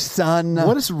rich, son.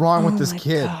 What is wrong with this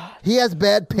kid? God. He has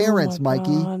bad parents,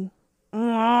 Mikey. God.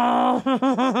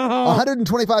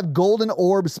 125 golden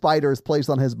orb spiders placed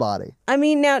on his body. I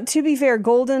mean, now to be fair,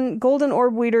 golden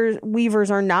orb weavers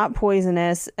are not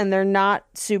poisonous and they're not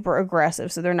super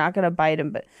aggressive, so they're not going to bite him.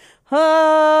 But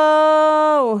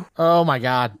oh my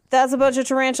God, that's a bunch of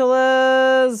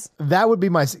tarantulas. that would be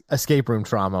my escape room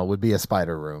trauma. Would be a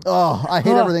spider room. Oh, I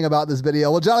hate everything about this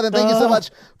video. Well, Jonathan, thank you so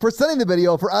much for sending the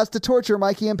video for us to torture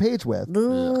Mikey and Paige with.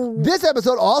 This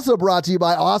episode also brought to you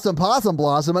by Awesome Possum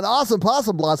Blossom, and Awesome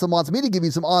Possum Blossom wants me to give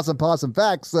you some awesome possum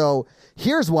facts, so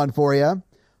here's one for you.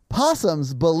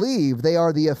 Possums believe they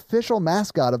are the official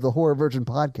mascot of the Horror Virgin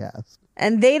podcast.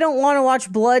 And they don't want to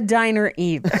watch Blood Diner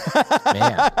either.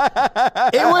 Man,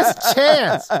 it was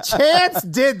Chance. Chance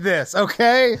did this,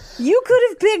 okay? You could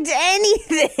have picked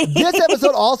anything. This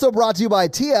episode also brought to you by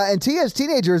Tia, and Tia's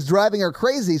teenager is driving her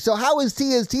crazy. So how is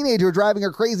Tia's teenager driving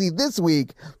her crazy this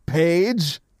week,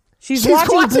 Paige? She's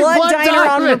watching Blood Diner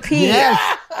on Diner. repeat.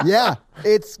 Yes. Yeah,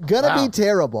 it's going to be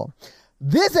terrible.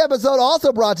 This episode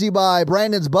also brought to you by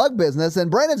Brandon's Bug Business,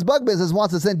 and Brandon's Bug Business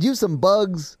wants to send you some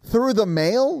bugs through the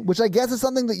mail, which I guess is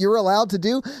something that you're allowed to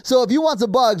do. So if you want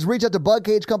some bugs, reach out to Bug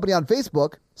Cage Company on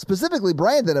Facebook, specifically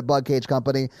Brandon at Bug Cage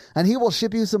Company, and he will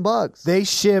ship you some bugs. They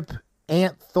ship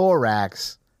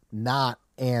anthrax, not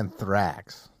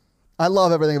anthrax. I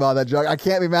love everything about that joke. I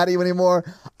can't be mad at you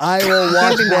anymore. I will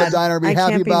watch Blood Diner and be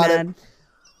happy about it.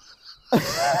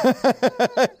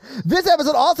 This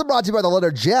episode also brought to you by the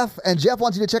letter Jeff, and Jeff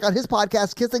wants you to check out his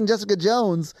podcast, Kissing Jessica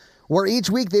Jones, where each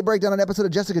week they break down an episode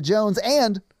of Jessica Jones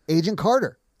and Agent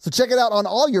Carter. So check it out on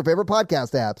all your favorite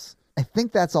podcast apps. I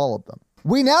think that's all of them.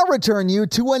 We now return you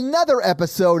to another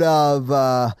episode of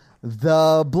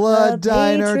The Blood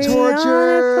Diner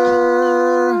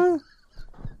Torture.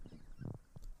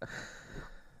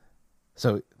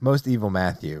 So, Most Evil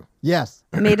Matthew. Yes.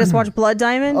 Made us watch Blood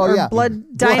Diamond or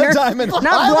Blood Diner? Blood Diamond. Not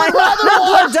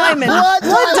Blood Diamond. Blood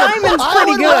Diamond's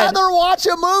pretty good. I would rather watch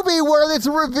a movie where it's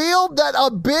revealed that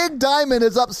a big diamond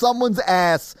is up someone's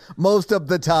ass most of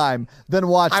the time than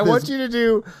watch I want you to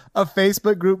do a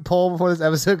Facebook group poll before this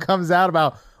episode comes out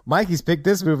about Mikey's picked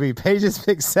this movie, Paige's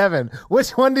picked 7. Which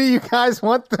one do you guys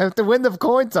want to win the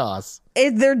coin toss?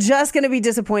 They're just going to be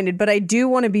disappointed, but I do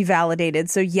want to be validated.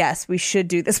 So yes, we should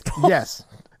do this poll. Yes.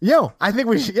 Yo, I think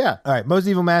we should. Yeah. All right. Most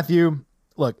Evil Matthew.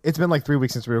 Look, it's been like 3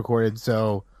 weeks since we recorded.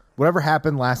 So whatever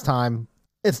happened last time.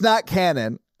 It's not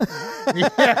canon. It's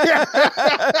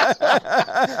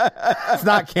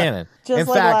not canon. Just In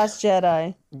like fact, Last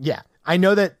Jedi. Yeah. I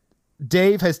know that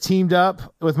Dave has teamed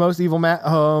up with Most Evil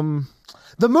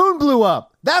the moon blew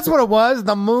up. That's what it was.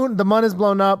 The moon is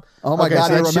blown up. Oh my God,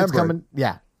 so I that shit's remember. coming.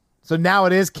 Yeah. So now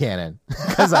it is canon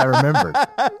because I remembered.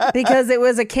 Because it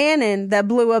was a cannon that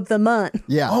blew up the mun.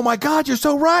 Yeah. Oh my God, you're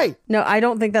so right. No, I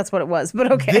don't think that's what it was,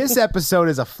 but okay. This episode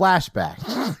is a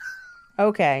flashback.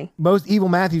 Okay. Most Evil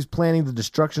Matthew's planning the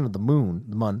destruction of the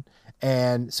mun.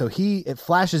 And so it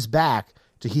flashes back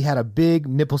to he had a big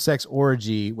nipple sex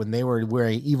orgy when they were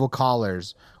wearing evil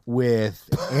collars with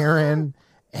Aaron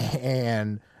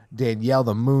and Danielle,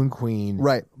 the Moon Queen.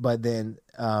 Right. But then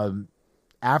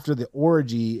after the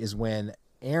orgy is when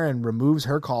Aaron removes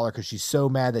her collar because she's so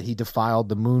mad that he defiled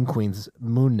the Moon Queen's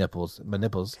nipples,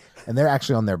 and they're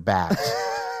actually on their backs.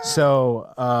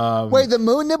 So wait, the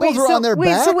moon nipples were on their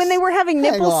backs? So when they were having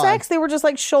Hang nipple on. sex, they were just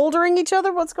like shouldering each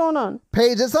other? What's going on?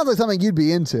 Paige, it sounds like something you'd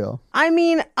be into. I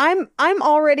mean, I'm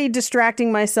already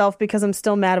distracting myself because I'm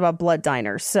still mad about Blood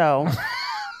Diner. So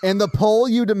In the poll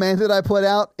you demanded I put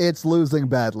out, it's losing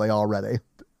badly already.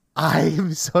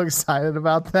 I'm so excited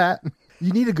about that.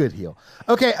 You need a good heel.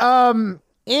 Okay,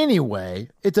 anyway,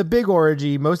 it's a big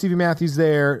orgy. Most Evie Matthews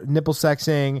there, nipple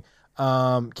sexing.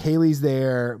 Kaylee's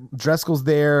there, Driscoll's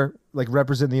there, like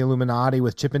representing the Illuminati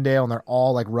with Chippendale, and they're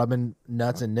all like rubbing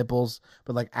nuts and nipples,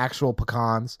 but like actual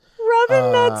pecans.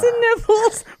 rubbing nuts and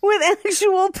nipples with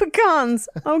actual pecans.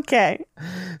 Okay.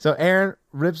 So Aaron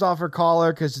rips off her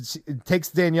collar because it takes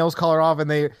Danielle's collar off, and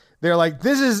they're like,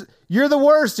 you're the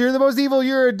worst, you're the most evil,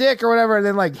 you're a dick or whatever, and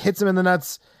then like hits him in the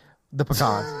nuts, the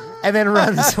pecans, and then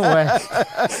runs away.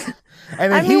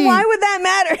 And then I mean, why would that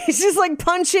matter? He's just like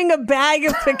punching a bag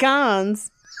of pecans.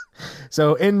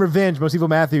 So in revenge, Most Evil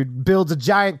Matthew builds a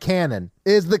giant cannon.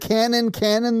 Is the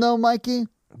canon though, Mikey?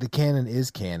 The cannon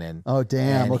is canon. Oh,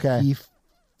 damn. And Okay. he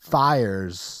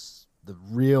fires the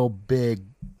real big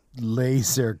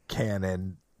laser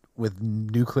cannon with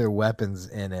nuclear weapons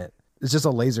in it. It's just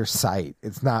a laser sight.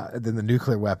 It's not then the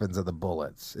nuclear weapons are the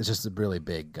bullets. It's just a really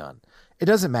big gun. It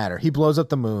doesn't matter. He blows up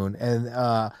the moon, and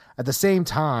at the same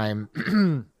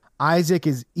time, Isaac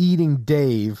is eating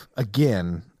Dave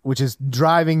again, which is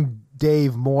driving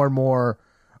Dave more and more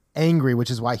angry,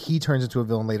 which is why he turns into a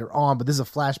villain later on. But this is a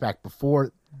flashback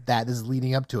before that. This is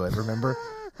leading up to it. Remember?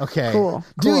 Okay. Cool.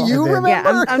 Do you remember?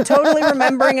 Yeah, I'm totally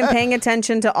remembering and paying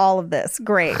attention to all of this.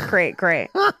 Great. I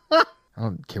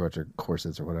don't care about your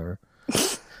corsets or whatever.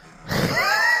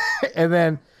 And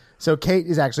then, so Kate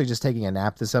is actually just taking a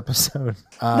nap this episode.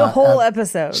 The whole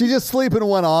episode. She just sleeping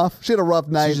one off. She had a rough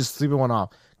night. She's just sleeping one off.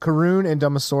 Karun and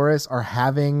Dumosaurus are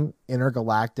having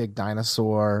intergalactic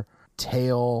dinosaur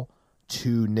tail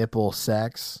to nipple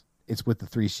sex. It's with the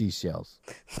 3 seashells.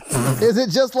 Is it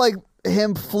just like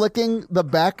him flicking the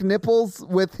back nipples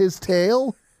with his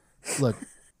tail? Look,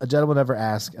 a gentleman never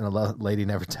asks and a lady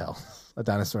never tells. A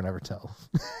dinosaur never tells.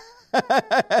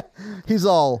 He's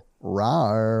all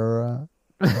rawr.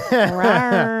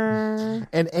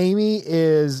 And Amy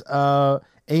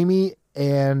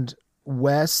and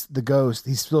Wes the ghost,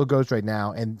 he's still a ghost right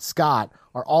now, and Scott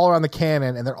are all around the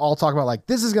cannon, and they're all talking about like,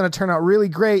 this is going to turn out really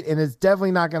great, and it's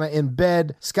definitely not going to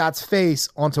embed Scott's face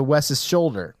onto Wes's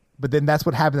shoulder. But then that's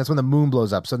what happened. That's when the moon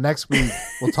blows up. So next week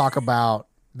we'll talk about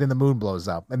then the moon blows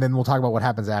up, and then we'll talk about what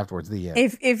happens afterwards. The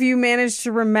end. If you manage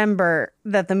to remember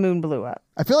that the moon blew up.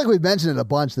 I feel like we've mentioned it a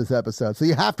bunch this episode, so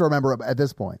you have to remember it at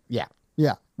this point. Yeah.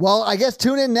 Yeah. Well, I guess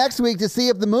tune in next week to see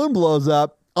if the moon blows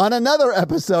up on another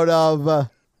episode of the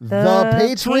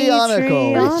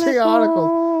Patreonicle.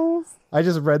 Patreonicle. I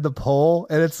just read the poll,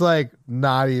 and it's like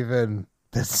not even.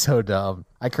 That's so dumb.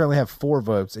 I currently have 4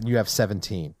 votes, and you have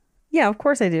 17. Yeah, of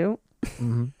course I do.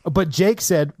 Mm-hmm. But Jake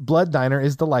said Blood Diner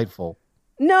is delightful.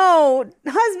 No,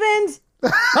 husband.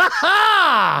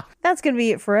 That's going to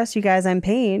be it for us, you guys. I'm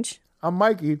Paige. I'm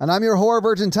Mikey. And I'm your horror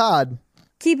virgin, Todd.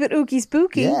 Keep it ooky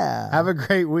spooky. Yeah. Have a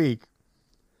great week.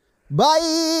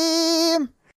 Bye.